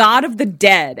god of the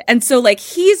dead. And so, like,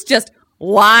 he's just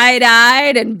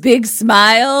wide-eyed and big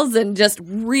smiles and just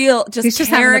real, just He's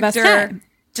character. having the best time.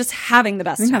 Just having the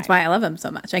best I think time. that's why I love him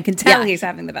so much. I can tell Yeah. he's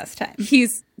having the best time.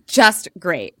 He's just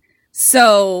great.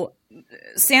 So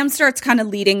Sam starts kind of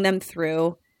leading them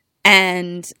through,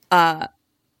 and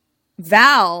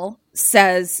Val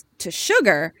says to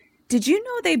Sugar, did you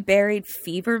know they buried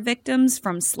fever victims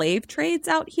from slave trades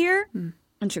out here?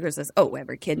 And Sugar says, oh,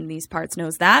 every kid in these parts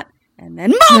knows that. And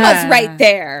then Mama's right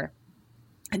there.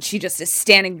 And she just is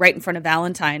standing right in front of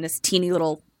Valentine, this teeny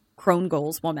little crone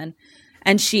goals woman.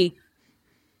 And she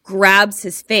grabs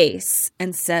his face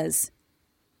and says,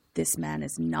 this man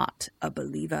is not a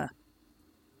believer.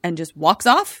 And just walks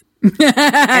off.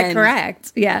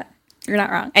 Correct. Yeah. You're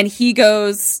not wrong. And he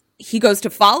goes to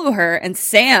follow her, and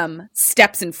Sam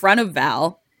steps in front of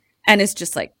Val and is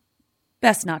just like,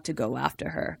 best not to go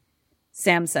after her.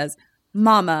 Sam says,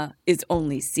 Mama is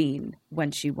only seen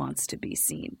when she wants to be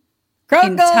seen.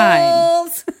 In time.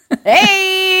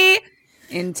 Hey!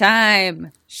 In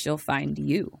time, she'll find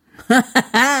you.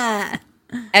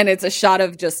 And it's a shot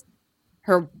of just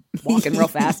her walking real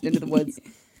fast into the woods.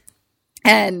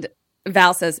 And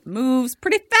Val says, moves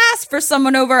pretty fast for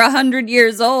someone over 100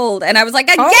 years old. And I was like,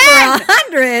 again! Over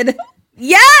 100?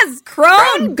 Yes!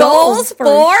 Crone goals for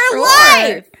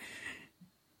life!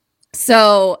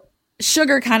 So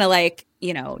Sugar kind of like,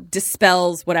 you know,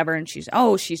 dispels whatever. And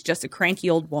she's just a cranky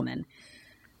old woman.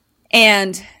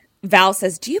 And Val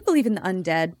says, do you believe in the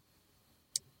undead?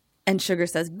 And Sugar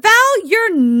says, Val,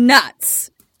 you're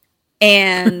nuts.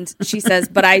 And she says,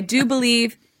 but I do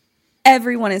believe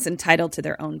everyone is entitled to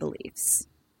their own beliefs.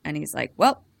 And he's like,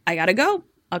 well, I gotta go.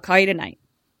 I'll call you tonight.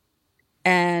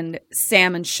 And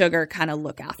Sam and Sugar kind of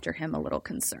look after him a little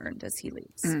concerned as he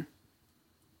leaves.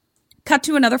 Cut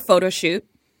to another photo shoot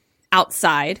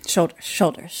outside. Shoulders.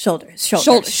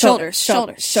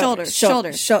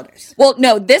 Well,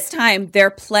 no, this time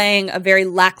they're playing a very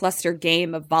lackluster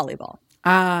game of volleyball.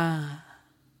 Ah.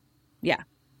 Yeah.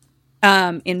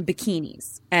 In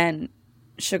bikinis. And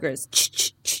Sugar is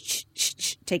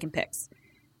taking pics.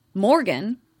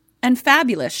 Morgan and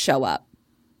Fabulous show up.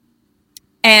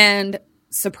 And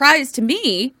surprise to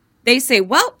me, they say,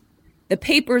 well, the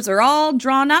papers are all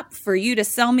drawn up for you to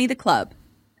sell me the club.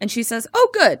 And she says, oh,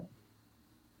 good.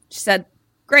 She said,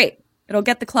 great. It'll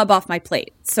get the club off my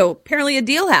plate. So apparently a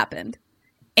deal happened.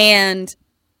 And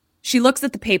she looks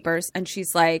at the papers and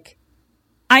she's like,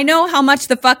 I know how much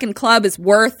the fucking club is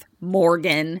worth,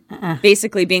 Morgan.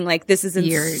 Basically being like, this is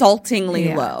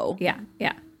insultingly low. Yeah.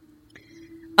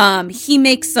 He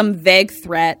makes some vague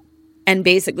threat and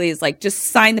basically is like, just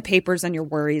sign the papers and your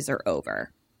worries are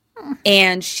over.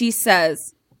 And she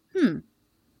says,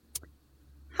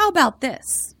 how about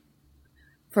this?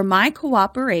 For my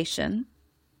cooperation,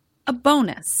 a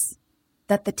bonus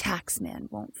that the tax man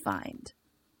won't find.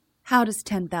 How does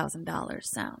 $10,000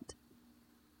 sound?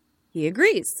 He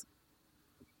agrees.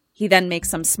 He then makes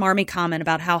some smarmy comment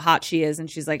about how hot she is,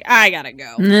 and she's like, I gotta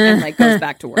go, and like goes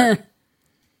back to work.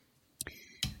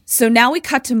 So now we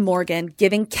cut to Morgan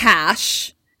giving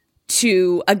cash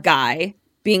to a guy,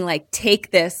 being like,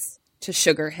 take this to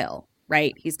Sugar Hill,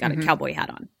 right? He's got a cowboy hat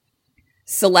on.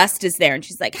 Celeste is there, and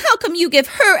she's like, how come you give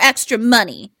her extra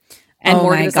money? And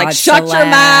Morgan is like, shut your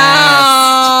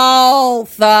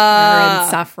mouth! You're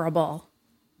insufferable.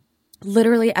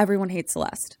 Literally everyone hates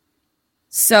Celeste.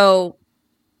 So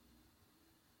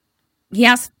he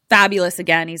asks Fabulous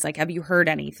again. He's like, have you heard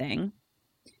anything?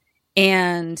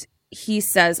 And he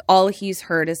says all he's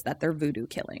heard is that they're voodoo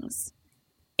killings.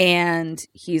 And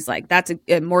he's like,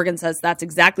 Morgan says, that's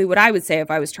exactly what I would say if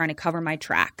I was trying to cover my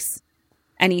tracks.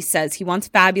 And he says he wants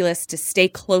Fabulous to stay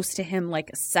close to him like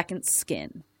a second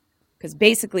skin. Because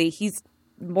basically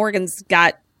Morgan's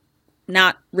got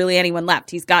not really anyone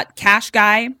left. He's got Cash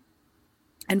Guy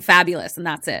and Fabulous, and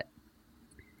that's it.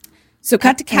 So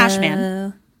cut to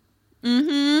Cashman.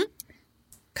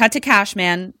 Cut to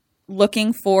Cashman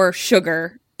looking for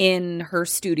Sugar in her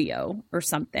studio or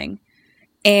something.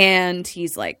 And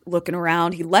he's like looking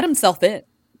around. He let himself in.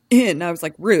 I was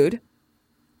like, rude.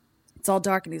 It's all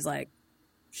dark, and he's like,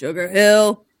 Sugar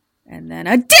Hill. And then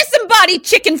a disembodied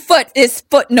chicken foot is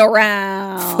footing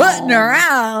around.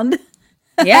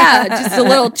 Yeah, just a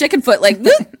little chicken foot, like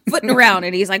footing around.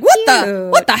 And he's like, what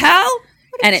the hell?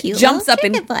 And it jumps up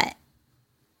and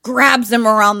grabs him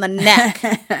around the neck.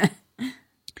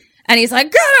 And he's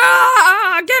like, get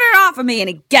it off of me. And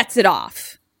he gets it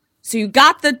off. So you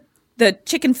got the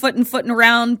chicken foot and footing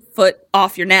around foot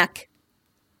off your neck.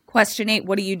 Question 8,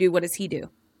 what do you do? What does he do?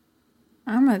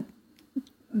 I'm going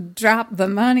to drop the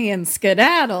money and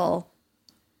skedaddle.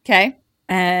 Okay.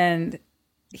 And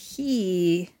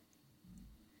he...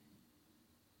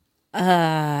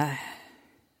 That's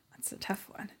a tough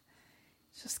one.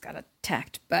 Just got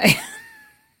attacked by...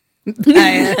 a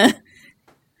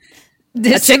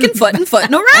chicken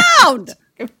footing around.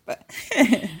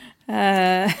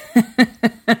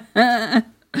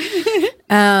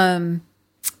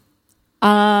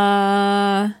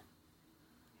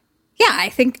 Yeah, I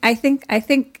think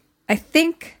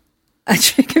a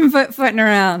chicken footing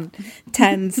around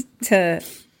tends to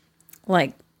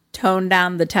like tone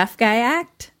down the tough guy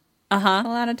act. A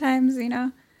lot of times, you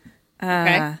know.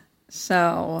 Okay.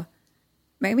 So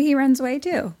maybe he runs away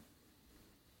too.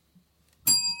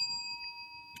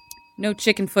 No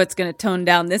chicken foot's gonna tone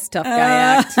down this tough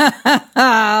guy act.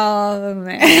 Oh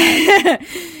man!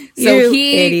 So you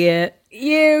he idiot.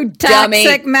 You dummy.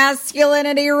 Toxic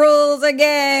masculinity rules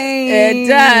again. It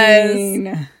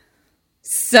does.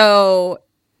 So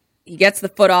he gets the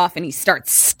foot off and he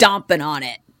starts stomping on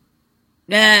it.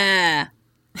 Nah.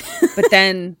 But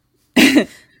then...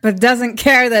 but doesn't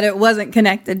care that it wasn't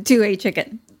connected to a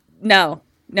chicken. No,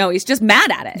 he's just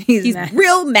mad at it. He's mad.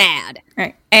 real mad.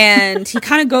 Right. And he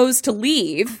kind of goes to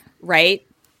leave, right?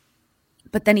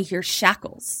 But then he hears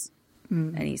shackles.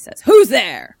 And he says, "Who's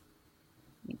there?"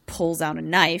 He pulls out a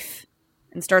knife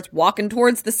and starts walking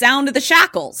towards the sound of the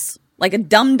shackles like a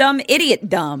dumb idiot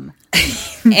dumb.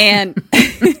 And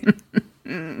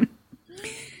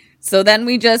so then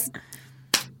we just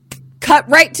cut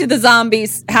right to the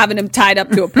zombies having him tied up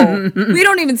to a pole. We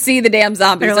don't even see the damn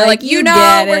zombies. They're like, we're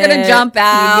going to jump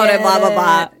out and blah, blah,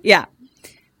 blah. Yeah.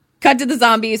 Cut to the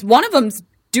zombies. One of them's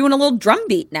doing a little drum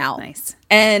beat now. Nice.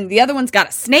 And the other one's got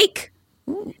a snake.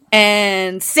 Ooh.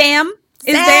 And Sam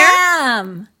is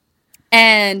there.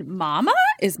 And Mama?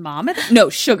 Is Mama there? No,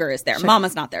 Sugar is there. Sugar.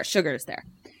 Mama's not there. Sugar is there.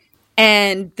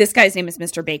 And this guy's name is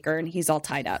Mr. Baker, and he's all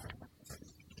tied up.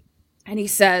 And he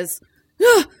says,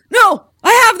 "No,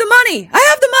 I have the money. I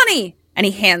have the money." And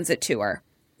he hands it to her.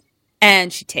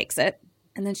 And she takes it.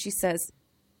 And then she says,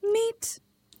 "Meet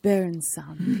Baron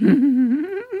Zombie."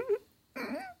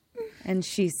 And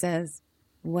she says,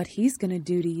 "What he's going to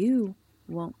do to you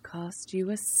won't cost you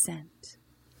a cent."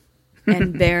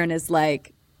 And Baron is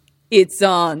like, "It's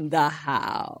on the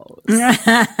house."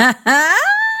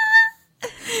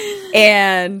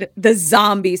 And the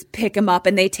zombies pick him up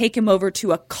and they take him over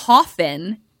to a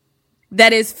coffin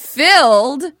that is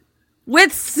filled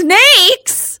with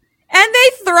snakes and they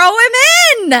throw him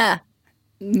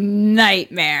in.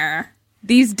 Nightmare.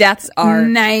 These deaths are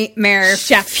nightmare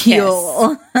chef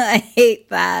fuel. I hate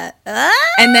that.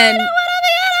 And then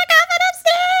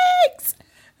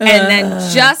and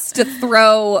then just to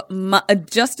throw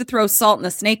salt in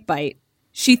the snake bite,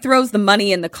 she throws the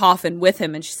money in the coffin with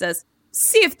him and she says,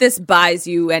 "See if this buys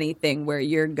you anything where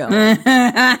you're going."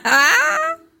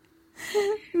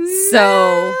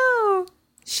 So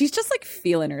she's just like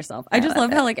feeling herself. I just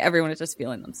love how like everyone is just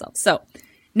feeling themselves. So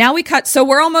now we cut. So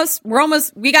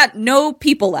we got no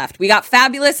people left. We got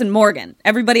Fabulous and Morgan.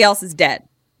 Everybody else is dead.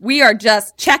 We are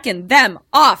just checking them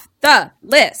off the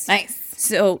list. Nice.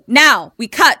 So now we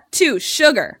cut to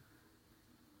Sugar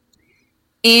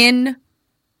in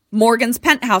Morgan's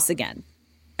penthouse again.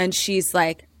 And she's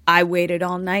like, "I waited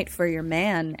all night for your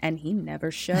man and he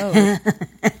never showed."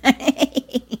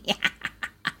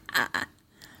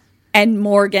 And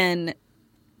Morgan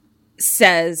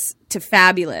says to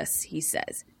Fabulous, he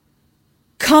says,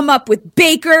 "Come up with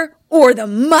Baker or the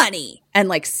money," and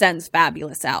like sends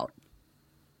Fabulous out.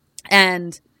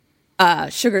 And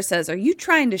Sugar says, "Are you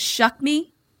trying to shuck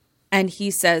me?" And he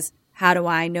says, "How do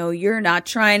I know you're not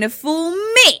trying to fool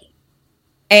me?"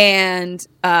 And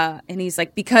he's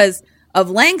like, "Because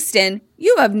of Langston,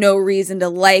 you have no reason to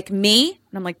like me."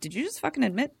 And I'm like, did you just fucking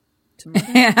admit to murder?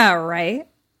 Yeah, right.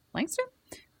 Langston?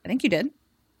 I think you did.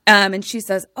 And she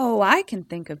says, "Oh, I can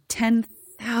think of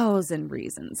 10,000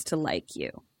 reasons to like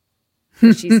you."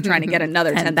 She's trying to get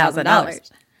another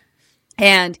 $10,000.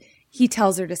 And he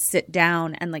tells her to sit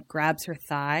down and like grabs her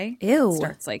thigh. Ew.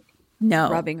 Starts like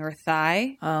rubbing her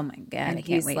thigh. Oh my God. And I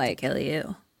can't wait to kill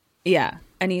you. Yeah.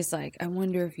 And he's like, "I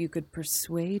wonder if you could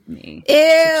persuade me."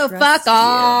 Ew, fuck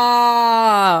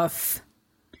off.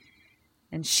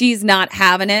 And she's not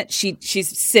having it.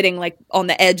 She's sitting like on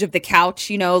the edge of the couch,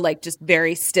 you know, like just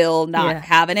very still, not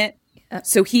having it.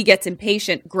 So he gets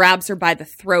impatient, grabs her by the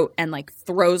throat and like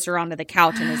throws her onto the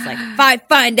couch and is like, "If I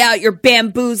find out you're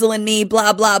bamboozling me,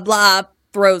 blah, blah, blah,"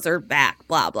 throws her back,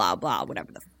 blah, blah, blah,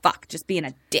 whatever the fuck, just being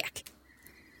a dick.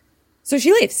 So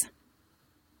she leaves.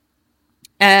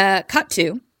 Cut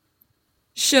to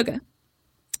Sugar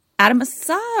at a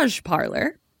massage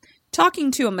parlor talking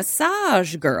to a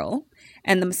massage girl.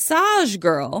 And the massage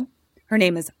girl, her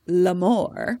name is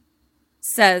L'Amour,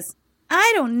 says,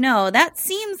 I don't know. That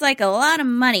seems like a lot of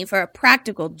money for a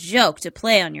practical joke to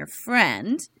play on your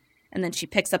friend. And then she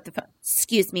picks up the phone.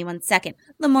 Excuse me 1 second.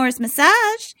 L'Amour's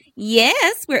massage?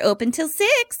 Yes, we're open till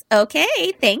 6.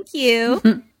 Okay, thank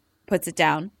you. Puts it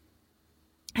down.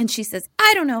 And she says,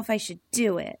 I don't know if I should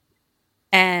do it.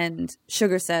 And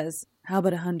Sugar says, how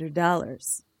about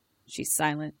 $100? She's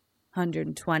silent.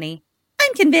 120.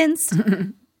 I'm convinced.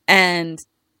 And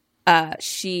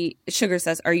Sugar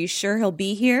says, are you sure he'll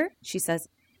be here? She says,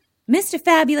 Mr.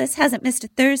 Fabulous hasn't missed a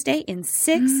Thursday in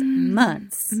 6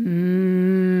 months.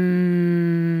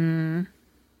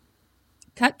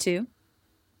 Cut to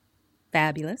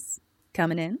Fabulous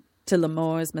coming in to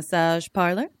L'Amour's massage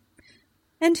parlor.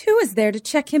 And who is there to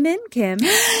check him in, Kim?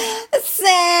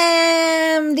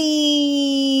 Sam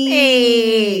D.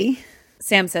 Hey.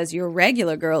 Sam says, your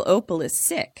regular girl Opal is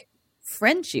sick.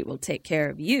 Frenchie will take care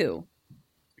of you.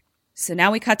 So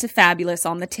now we cut to Fabulous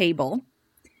on the table.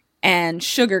 And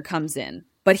Sugar comes in.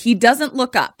 But he doesn't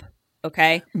look up.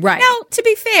 Okay? Right. Now, to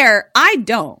be fair, I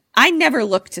don't. I never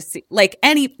look to see, like,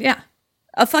 any... Yeah.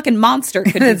 A fucking monster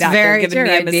could be back there giving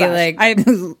me a massage. I'd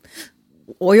be like,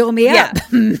 oil me up.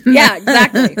 Yeah,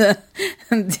 exactly.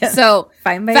 So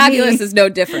Fabulous is no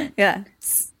different. Yeah.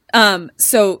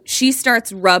 So she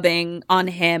starts rubbing on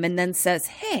him and then says,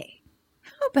 hey,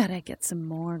 how about I get some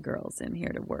more girls in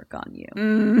here to work on you?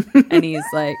 And he's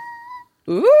like,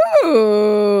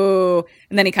 ooh.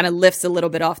 And then he kind of lifts a little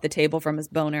bit off the table from his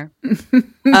boner.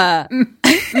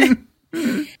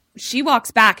 She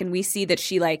walks back and we see that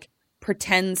she like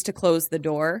pretends to close the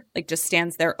door, like just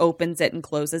stands there, opens it and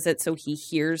closes it so he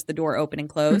hears the door open and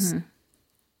close.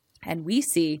 And we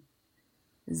see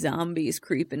zombies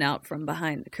creeping out from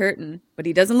behind the curtain, but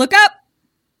he doesn't look up.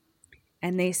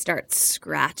 And they start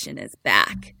scratching his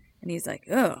back. And he's like,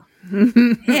 oh,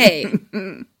 hey,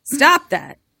 stop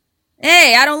that.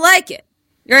 Hey, I don't like it.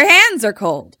 Your hands are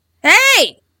cold.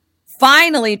 Hey!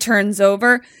 Finally turns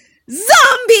over.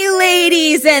 Zombie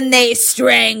ladies, and they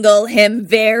strangle him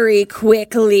very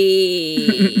quickly.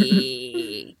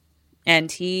 And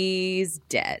he's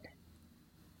dead.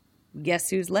 Guess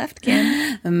who's left,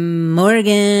 Kim?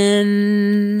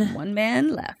 Morgan. One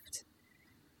man left.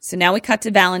 So now we cut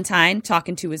to Valentine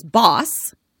talking to his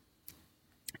boss.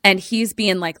 And he's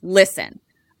being like, listen,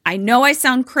 I know I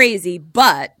sound crazy,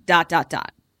 but ...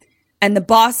 And the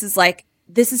boss is like,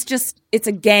 this is just, it's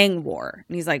a gang war.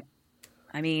 And he's like,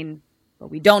 I mean, but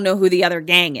we don't know who the other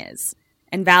gang is.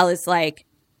 And Val is like,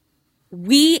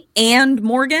 we and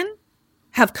Morgan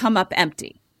have come up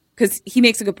empty. Because he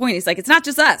makes a good point. He's like, it's not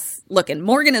just us looking.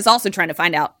 Morgan is also trying to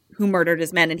find out who murdered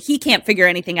his men, and he can't figure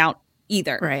anything out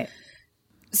either. Right.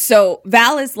 So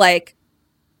Val is like,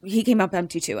 he came up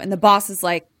empty too. And the boss is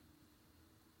like,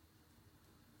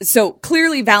 so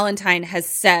clearly Valentine has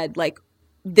said, like,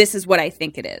 this is what I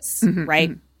think it is,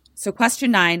 right? So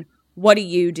question 9, what do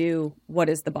you do? What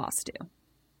does the boss do?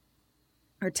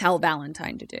 Or tell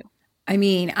Valentine to do? I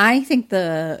mean, I think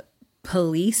the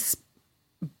police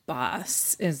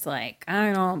boss is like,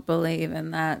 I don't believe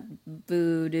in that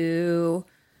voodoo.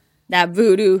 That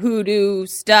voodoo, hoodoo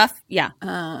stuff. Yeah.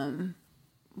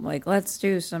 Like, let's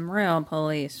do some real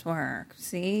police work.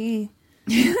 See?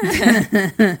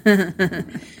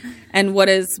 And what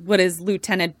is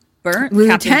Lieutenant Burns?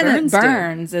 Lieutenant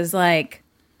Burns is like,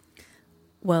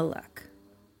 well, look,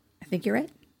 I think you're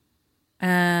right.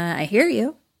 I hear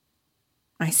you.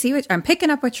 I see what I'm picking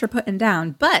up what you're putting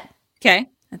down, but okay.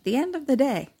 At the end of the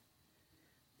day,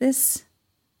 this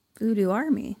voodoo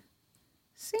army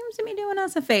seems to be doing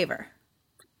us a favor.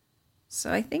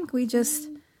 So I think we just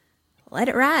let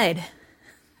it ride,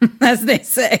 as they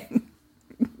say.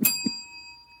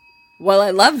 Well, I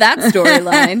love that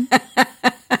storyline.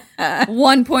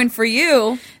 1 point for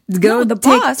you. Go the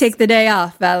boss. Take the day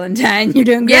off, Valentine. You're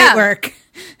doing great work.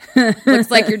 Looks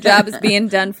like your job is being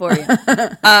done for you.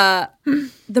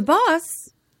 The boss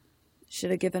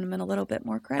should have given him a little bit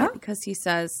more credit because he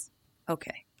says,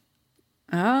 okay,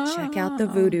 check out the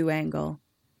voodoo angle,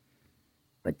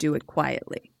 but do it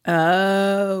quietly.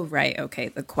 Oh, right. Okay.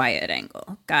 The quiet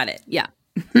angle. Got it. Yeah.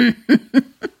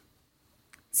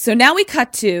 So now we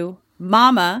cut to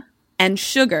Mama and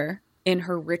Sugar in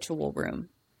her ritual room.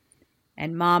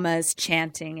 And Mama is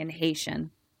chanting in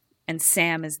Haitian. And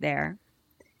Sam is there.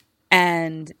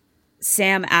 And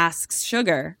Sam asks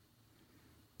Sugar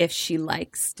if she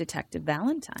likes Detective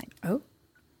Valentine. Oh.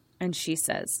 And she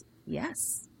says,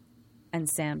 yes. And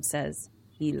Sam says,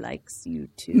 he likes you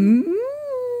too. Mm-hmm.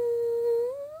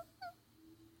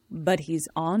 But he's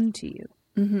on to you.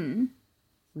 Mm-hmm.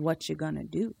 what you gonna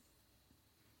do?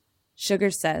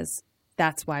 Sugar says,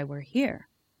 that's why we're here.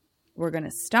 We're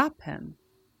gonna stop him,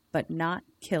 but not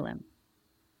kill him.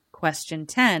 Question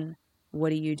 10, what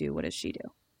do you do? What does she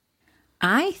do?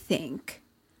 I think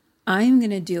I'm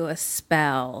going to do a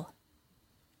spell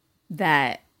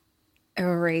that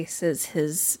erases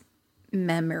his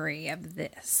memory of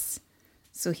this.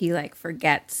 So he like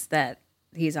forgets that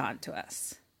he's on to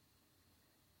us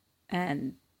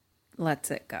and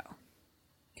lets it go.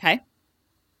 Okay.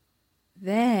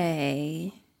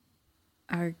 They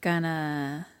are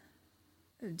gonna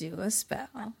do a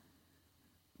spell,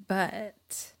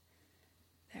 but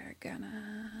they're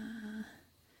gonna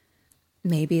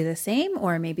maybe the same,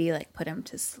 or maybe like put him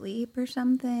to sleep or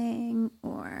something,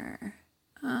 or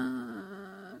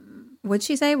what'd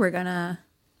she say? We're gonna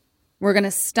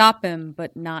stop him,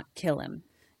 but not kill him.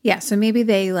 Yeah, so maybe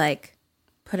they like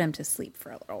put him to sleep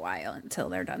for a little while until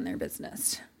they're done their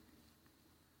business.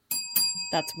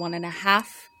 That's 1.5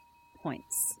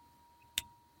 points.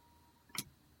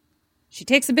 She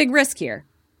takes a big risk here.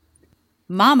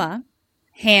 Mama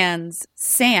hands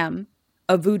Sam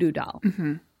a voodoo doll.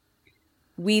 Mm-hmm.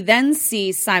 We then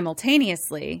see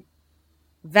simultaneously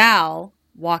Val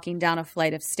walking down a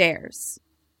flight of stairs.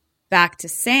 Back to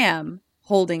Sam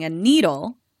holding a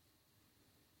needle.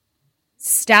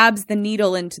 Stabs the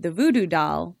needle into the voodoo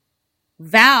doll.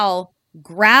 Val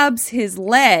grabs his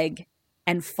leg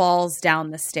and falls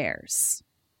down the stairs.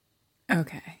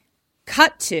 Okay.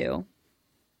 Cut to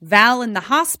Val in the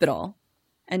hospital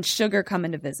and Sugar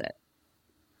coming to visit.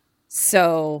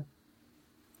 So,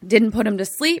 didn't put him to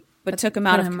sleep, but took him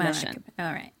out of commission.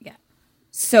 All right, yeah.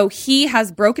 So, he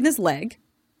has broken his leg.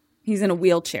 He's in a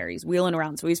wheelchair. He's wheeling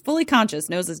around. So, he's fully conscious,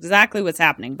 knows exactly what's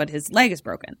happening, but his leg is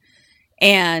broken.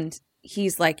 And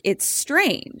he's like, it's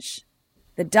strange.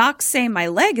 The docs say my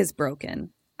leg is broken.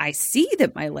 I see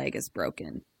that my leg is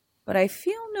broken, but I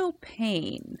feel no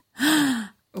pain.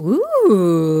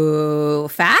 Ooh,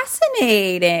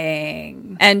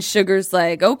 fascinating. And Sugar's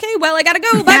like, okay, well, I gotta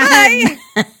go. Bye-bye.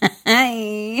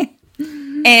 Hi.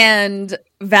 And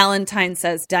Valentine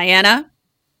says, Diana,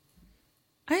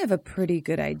 I have a pretty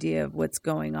good idea of what's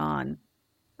going on.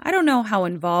 I don't know how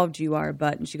involved you are,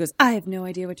 but... And she goes, I have no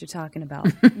idea what you're talking about.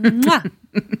 Mwah.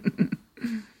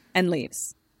 And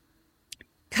leaves.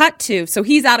 Cut to, so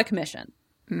he's out of commission.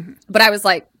 Mm-hmm. But I was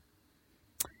like,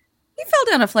 he fell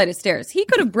down a flight of stairs. He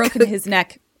could have broken his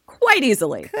neck quite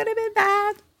easily. Could have been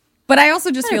bad. But I also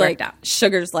just feel like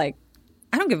Sugar's like,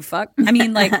 I don't give a fuck. I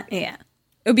mean, like, yeah,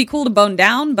 it would be cool to bone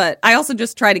down, but I also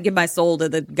just try to give my soul to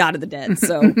the God of the dead.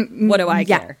 So what do I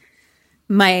care?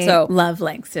 My love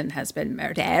Langston has been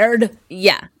murdered.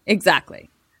 Yeah, exactly.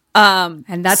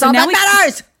 And that's all that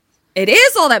matters. It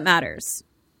is all that matters.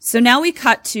 So now we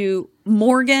cut to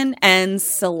Morgan and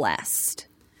Celeste.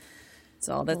 That's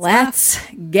all that's Let's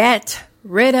get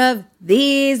rid of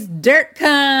these dirt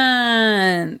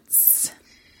cunts.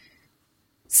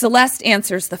 Celeste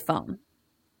answers the phone.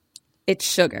 It's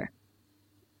Sugar.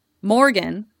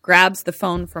 Morgan grabs the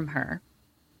phone from her,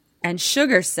 and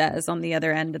Sugar says on the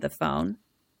other end of the phone,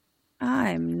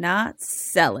 I'm not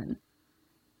selling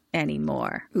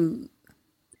anymore. Ooh.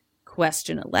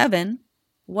 Question 11.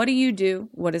 What do you do?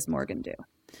 What does Morgan do?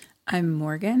 I'm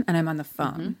Morgan, and I'm on the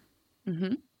phone.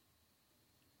 Mm-hmm.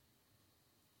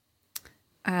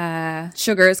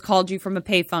 Sugar has called you from a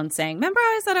payphone saying, remember how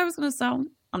I said I was going to sell?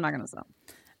 I'm not going to sell.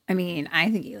 I mean, I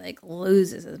think he, like,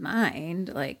 loses his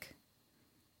mind. Like,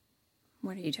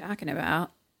 what are you talking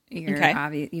about? You're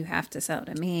obvious. You have to sell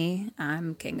to me.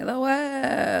 I'm king of the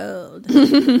world.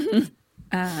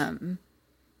 And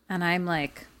I'm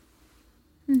like,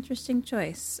 interesting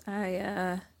choice.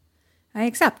 I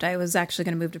accept. I was actually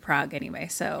going to move to Prague anyway,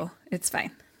 so it's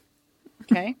fine.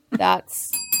 Okay,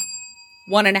 that's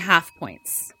 1.5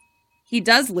 points. He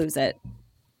does lose it,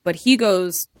 but he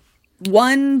goes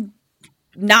one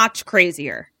notch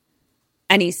crazier.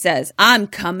 And he says, I'm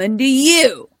coming to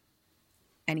you.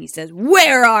 And he says,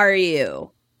 where are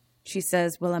you? She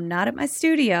says, well, I'm not at my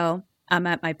studio. I'm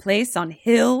at my place on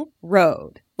Hill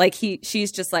Road. Like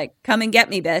she's just like, come and get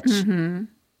me, bitch. Mm-hmm.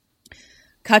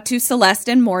 Cut to Celeste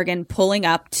and Morgan pulling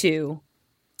up to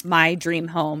my dream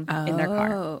home in their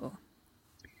car.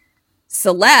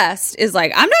 Celeste is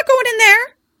like, I'm not going in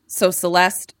there. So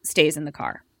Celeste stays in the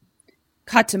car.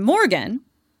 Cut to Morgan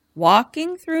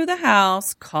walking through the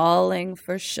house calling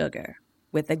for Sugar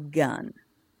with a gun.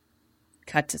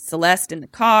 Cut to Celeste in the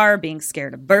car being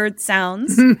scared of bird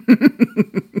sounds.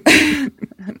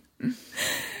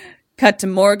 Cut to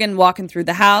Morgan walking through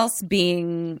the house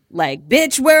being like,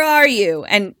 bitch, where are you?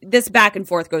 And this back and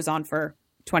forth goes on for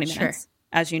 20 minutes,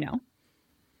 as you know.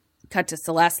 Cut to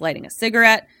Celeste lighting a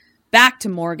cigarette. back to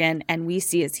Morgan, and we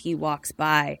see as he walks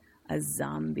by a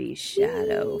zombie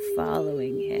shadow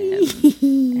following him.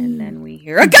 And then we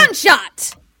hear a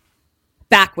gunshot.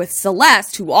 Back with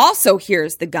Celeste, who also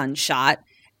hears the gunshot.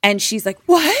 And she's like,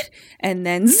 what? And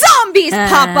then zombies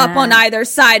pop up on either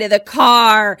side of the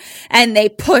car. And they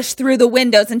push through the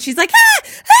windows. And she's like, ah,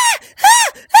 ah,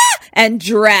 ah, ah, and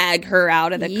drag her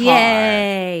out of the car.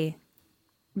 Yay.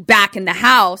 Back in the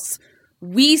house,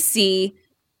 we see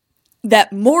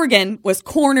that Morgan was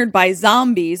cornered by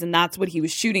zombies, and that's what he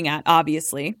was shooting at,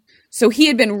 obviously. So he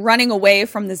had been running away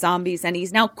from the zombies, and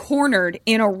he's now cornered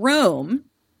in a room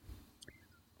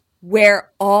where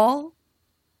all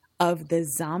of the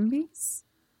zombies,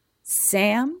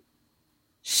 Sam,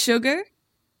 Sugar,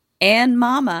 and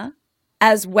Mama,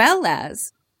 as well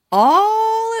as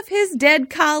all of his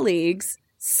dead colleagues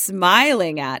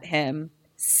smiling at him,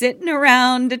 sitting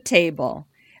around a table.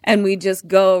 And we just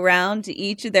go around to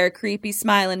each of their creepy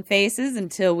smiling faces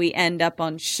until we end up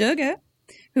on Sugar,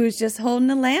 who's just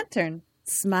holding a lantern,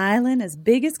 smiling as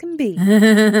big as can be.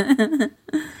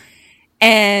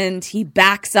 And he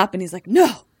backs up and he's like,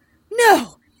 no,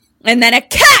 no. And then a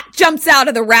cat jumps out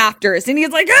of the rafters and he's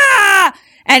like, ah!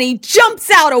 And he jumps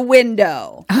out a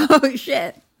window. Oh,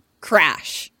 shit.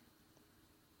 Crash.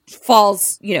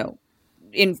 Falls, in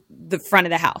the front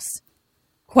of the house.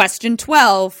 Question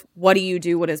 12, what do you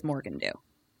do? What does Morgan do?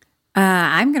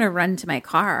 I'm going to run to my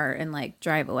car and,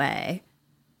 drive away.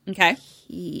 Okay.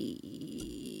 He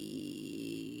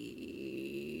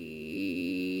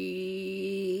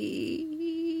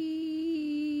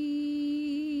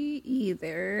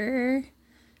either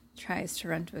tries to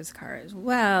run to his car as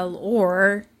well,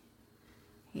 or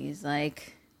he's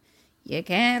like, you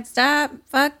can't stop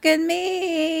fucking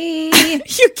me.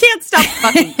 You can't stop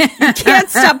fucking me. You can't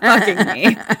stop fucking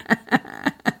me.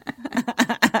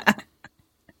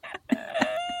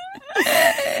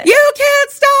 You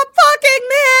can't stop fucking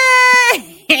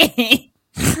me.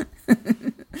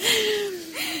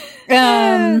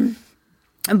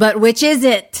 But which is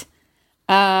it?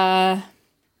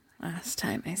 Last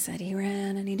time I said he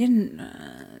ran and he didn't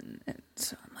run.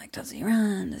 So I'm like, does he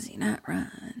run? Does he not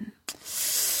run?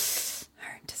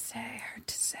 Hard to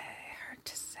say.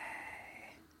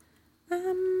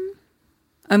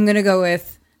 I'm going to go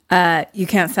with, you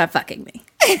can't stop fucking me.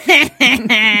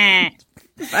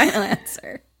 Final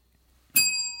answer.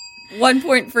 1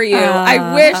 point for you.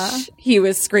 I wish he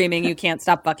was screaming, you can't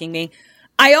stop fucking me.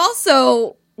 I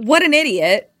also, what an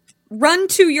idiot, run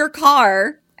to your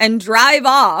car and drive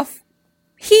off.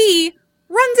 He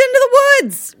runs into the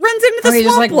woods, runs into the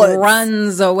swamp woods.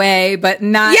 Runs away, but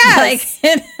not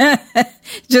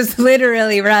just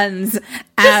literally runs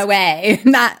away.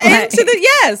 Not into the,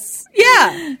 yes.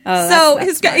 Yeah. Oh, so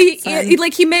his guy,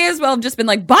 he may as well have just been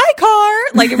like, bye car.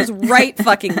 Like it was right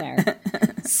fucking there.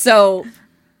 So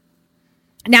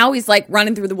now he's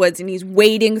running through the woods and he's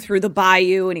wading through the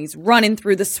bayou and he's running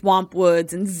through the swamp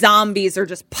woods and zombies are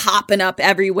just popping up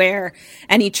everywhere.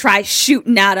 And he tries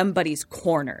shooting at him, but he's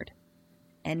cornered.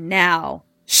 And now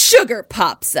Sugar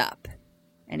pops up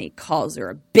and he calls her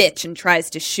a bitch and tries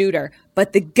to shoot her,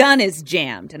 but the gun is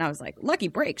jammed. And I was like, lucky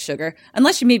break, Sugar.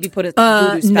 Unless you maybe put a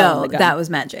voodoo spell in the gun. No, that was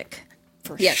magic.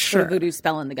 Yes, sure. Put a voodoo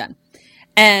spell in the gun.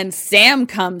 And Sam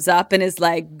comes up and is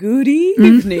like, good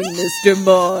evening, Mr.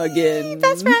 Morgan.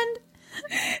 Best friend.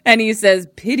 And he says,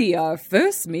 pity our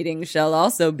first meeting shall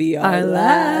also be our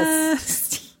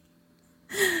last.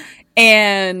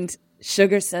 And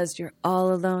Sugar says, you're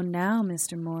all alone now,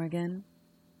 Mr. Morgan.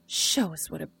 Show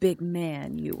us what a big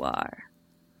man you are.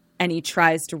 And he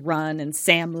tries to run, and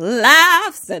Sam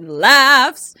laughs and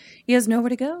laughs. He has nowhere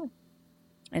to go.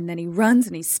 And then he runs,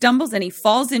 and he stumbles, and he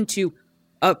falls into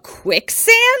a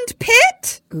quicksand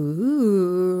pit?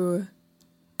 Ooh.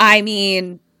 I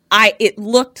mean, it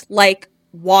looked like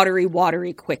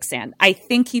watery quicksand. I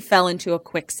think he fell into a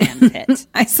quicksand pit.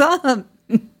 I saw a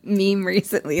meme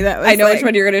recently that was I know which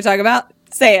one you're going to talk about.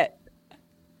 Say it.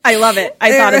 I love it.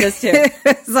 I thought of this too.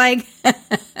 It's like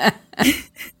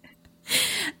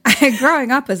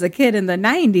growing up as a kid in the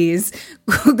 90s,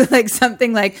 like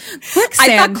something like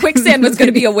quicksand. I thought quicksand was going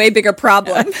to be a way bigger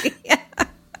problem. Yeah.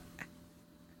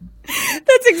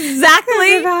 That's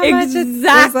exactly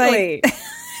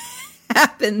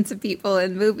happened to people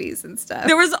in movies and stuff.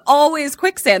 There was always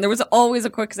quicksand. There was always a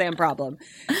quicksand problem.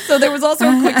 So there was also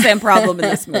a quicksand problem in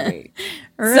this movie.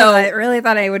 Really? So I really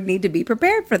thought I would need to be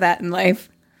prepared for that in life.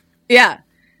 Yeah.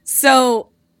 So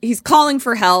he's calling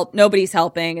for help. Nobody's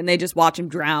helping. And they just watch him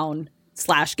drown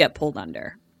 / get pulled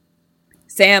under.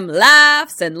 Sam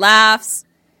laughs and laughs.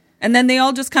 And then they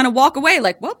all just kind of walk away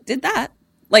like, well, did that.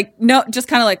 Like, no, just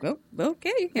kind of like, oh,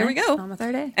 okay, here we go. On the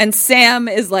third day. And Sam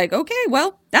is like, okay,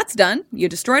 well, that's done. You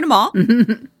destroyed them all.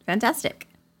 Fantastic.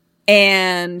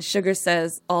 And Sugar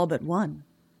says, all but one.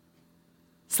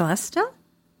 Celestial?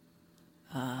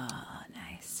 Oh,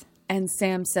 nice. And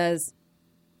Sam says,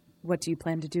 what do you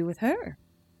plan to do with her?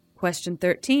 Question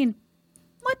 13.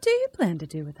 What do you plan to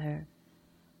do with her?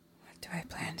 What do I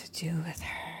plan to do with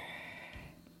her?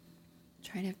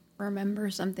 Trying to remember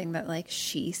something that like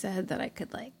she said that I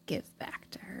could like give back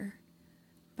to her.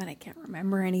 But I can't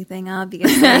remember anything,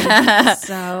 obviously.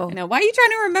 So I know. Why are you trying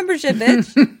to remember shit,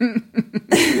 bitch?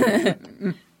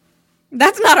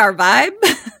 That's not our vibe.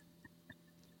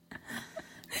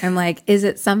 I'm like, is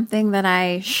it something that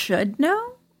I should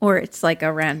know? Or it's like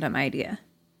a random idea?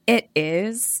 It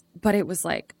is, but it was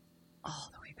like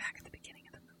all the way back at the beginning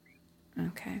of the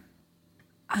movie. Okay.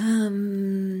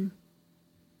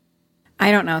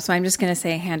 I don't know. So I'm just going to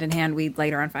say hand in hand, we'd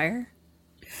light her on fire.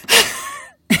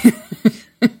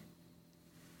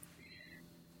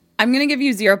 I'm going to give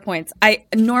you 0 points.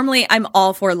 I'm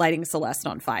all for lighting Celeste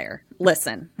on fire.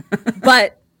 Listen,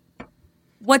 but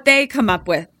what they come up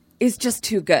with is just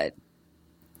too good.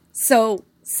 So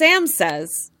Sam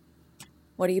says,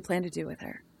 what do you plan to do with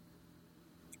her?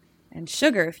 And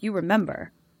Sugar, if you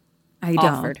remember,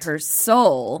 offered her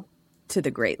soul to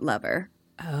the great lover.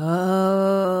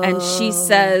 Oh. And she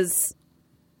says,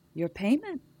 your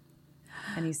payment.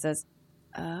 And he says,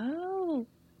 oh,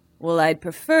 well, I'd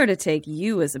prefer to take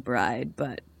you as a bride,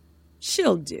 but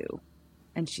she'll do.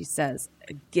 And she says,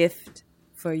 a gift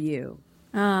for you.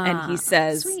 And he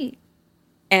says, sweet.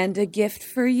 And a gift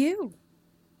for you.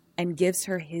 And gives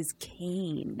her his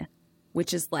cane,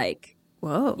 which is like,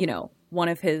 whoa, you know, one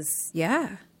of his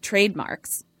yeah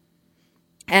trademarks.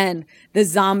 And the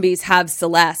zombies have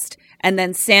Celeste. And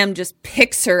then Sam just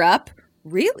picks her up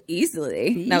real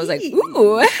easily. And I was like,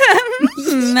 ooh.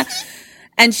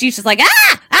 And she's just like,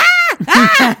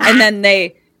 and then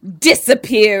they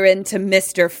disappear into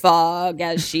Mr. Fogg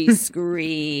as she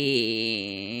screams.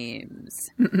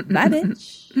 Bye,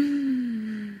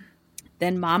 bitch.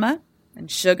 Then Mama and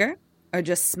Sugar are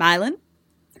just smiling.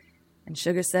 And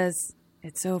Sugar says,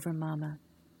 it's over, Mama.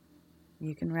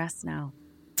 You can rest now.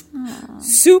 Aww.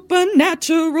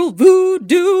 Supernatural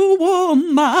voodoo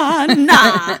woman.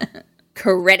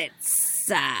 Credits.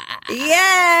 Yay!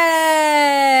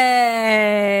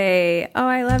 Oh,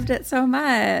 I loved it so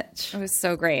much. It was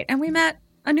so great. And we met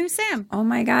a new Sam. Oh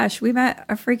my gosh, we met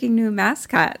a freaking new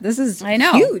mascot. This is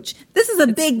huge. This is a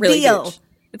big deal. Huge.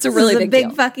 It's a really big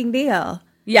deal. Fucking deal.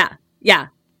 Yeah.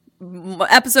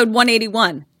 Episode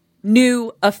 181.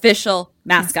 New official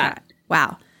mascot.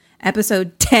 Wow.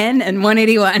 Episode 10 and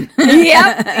 181.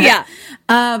 Yep. Yeah.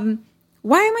 Why am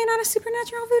I not a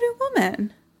supernatural voodoo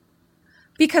woman?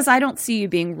 Because I don't see you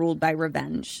being ruled by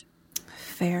revenge.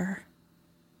 Fair.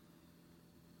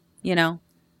 You know?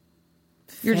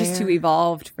 You're just too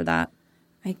evolved for that.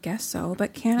 I guess so,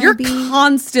 but You're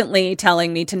constantly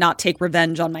telling me to not take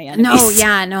revenge on my enemies.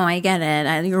 No, I get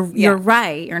it. You're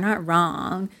right. You're not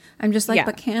wrong. I'm just like,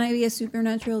 but can I be a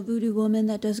supernatural voodoo woman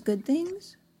that does good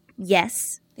things?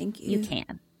 Yes. Thank you. You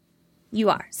can.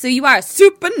 You are. So you are a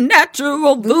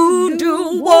supernatural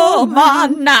voodoo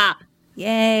woman.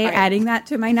 Yay, right. Adding that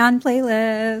to my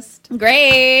non-playlist.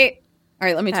 Great. All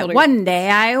right, let me tell you. One day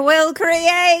I will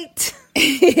create.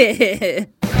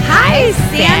 Hi,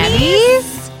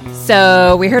 Sammies.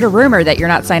 So we heard a rumor that you're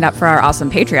not signed up for our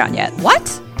awesome Patreon yet. What?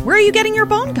 Where are you getting your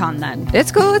BoneCon then?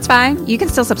 It's cool. It's fine. You can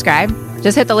still subscribe.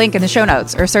 Just hit the link in the show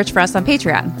notes or search for us on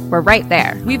Patreon. We're right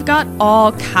there. We've got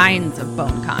all kinds of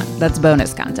BoneCon. That's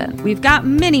bonus content. We've got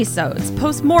mini-sodes,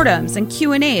 postmortems, and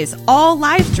Q&As, all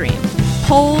live streamed.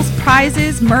 Polls,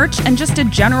 prizes, merch, and just a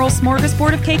general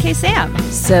smorgasbord of KK Sam.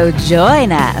 So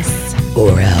join us.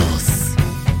 Or else.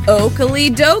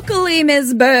 Oakley dokley,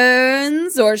 Ms.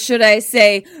 Burns. Or should I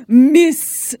say,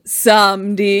 Miss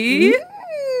Samdi.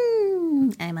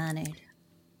 I'm honored.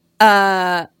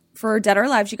 For Dead or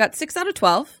Alive, you got 6 out of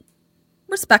 12.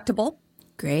 Respectable.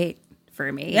 Great.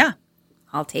 For me. Yeah.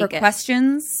 I'll take it. For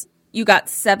questions, you got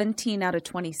 17 out of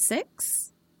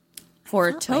 26. For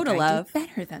a total of...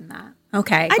 better than that.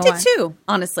 Okay, I did too,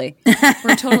 honestly.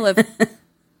 For a total of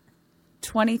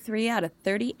 23 out of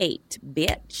 38,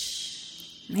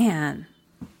 bitch. Man,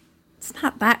 it's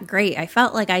not that great. I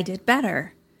felt like I did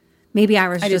better. Maybe I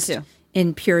was just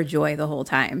in pure joy the whole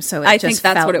time. So I think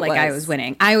that's felt like I was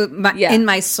winning. In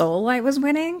my soul, I was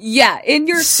winning. Yeah, in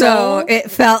your soul. So it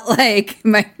felt like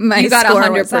my you got score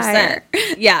 100%. was higher.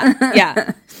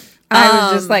 Yeah. I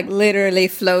was just like literally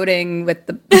floating with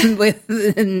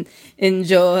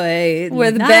enjoy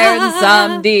with Baron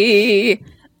Samdi.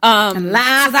 I'm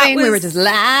laughing. So we were just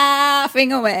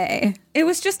laughing away. It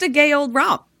was just a gay old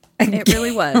romp. It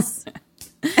really was.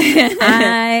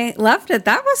 I loved it.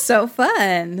 That was so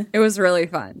fun. It was really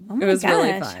fun. Oh my It was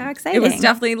really gosh, fun. how exciting. It was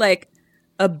definitely like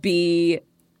a B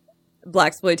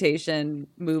blaxploitation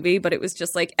movie, but it was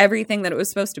just like everything that it was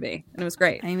supposed to be, and it was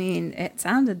great. I mean, it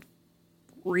sounded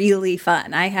really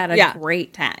fun. I had a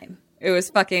great time. It was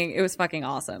fucking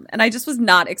awesome, and I just was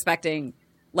not expecting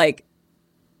like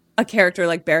a character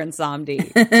like Baron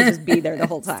Samedi to just be there the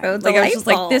whole time. So like I was just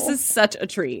like, delightful. this is such a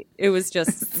treat. It was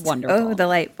just wonderful. Oh,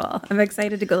 delightful. I'm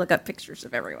excited to go look up pictures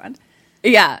of everyone.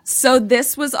 Yeah. So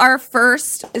this was our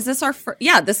first. Is this our first?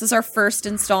 Yeah, this is our first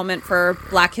installment for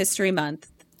Black History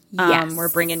Month. Yes. We're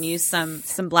bringing you some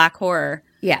Black horror.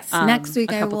 Yes. Next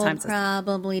week a I couple will times.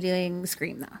 probably doing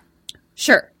Scream though.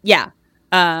 Sure. Yeah.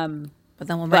 But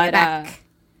then we'll bring it back.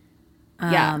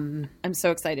 Yeah. I'm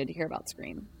so excited to hear about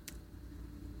Scream.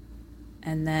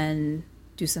 And then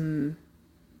do some.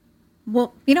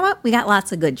 Well, you know what? We got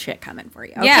lots of good shit coming for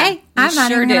you. Okay, Yeah, we I'm not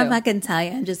sure even gonna do. fucking tell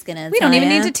you. I'm just gonna. We don't even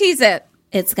need to tease it.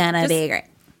 It's gonna be great.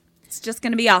 It's just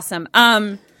going to be awesome.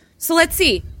 So let's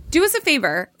see. Do us a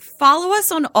favor. Follow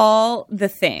us on all the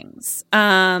things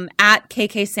at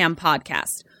KK Sam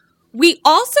Podcast. We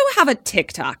also have a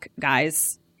TikTok,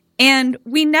 guys. And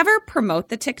we never promote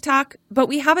the TikTok, but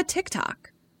we have a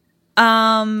TikTok.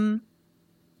 And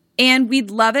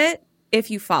we'd love it if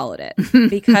you followed it,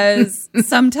 because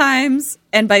sometimes,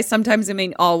 and by sometimes I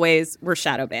mean always, we're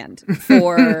shadow banned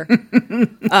for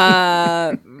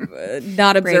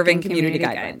not observing community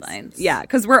guidelines. Yeah,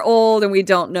 because we're old and we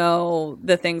don't know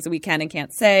the things that we can and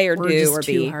can't say or We're do just or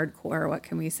too be. hardcore. What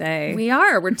can we say?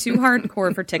 We're too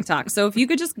hardcore for TikTok. So if you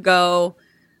could just go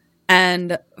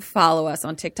and follow us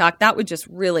on TikTok, that would just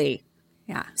really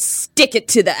stick it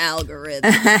to the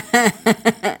algorithm.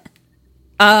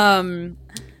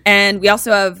 And we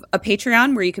also have a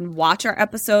Patreon where you can watch our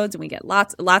episodes, and we get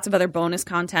lots of other bonus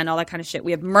content, all that kind of shit. We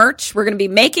have merch. We're going to be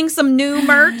making some new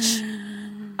merch.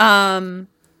 And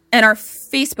our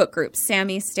Facebook group,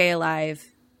 Sammy Stay Alive,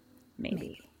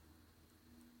 maybe.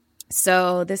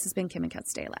 So this has been Kim and Kat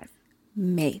Stay Alive.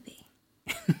 Maybe.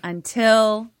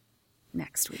 Until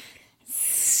next week.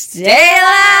 Stay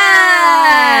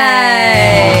alive!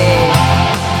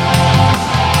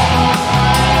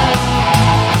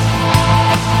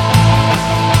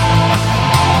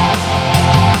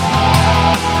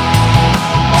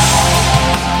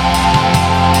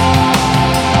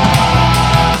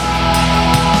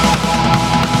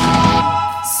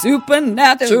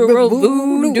 Supernatural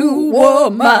voodoo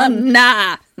woman.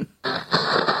 Nah.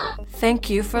 Thank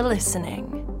you for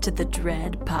listening to the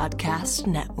Dread Podcast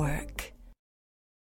Network.